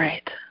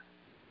operate.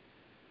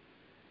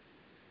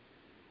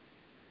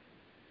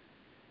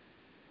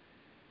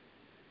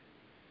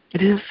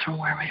 It is from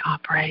where we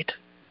operate.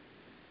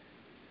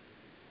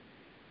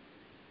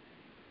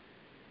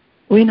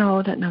 We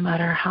know that no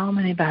matter how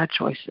many bad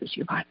choices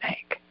you might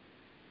make,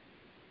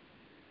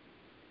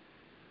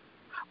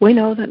 we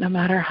know that no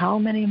matter how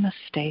many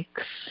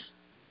mistakes,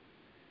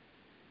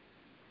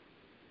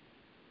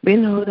 we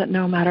know that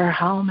no matter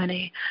how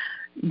many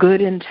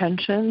good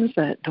intentions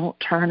that don't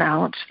turn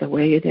out the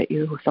way that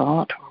you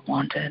thought or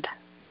wanted,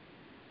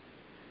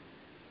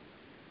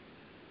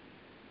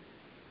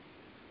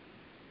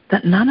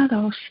 that none of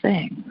those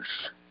things,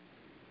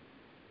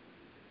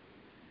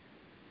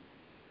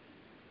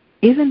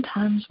 even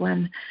times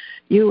when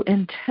you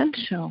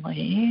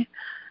intentionally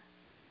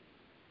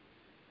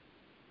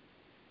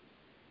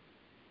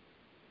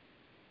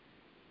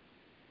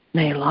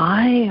may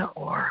lie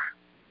or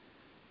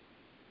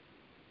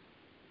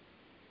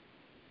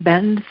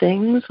bend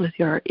things with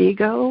your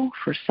ego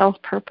for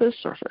self-purpose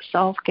or for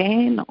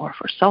self-gain or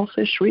for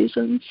selfish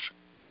reasons,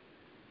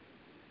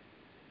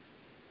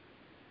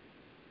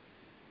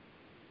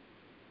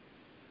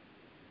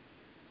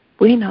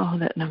 we know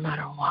that no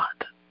matter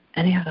what,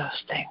 any of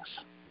those things,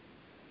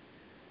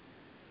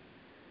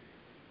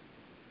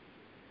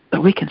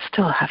 that we can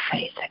still have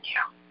faith in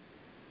you,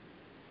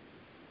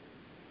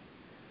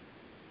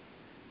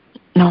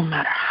 no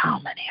matter how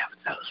many of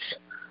those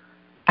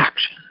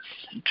actions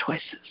and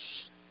choices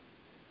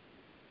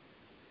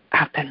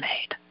have been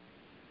made.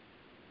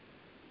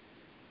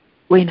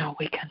 We know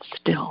we can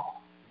still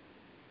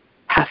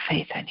have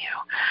faith in you,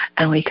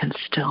 and we can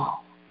still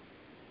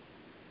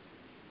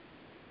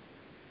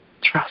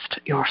trust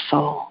your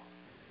soul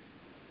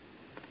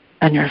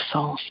and your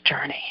soul's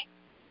journey.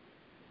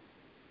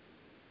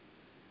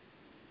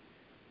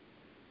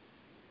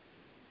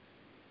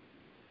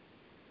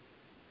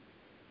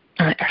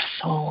 And that your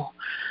soul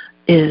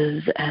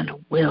is and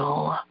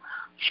will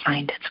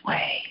find its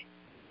way.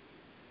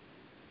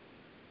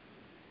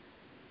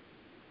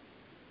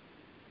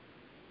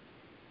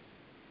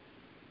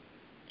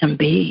 And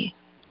be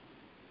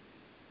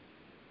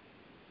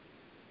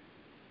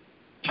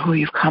who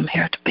you've come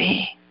here to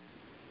be.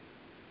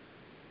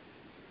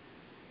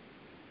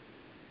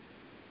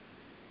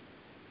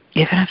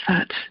 Even if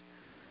that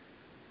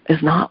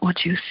is not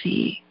what you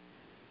see.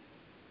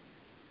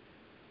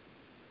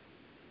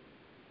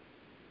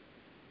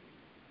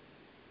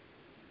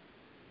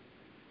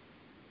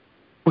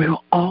 We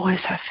will always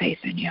have faith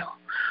in you.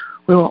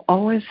 We will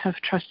always have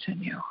trust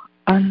in you,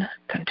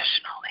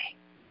 unconditionally,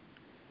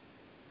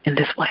 in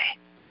this way.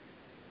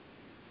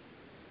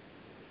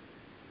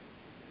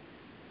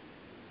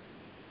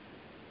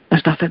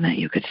 There's nothing that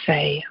you could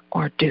say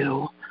or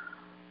do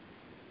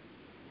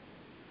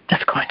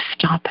that's going to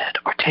stop it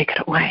or take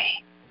it away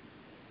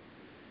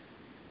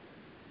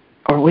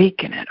or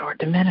weaken it or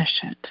diminish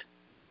it.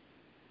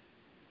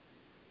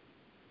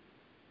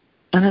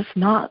 And it's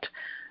not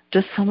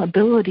just some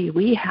ability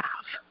we have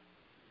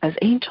as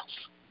angels,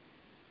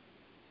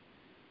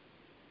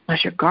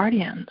 as your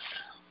guardians,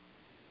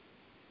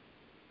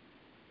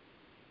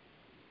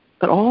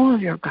 but all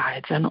of your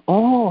guides and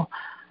all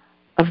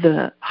of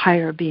the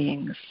higher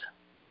beings,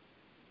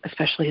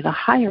 especially the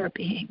higher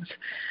beings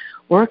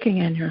working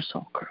in your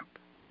soul group,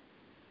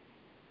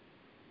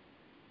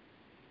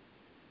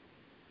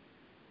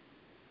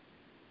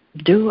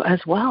 do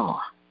as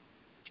well,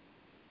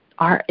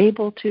 are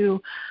able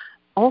to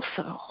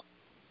also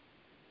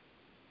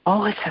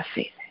always have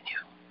faith in you,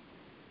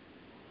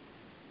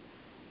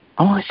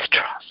 always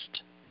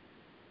trust,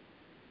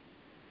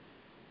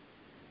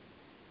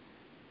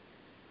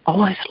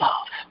 always love.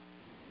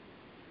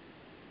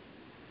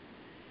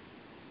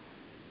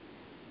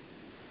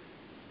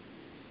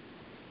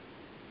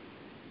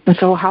 And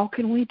so how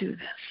can we do this?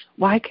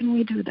 Why can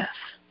we do this?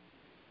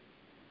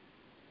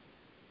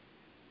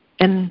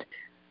 And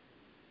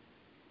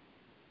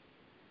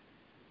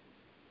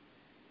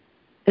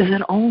is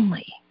it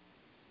only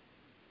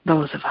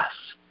those of us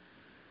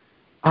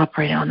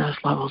operating on those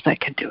levels that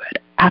can do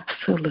it?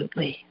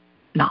 Absolutely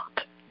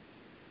not.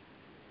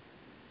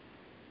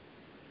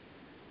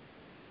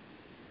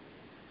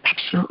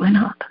 Absolutely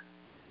not.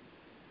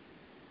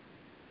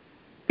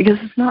 Because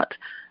it's not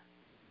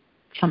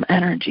some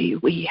energy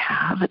we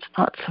have. It's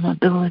not some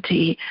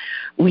ability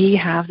we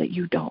have that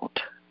you don't.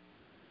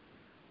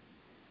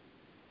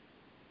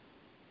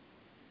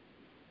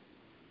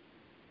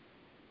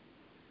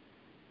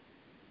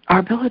 Our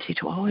ability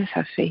to always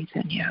have faith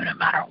in you no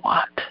matter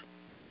what.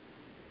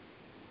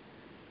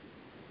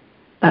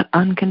 That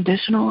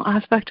unconditional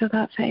aspect of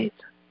that faith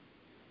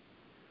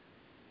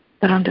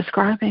that I'm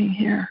describing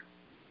here.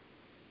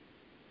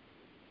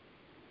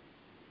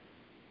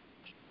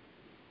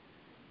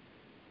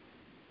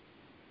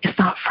 It's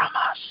not from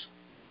us.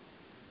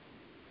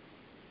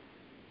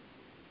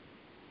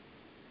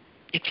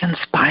 It's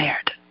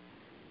inspired.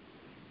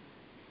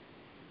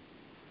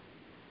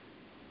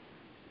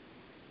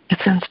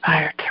 It's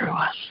inspired through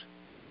us.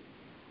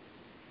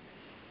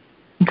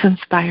 And It's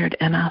inspired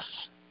in us.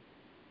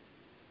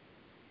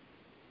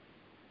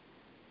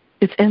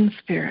 It's in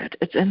spirit.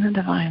 It's in the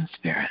divine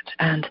spirit.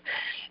 And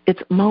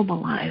it's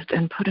mobilized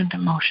and put into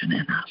motion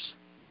in us.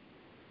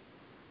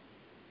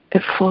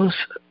 It flows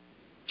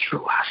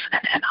through us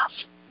and in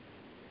us.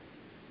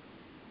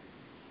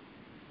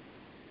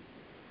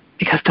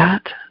 Because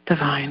that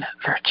divine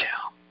virtue,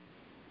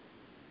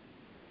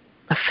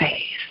 the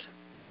faith,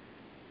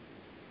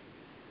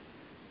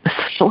 the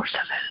source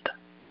of it,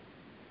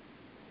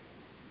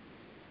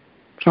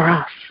 for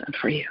us and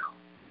for you,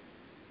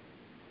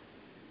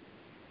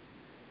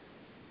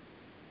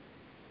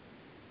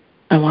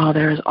 and while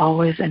there is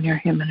always in your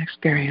human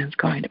experience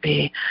going to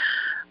be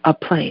a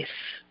place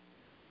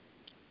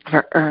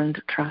for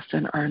earned trust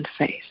and earned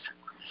faith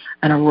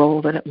and a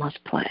role that it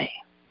must play,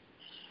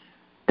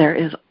 there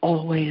is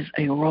always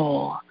a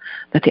role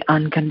that the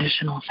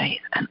unconditional faith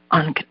and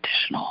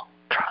unconditional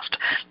trust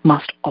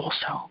must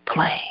also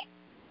play.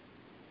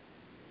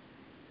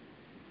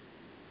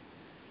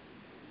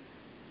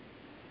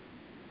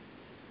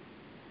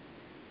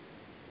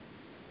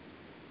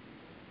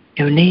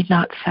 You need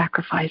not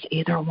sacrifice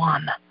either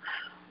one.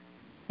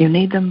 You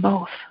need them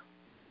both.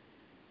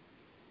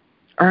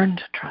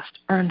 Earned trust,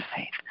 earned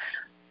faith,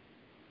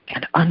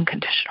 and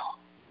unconditional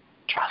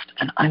trust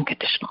and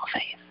unconditional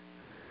faith.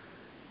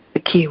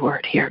 The key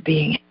word here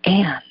being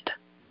and.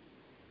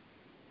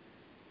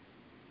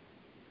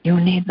 You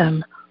need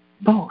them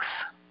both.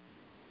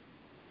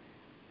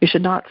 You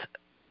should not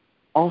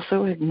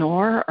also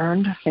ignore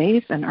earned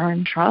faith and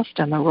earned trust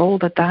and the role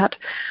that that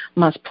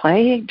must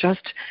play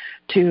just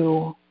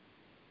to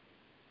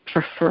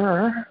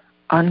prefer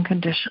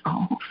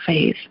unconditional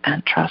faith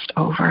and trust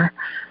over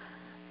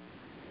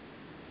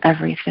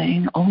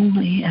everything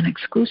only and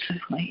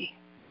exclusively.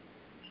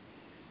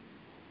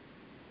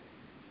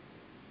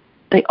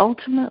 They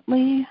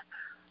ultimately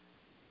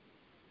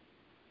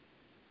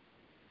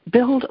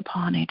build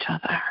upon each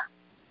other,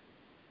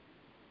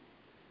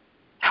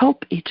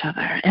 help each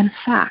other. In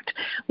fact,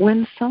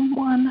 when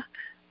someone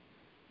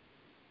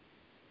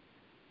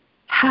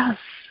has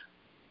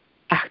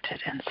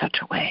acted in such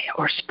a way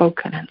or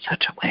spoken in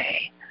such a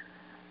way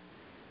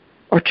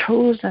or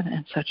chosen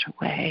in such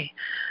a way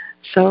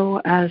so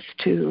as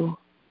to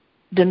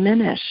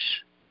diminish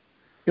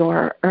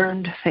your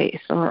earned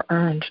faith or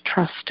earned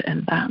trust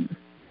in them,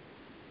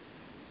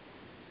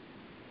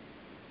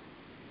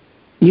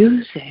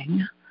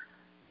 using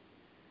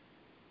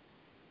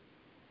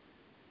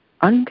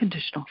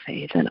unconditional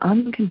faith and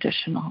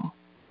unconditional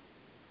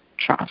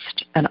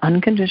trust and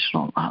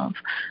unconditional love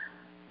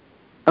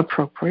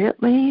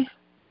appropriately,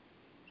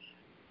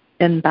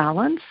 in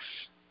balance,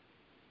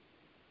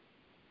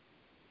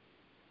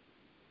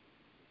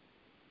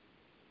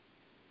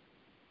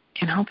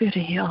 can help you to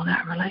heal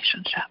that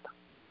relationship.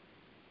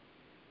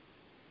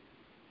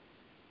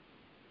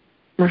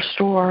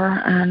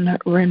 Restore and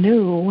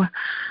renew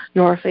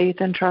your faith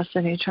and trust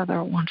in each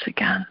other once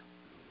again.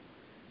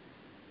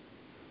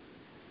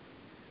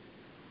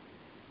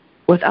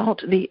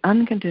 Without the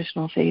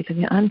unconditional faith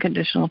and the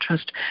unconditional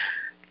trust,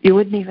 you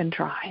wouldn't even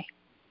try.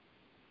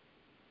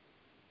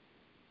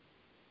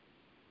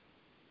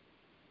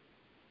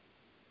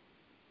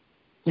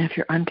 If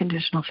your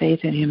unconditional faith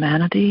in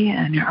humanity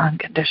and your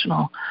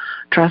unconditional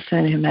trust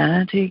in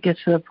humanity gets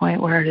to the point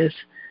where it is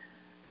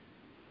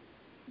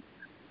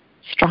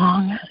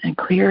strong and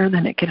clear,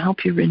 then it can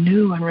help you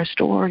renew and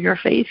restore your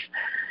faith.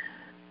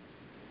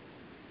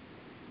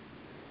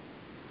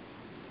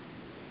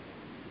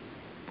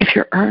 If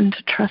your earned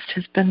trust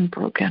has been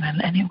broken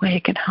in any way,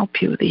 it can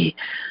help you, the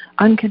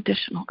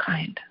unconditional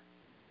kind.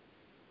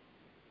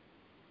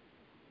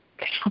 It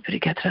can help you to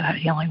get to that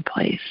healing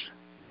place.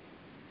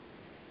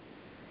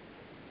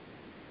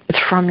 It's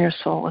from your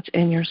soul, it's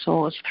in your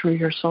soul, it's through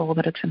your soul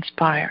that it's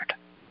inspired.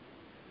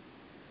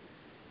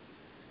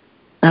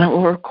 And it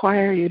will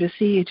require you to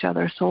see each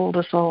other soul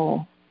to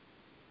soul,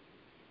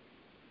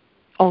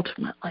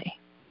 ultimately.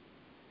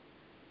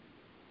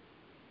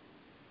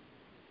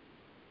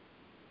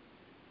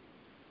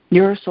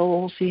 Your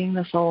soul seeing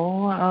the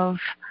soul of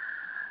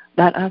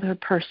that other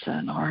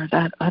person or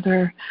that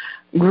other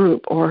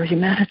group or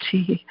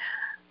humanity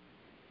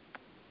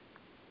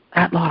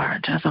at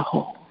large as a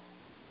whole.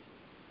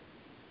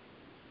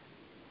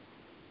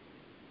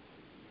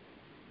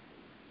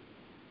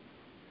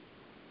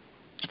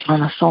 It's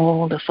on a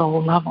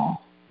soul-to-soul level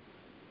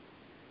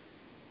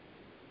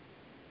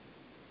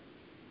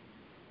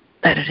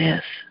that it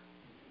is.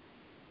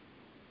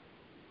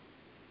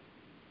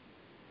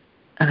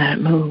 And that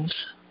it moves.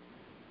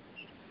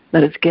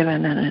 That it's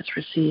given and it's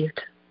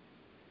received.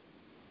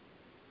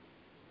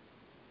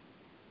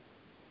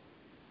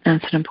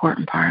 And it's an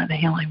important part of the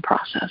healing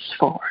process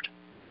forward.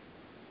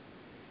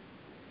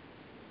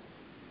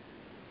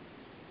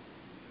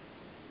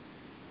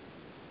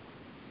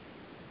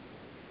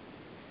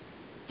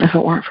 If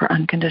it weren't for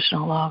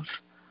unconditional love,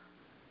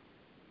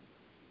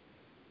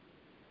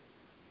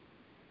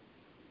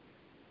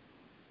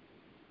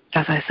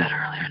 as I said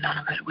earlier, none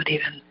of it would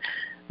even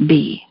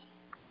be.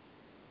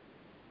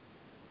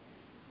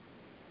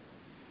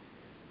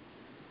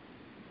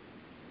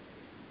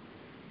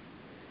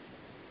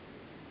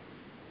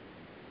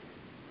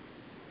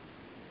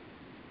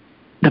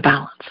 the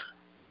balance,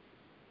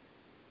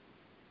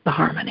 the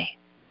harmony.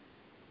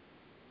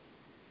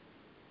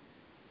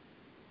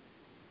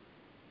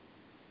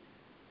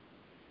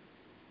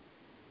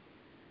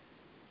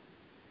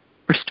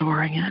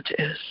 Restoring it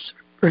is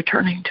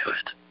returning to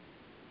it.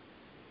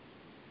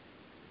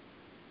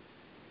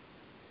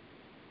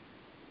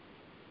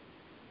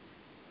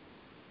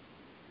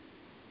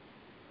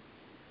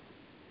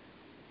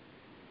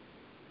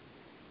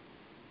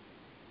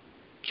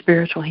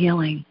 Spiritual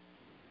healing.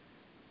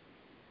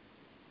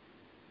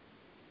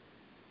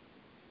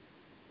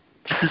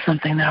 This is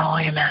something that all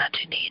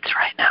humanity needs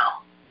right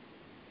now.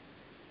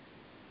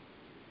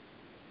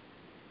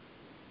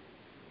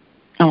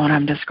 And what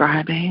I'm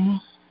describing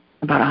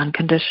about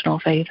unconditional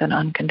faith and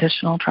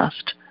unconditional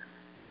trust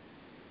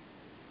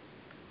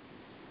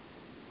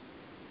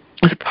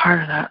is a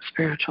part of that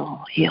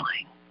spiritual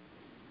healing.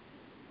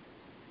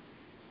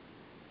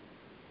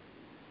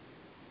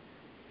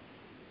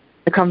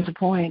 There comes a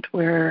point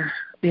where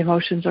the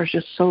emotions are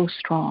just so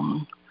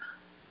strong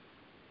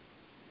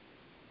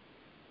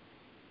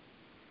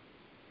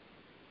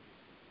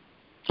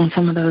and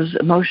some of those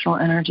emotional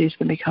energies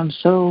can become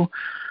so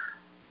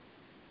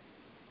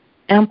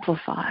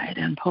amplified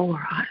and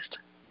polarized.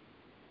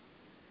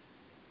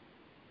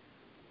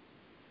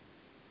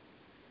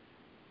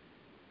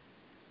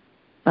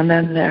 And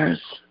then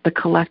there's the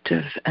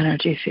collective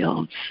energy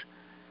fields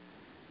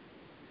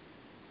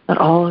that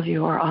all of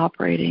you are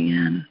operating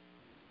in,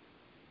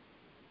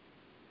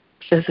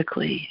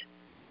 physically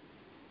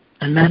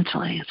and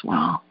mentally as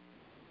well,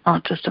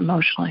 not just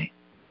emotionally.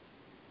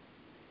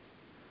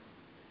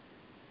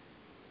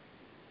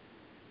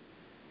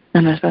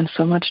 And there's been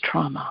so much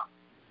trauma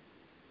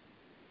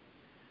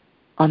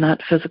on that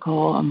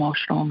physical,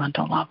 emotional,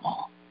 mental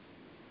level.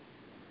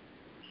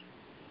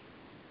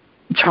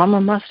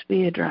 Trauma must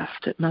be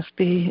addressed. It must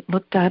be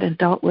looked at and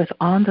dealt with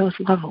on those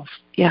levels.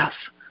 Yes.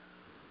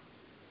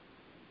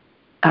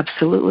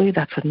 Absolutely.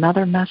 That's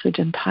another message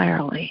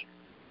entirely.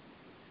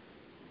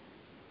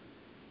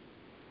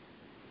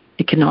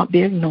 It cannot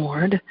be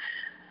ignored.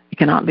 It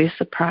cannot be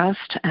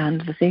suppressed.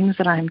 And the things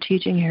that I'm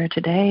teaching here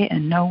today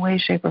in no way,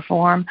 shape, or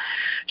form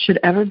should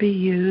ever be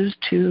used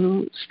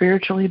to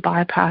spiritually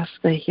bypass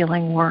the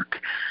healing work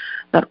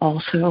that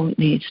also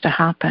needs to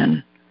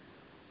happen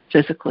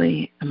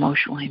physically,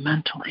 emotionally,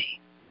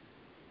 mentally,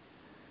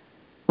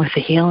 with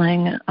the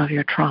healing of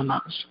your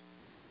traumas.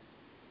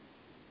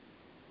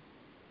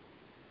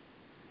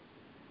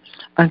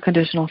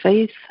 Unconditional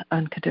faith,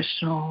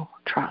 unconditional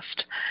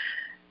trust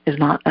is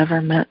not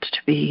ever meant to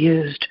be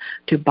used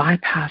to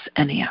bypass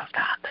any of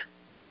that.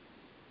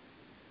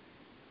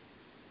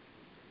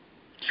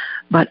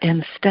 But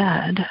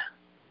instead,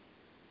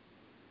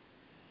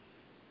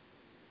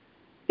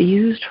 be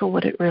used for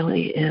what it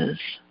really is.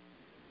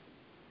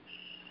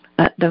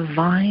 That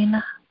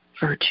divine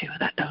virtue,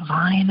 that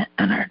divine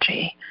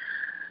energy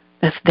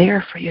that's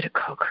there for you to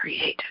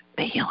co-create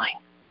the healing.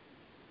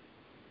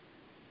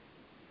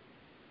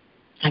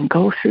 And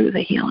go through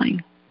the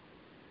healing.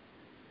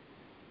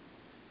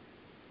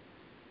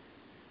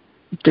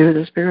 Do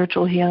the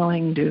spiritual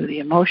healing, do the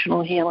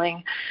emotional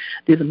healing,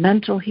 do the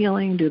mental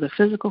healing, do the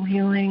physical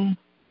healing.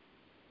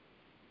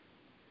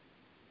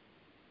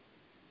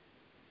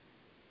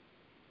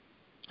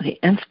 The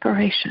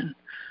inspiration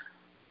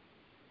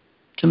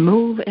to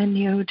move in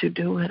you to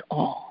do it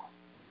all.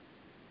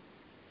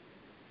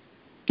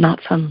 Not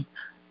some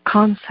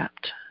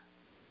concept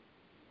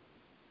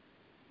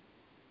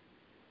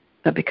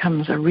that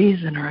becomes a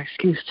reason or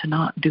excuse to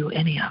not do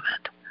any of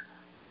it.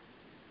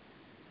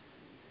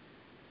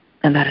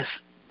 And that is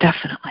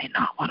definitely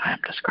not what I'm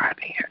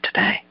describing here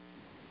today.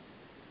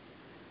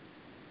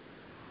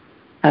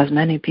 As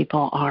many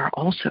people are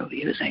also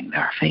using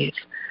their faith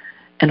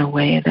in a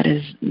way that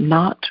is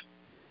not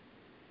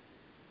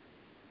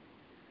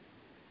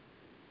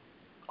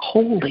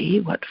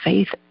wholly what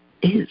faith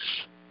is.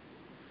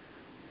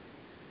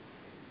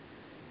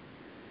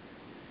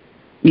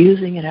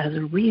 Using it as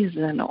a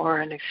reason or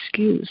an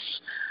excuse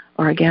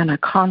or, again, a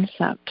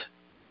concept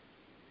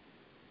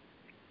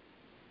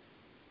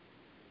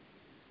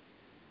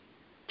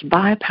to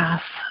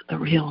bypass the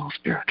real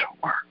spiritual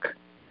work.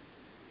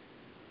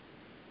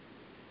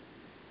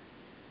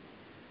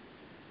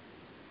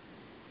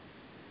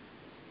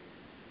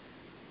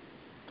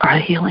 Or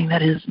the healing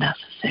that is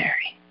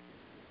necessary.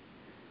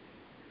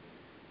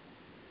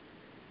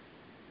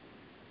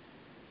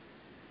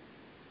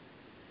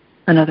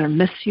 Another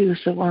misuse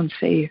of one's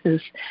faith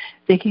is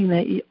thinking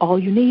that all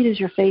you need is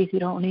your faith. You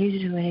don't need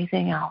to do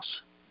anything else.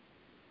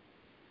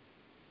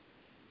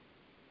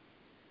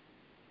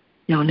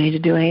 You don't need to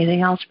do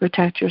anything else to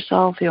protect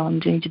yourself. You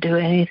don't need to do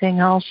anything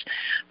else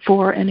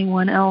for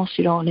anyone else.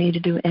 You don't need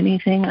to do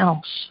anything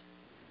else.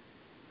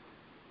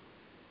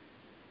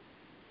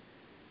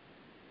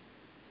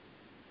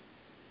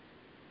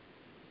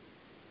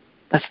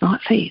 That's not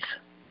faith.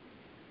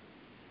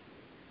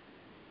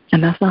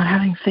 And that's not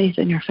having faith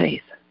in your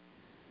faith.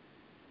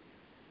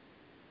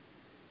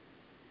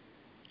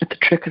 It's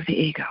a trick of the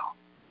ego.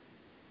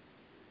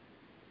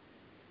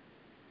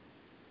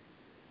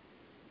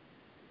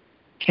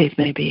 Faith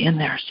may be in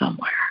there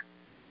somewhere.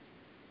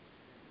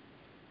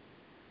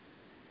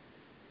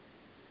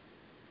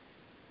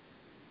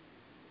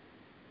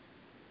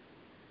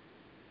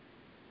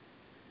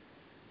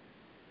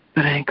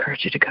 But I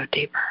encourage you to go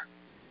deeper.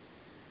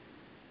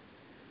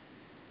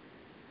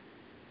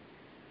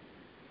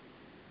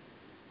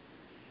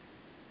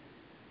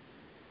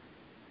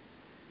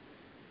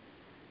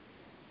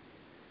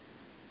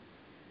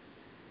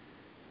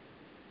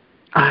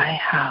 I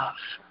have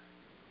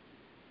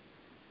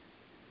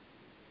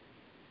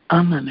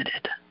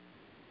unlimited,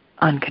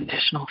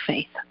 unconditional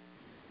faith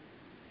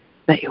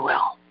that you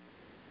will,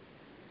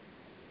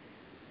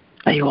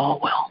 that you all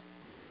will.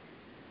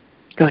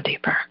 Go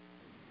deeper.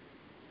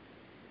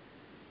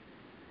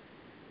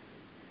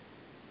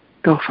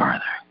 Go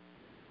farther.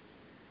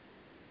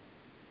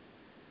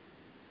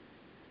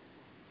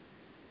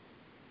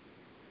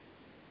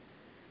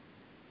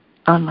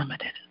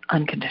 Unlimited,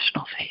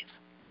 unconditional faith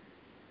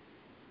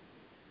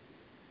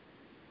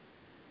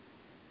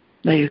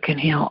that you can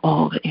heal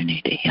all that you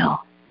need to heal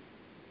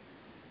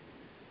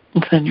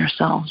within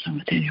yourselves and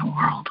within your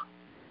world.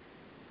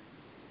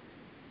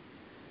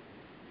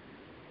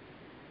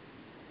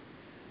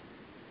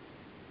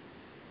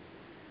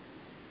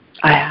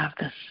 I have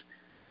this.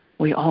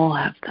 We all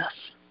have this.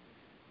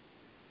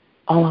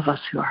 All of us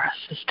who are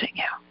assisting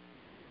you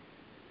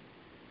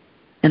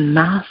in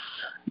mass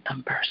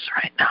numbers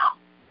right now.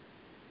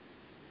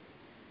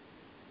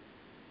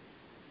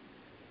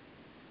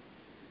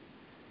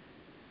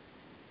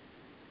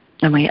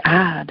 And we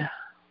add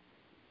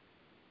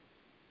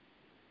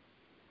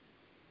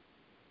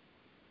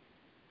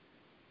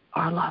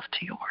our love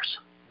to yours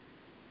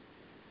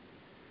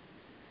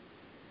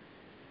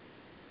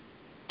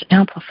to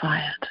amplify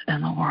it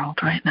in the world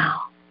right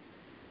now.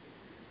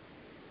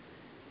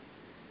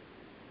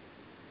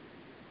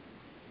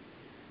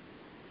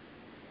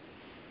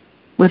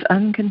 With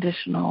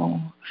unconditional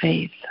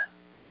faith,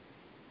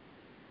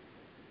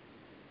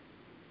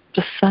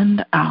 to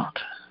send out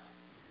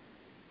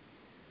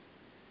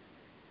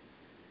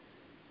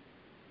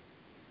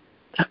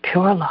that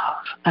pure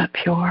love, that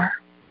pure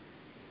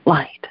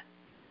light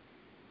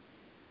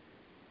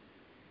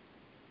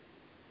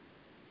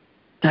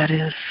that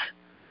is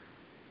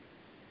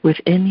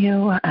within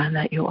you and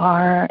that you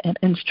are an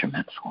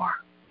instrument for.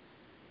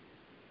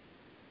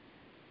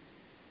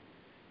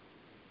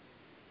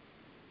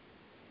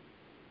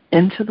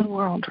 Into the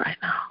world right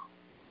now.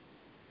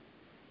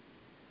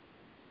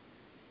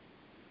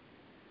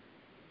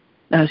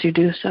 As you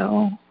do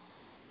so,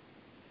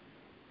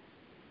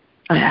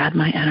 I add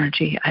my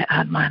energy, I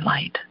add my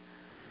light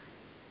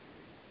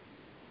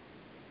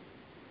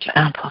to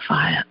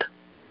amplify it.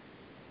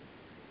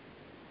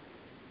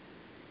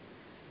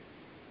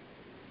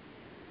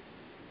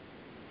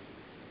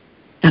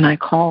 And I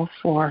call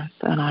forth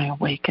and I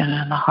awaken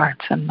in the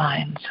hearts and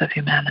minds of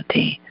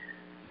humanity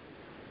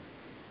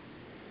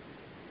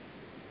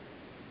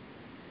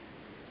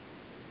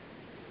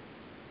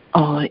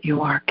all that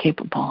you are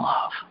capable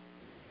of.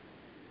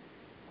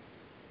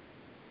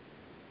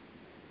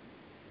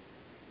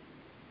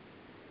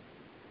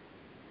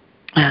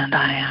 And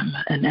I am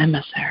an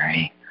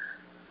emissary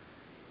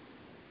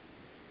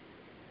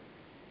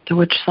to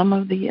which some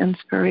of the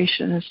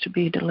inspiration is to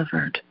be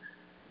delivered.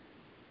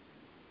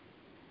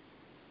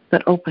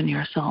 But open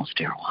yourselves,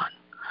 dear one.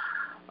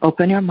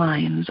 Open your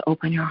minds,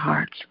 open your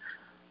hearts.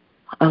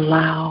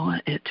 Allow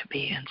it to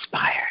be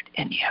inspired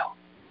in you.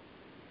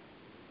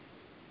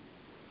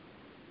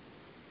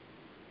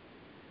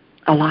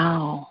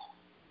 Allow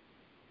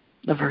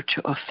the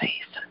virtue of faith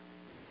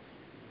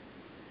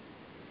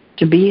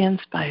to be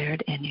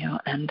inspired in you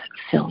and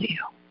fill you.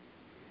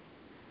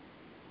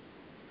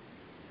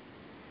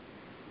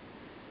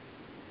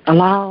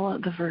 Allow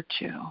the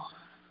virtue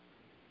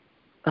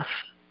of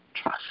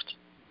trust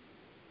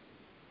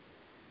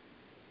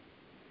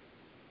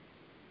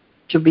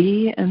to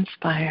be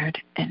inspired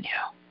in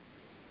you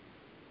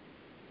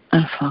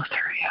and flow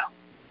through you.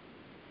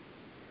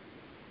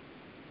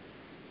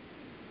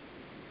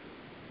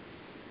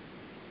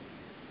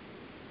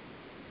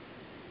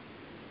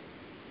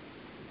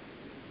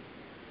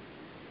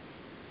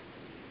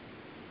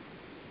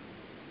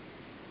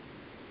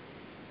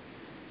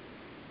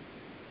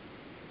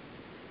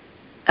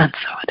 And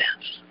so it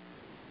is.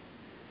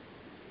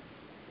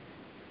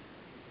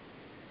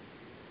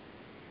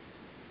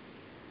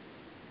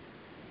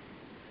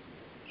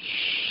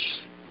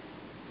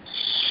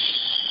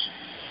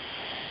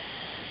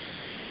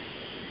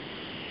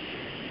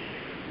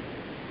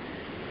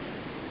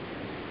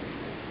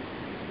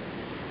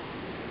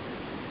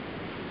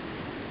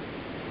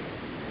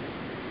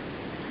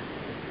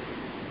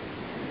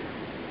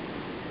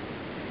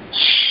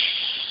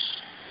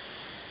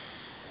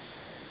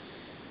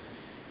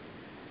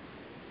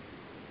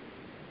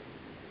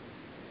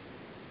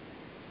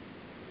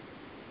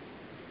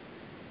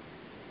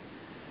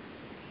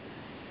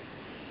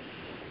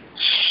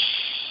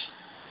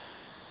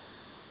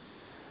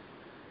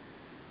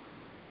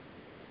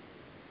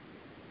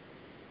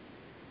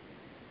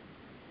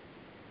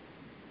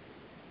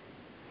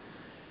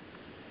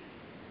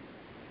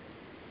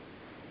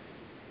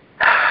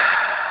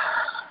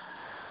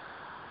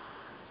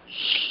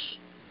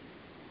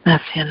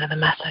 the end of the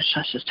message,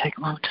 let's just take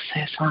a moment to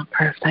say a silent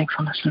prayer of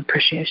thankfulness and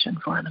appreciation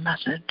for the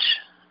message.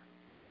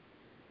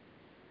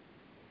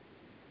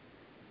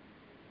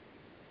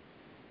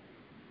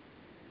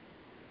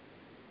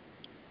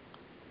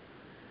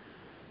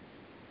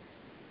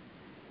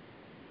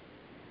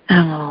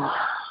 And we'll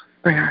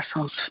bring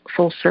ourselves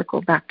full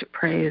circle back to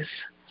praise,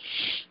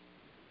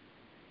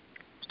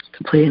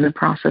 completing the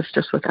process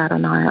just with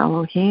Adonai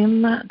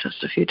Elohim,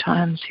 just a few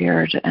times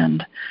here to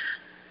end.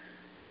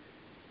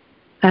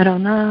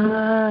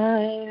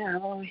 Adonai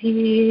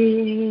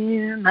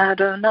Elohim,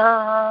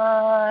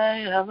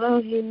 Adonai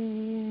Elohim,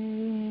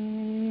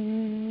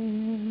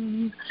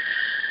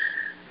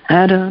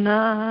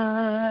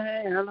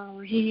 Adonai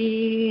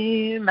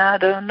Elohim,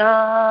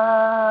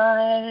 Adonai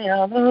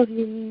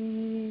Elohim.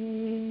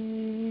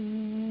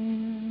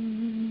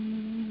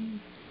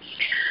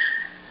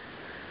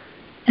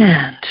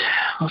 And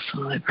we'll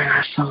slowly bring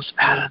ourselves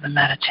out of the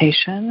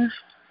meditation.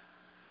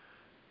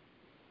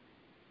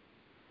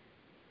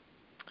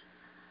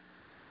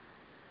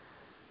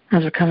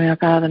 As we're coming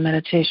up out of the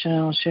meditation,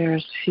 I'll share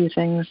a few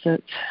things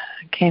that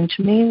came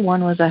to me.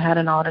 One was I had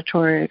an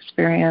auditory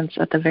experience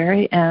at the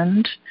very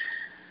end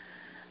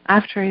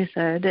after he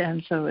said,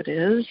 and so it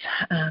is.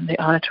 And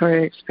the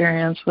auditory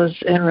experience was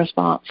in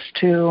response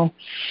to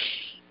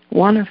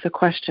one of the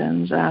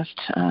questions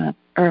asked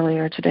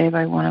earlier today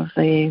by one of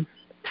the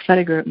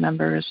study group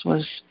members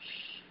was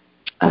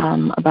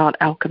about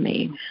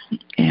alchemy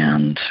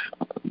and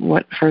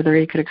what further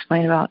he could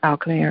explain about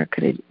alchemy, or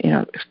could he,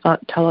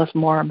 tell us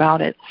more about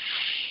it.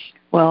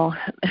 Well,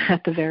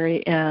 at the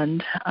very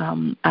end,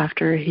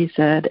 after he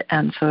said,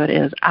 and so it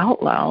is,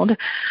 out loud,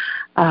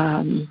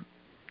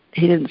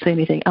 he didn't say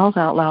anything else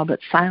out loud, but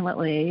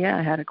silently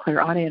I had a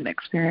clairaudient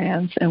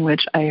experience in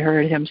which I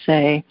heard him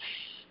say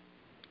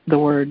the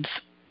words,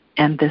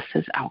 and this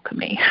is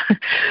alchemy.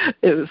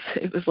 It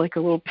was like a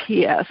little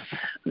PS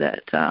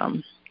that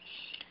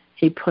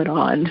he put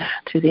on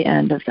to the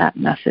end of that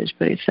message,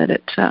 but he said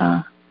it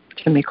to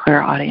me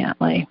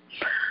clairaudiently.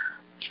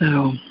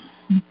 So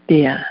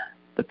the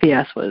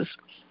PS was,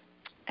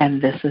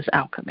 and this is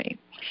alchemy.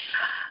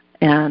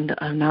 And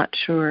I'm not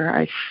sure,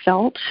 I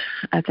felt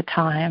at the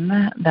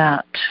time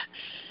that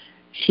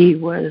he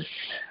was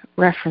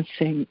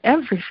referencing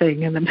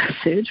everything in the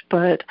message,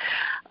 but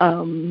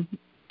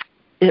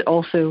it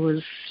also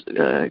was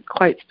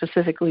quite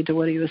specifically to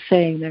what he was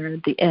saying there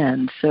at the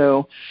end.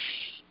 So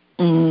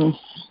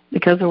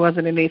because there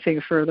wasn't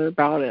anything further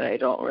about it, I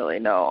don't really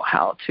know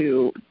how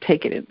to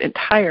take it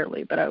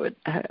entirely, but I would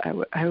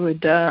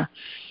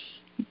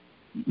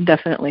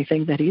definitely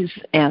think that he's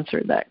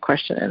answered that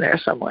question in there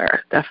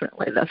somewhere.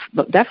 Definitely. That's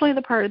definitely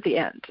the part at the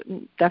end.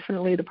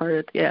 Definitely the part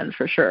at the end,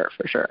 for sure.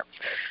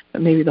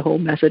 But maybe the whole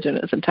message in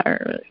its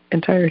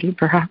entirety,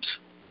 perhaps.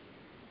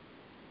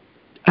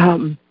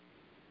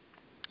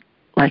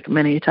 Like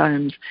many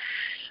times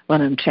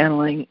when I'm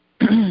channeling,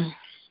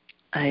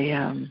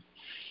 I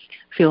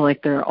feel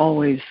like they're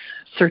always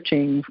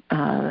searching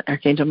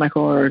Archangel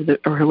Michael or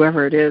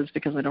whoever it is,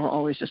 because I don't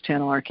always just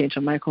channel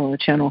Archangel Michael. I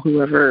channel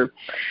whoever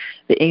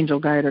the angel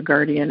guide or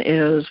guardian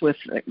is with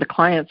the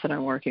clients that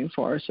I'm working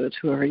for. So it's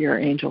whoever your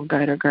angel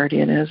guide or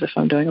guardian is if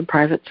I'm doing a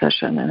private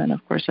session. And then,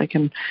 of course, I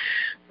can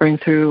bring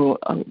through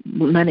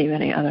many,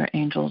 many other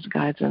angels,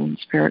 guides, and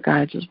spirit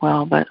guides as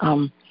well. But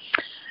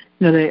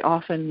they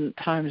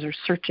oftentimes are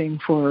searching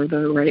for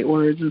the right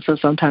words, and so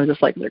sometimes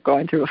it's like they're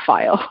going through a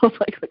file,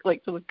 like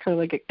kind of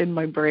like in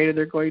my brain,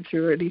 they're going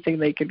through anything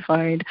they can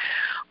find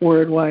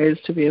word-wise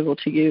to be able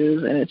to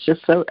use, and it's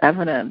just so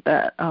evident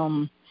that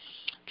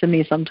to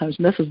me sometimes,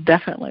 and this is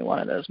definitely one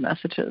of those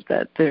messages,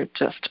 that there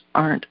just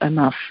aren't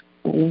enough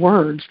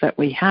words that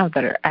we have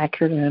that are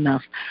accurate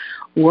enough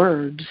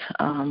words.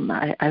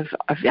 I've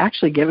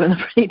actually given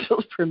the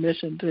angels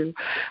permission to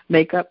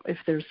make up, if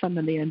there's some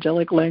in the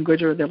angelic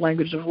language or the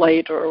language of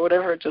light or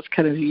whatever, just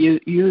kind of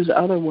use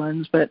other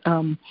ones, but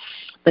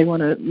they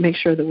want to make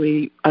sure that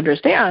we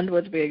understand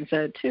what's being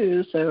said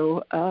too.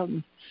 So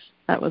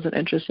that was an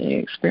interesting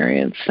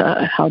experience,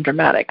 how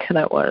dramatic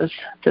that was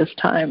this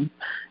time.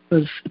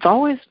 It's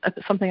always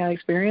something I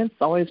experience,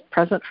 it's always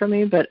present for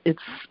me, but it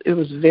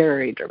was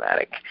very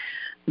dramatic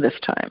this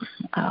time.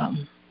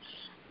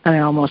 I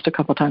almost a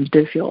couple times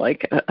did feel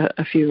like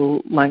a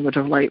few language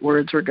of light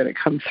words were going to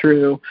come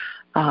through,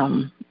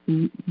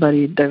 but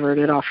he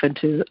diverted off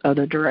into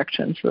other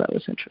directions, so that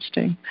was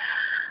interesting.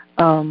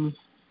 I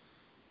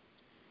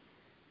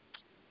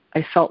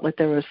felt like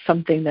there was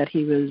something that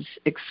he was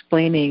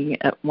explaining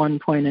at one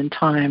point in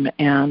time,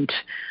 and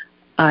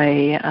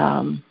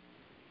I'm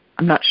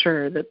not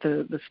sure that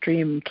the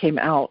stream came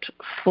out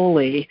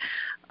fully.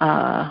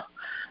 There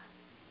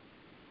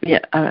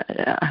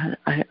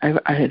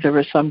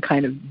was some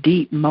kind of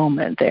deep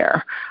moment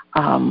there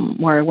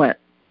where I went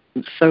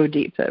so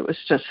deep that it was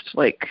just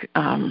like,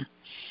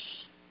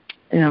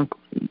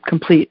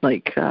 complete,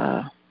 like,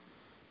 I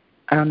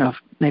don't know, if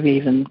maybe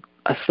even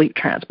a sleep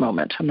trance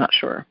moment. I'm not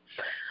sure.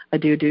 I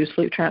do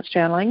sleep trance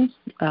channeling,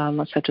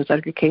 such as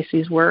Edgar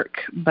Casey's work,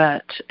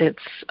 but it's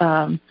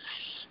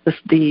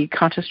the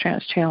conscious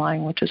trance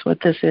channeling, which is what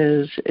this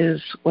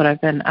is what I've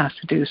been asked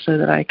to do so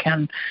that I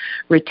can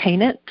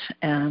retain it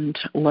and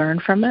learn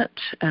from it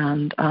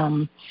and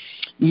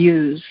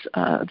use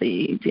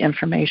the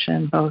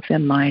information both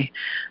in my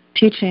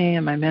teaching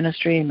and my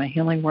ministry and my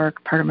healing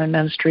work, part of my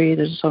ministry.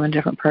 There's so many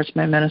different parts of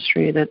my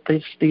ministry that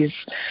these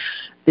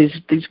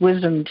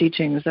wisdom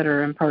teachings that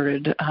are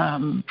imparted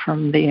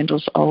from the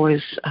angels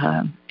always,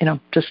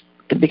 just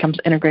it becomes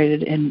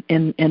integrated in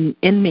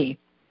me.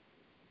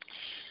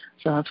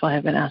 So that's why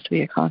I've been asked to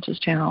be a conscious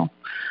channel.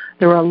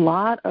 There were a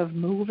lot of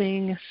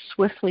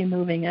swiftly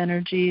moving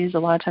energies. A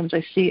lot of times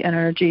I see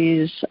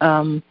energies.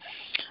 I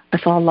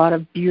saw a lot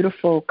of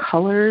beautiful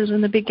colors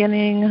in the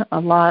beginning, a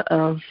lot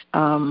of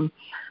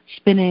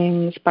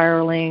spinning,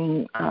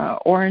 spiraling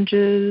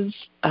oranges,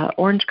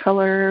 orange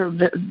color,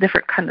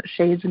 different kind of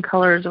shades and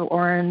colors of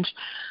orange,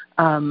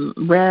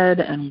 red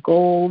and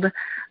gold.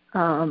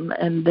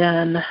 And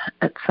then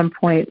at some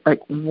point, like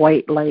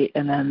white light,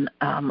 and then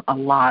a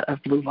lot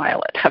of blue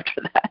violet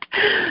after that.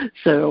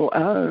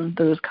 So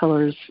those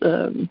colors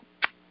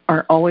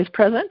aren't always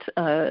present.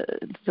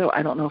 So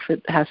I don't know if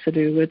it has to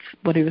do with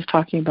what he was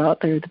talking about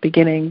there at the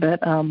beginning, but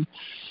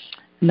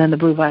and then the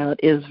blue violet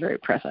is very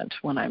present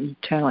when I'm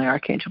channeling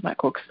Archangel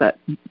Michael, because that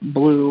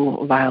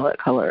blue violet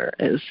color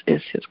is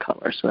his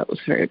color. So that was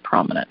very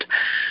prominent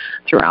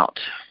throughout.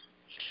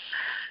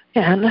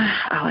 And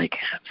I like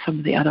some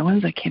of the other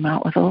ones. I came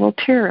out with a little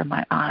tear in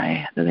my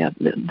eye. I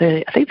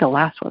think the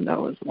last one,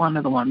 though, was one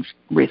of the ones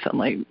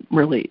recently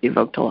really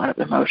evoked a lot of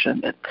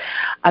emotion. But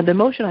the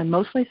emotion I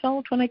mostly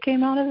felt when I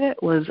came out of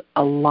it was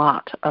a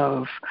lot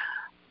of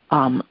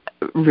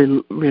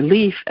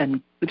relief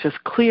and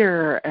just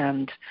clear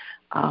and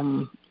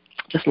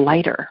just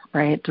lighter,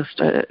 right? Just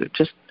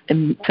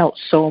it felt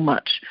so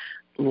much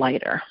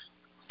lighter.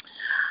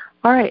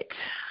 All right.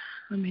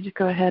 Let me just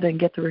go ahead and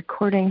get the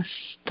recording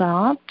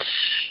stopped.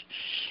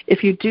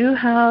 If you do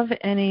have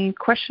any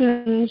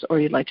questions or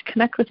you'd like to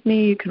connect with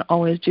me, you can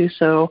always do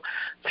so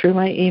through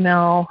my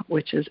email,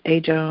 which is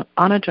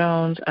Anna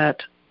Jones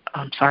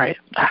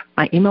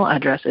my email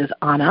address is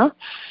Anna,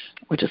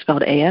 which is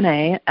spelled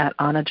ANA, at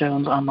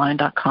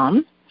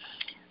AnnaJonesOnline.com.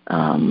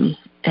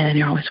 And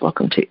you're always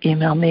welcome to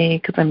email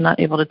me because I'm not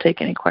able to take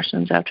any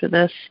questions after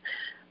this.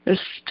 There's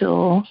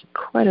still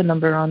quite a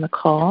number on the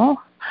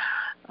call.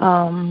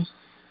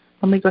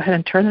 Let me go ahead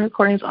and turn the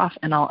recordings off,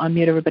 and I'll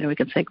unmute everybody and we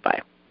can say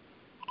goodbye.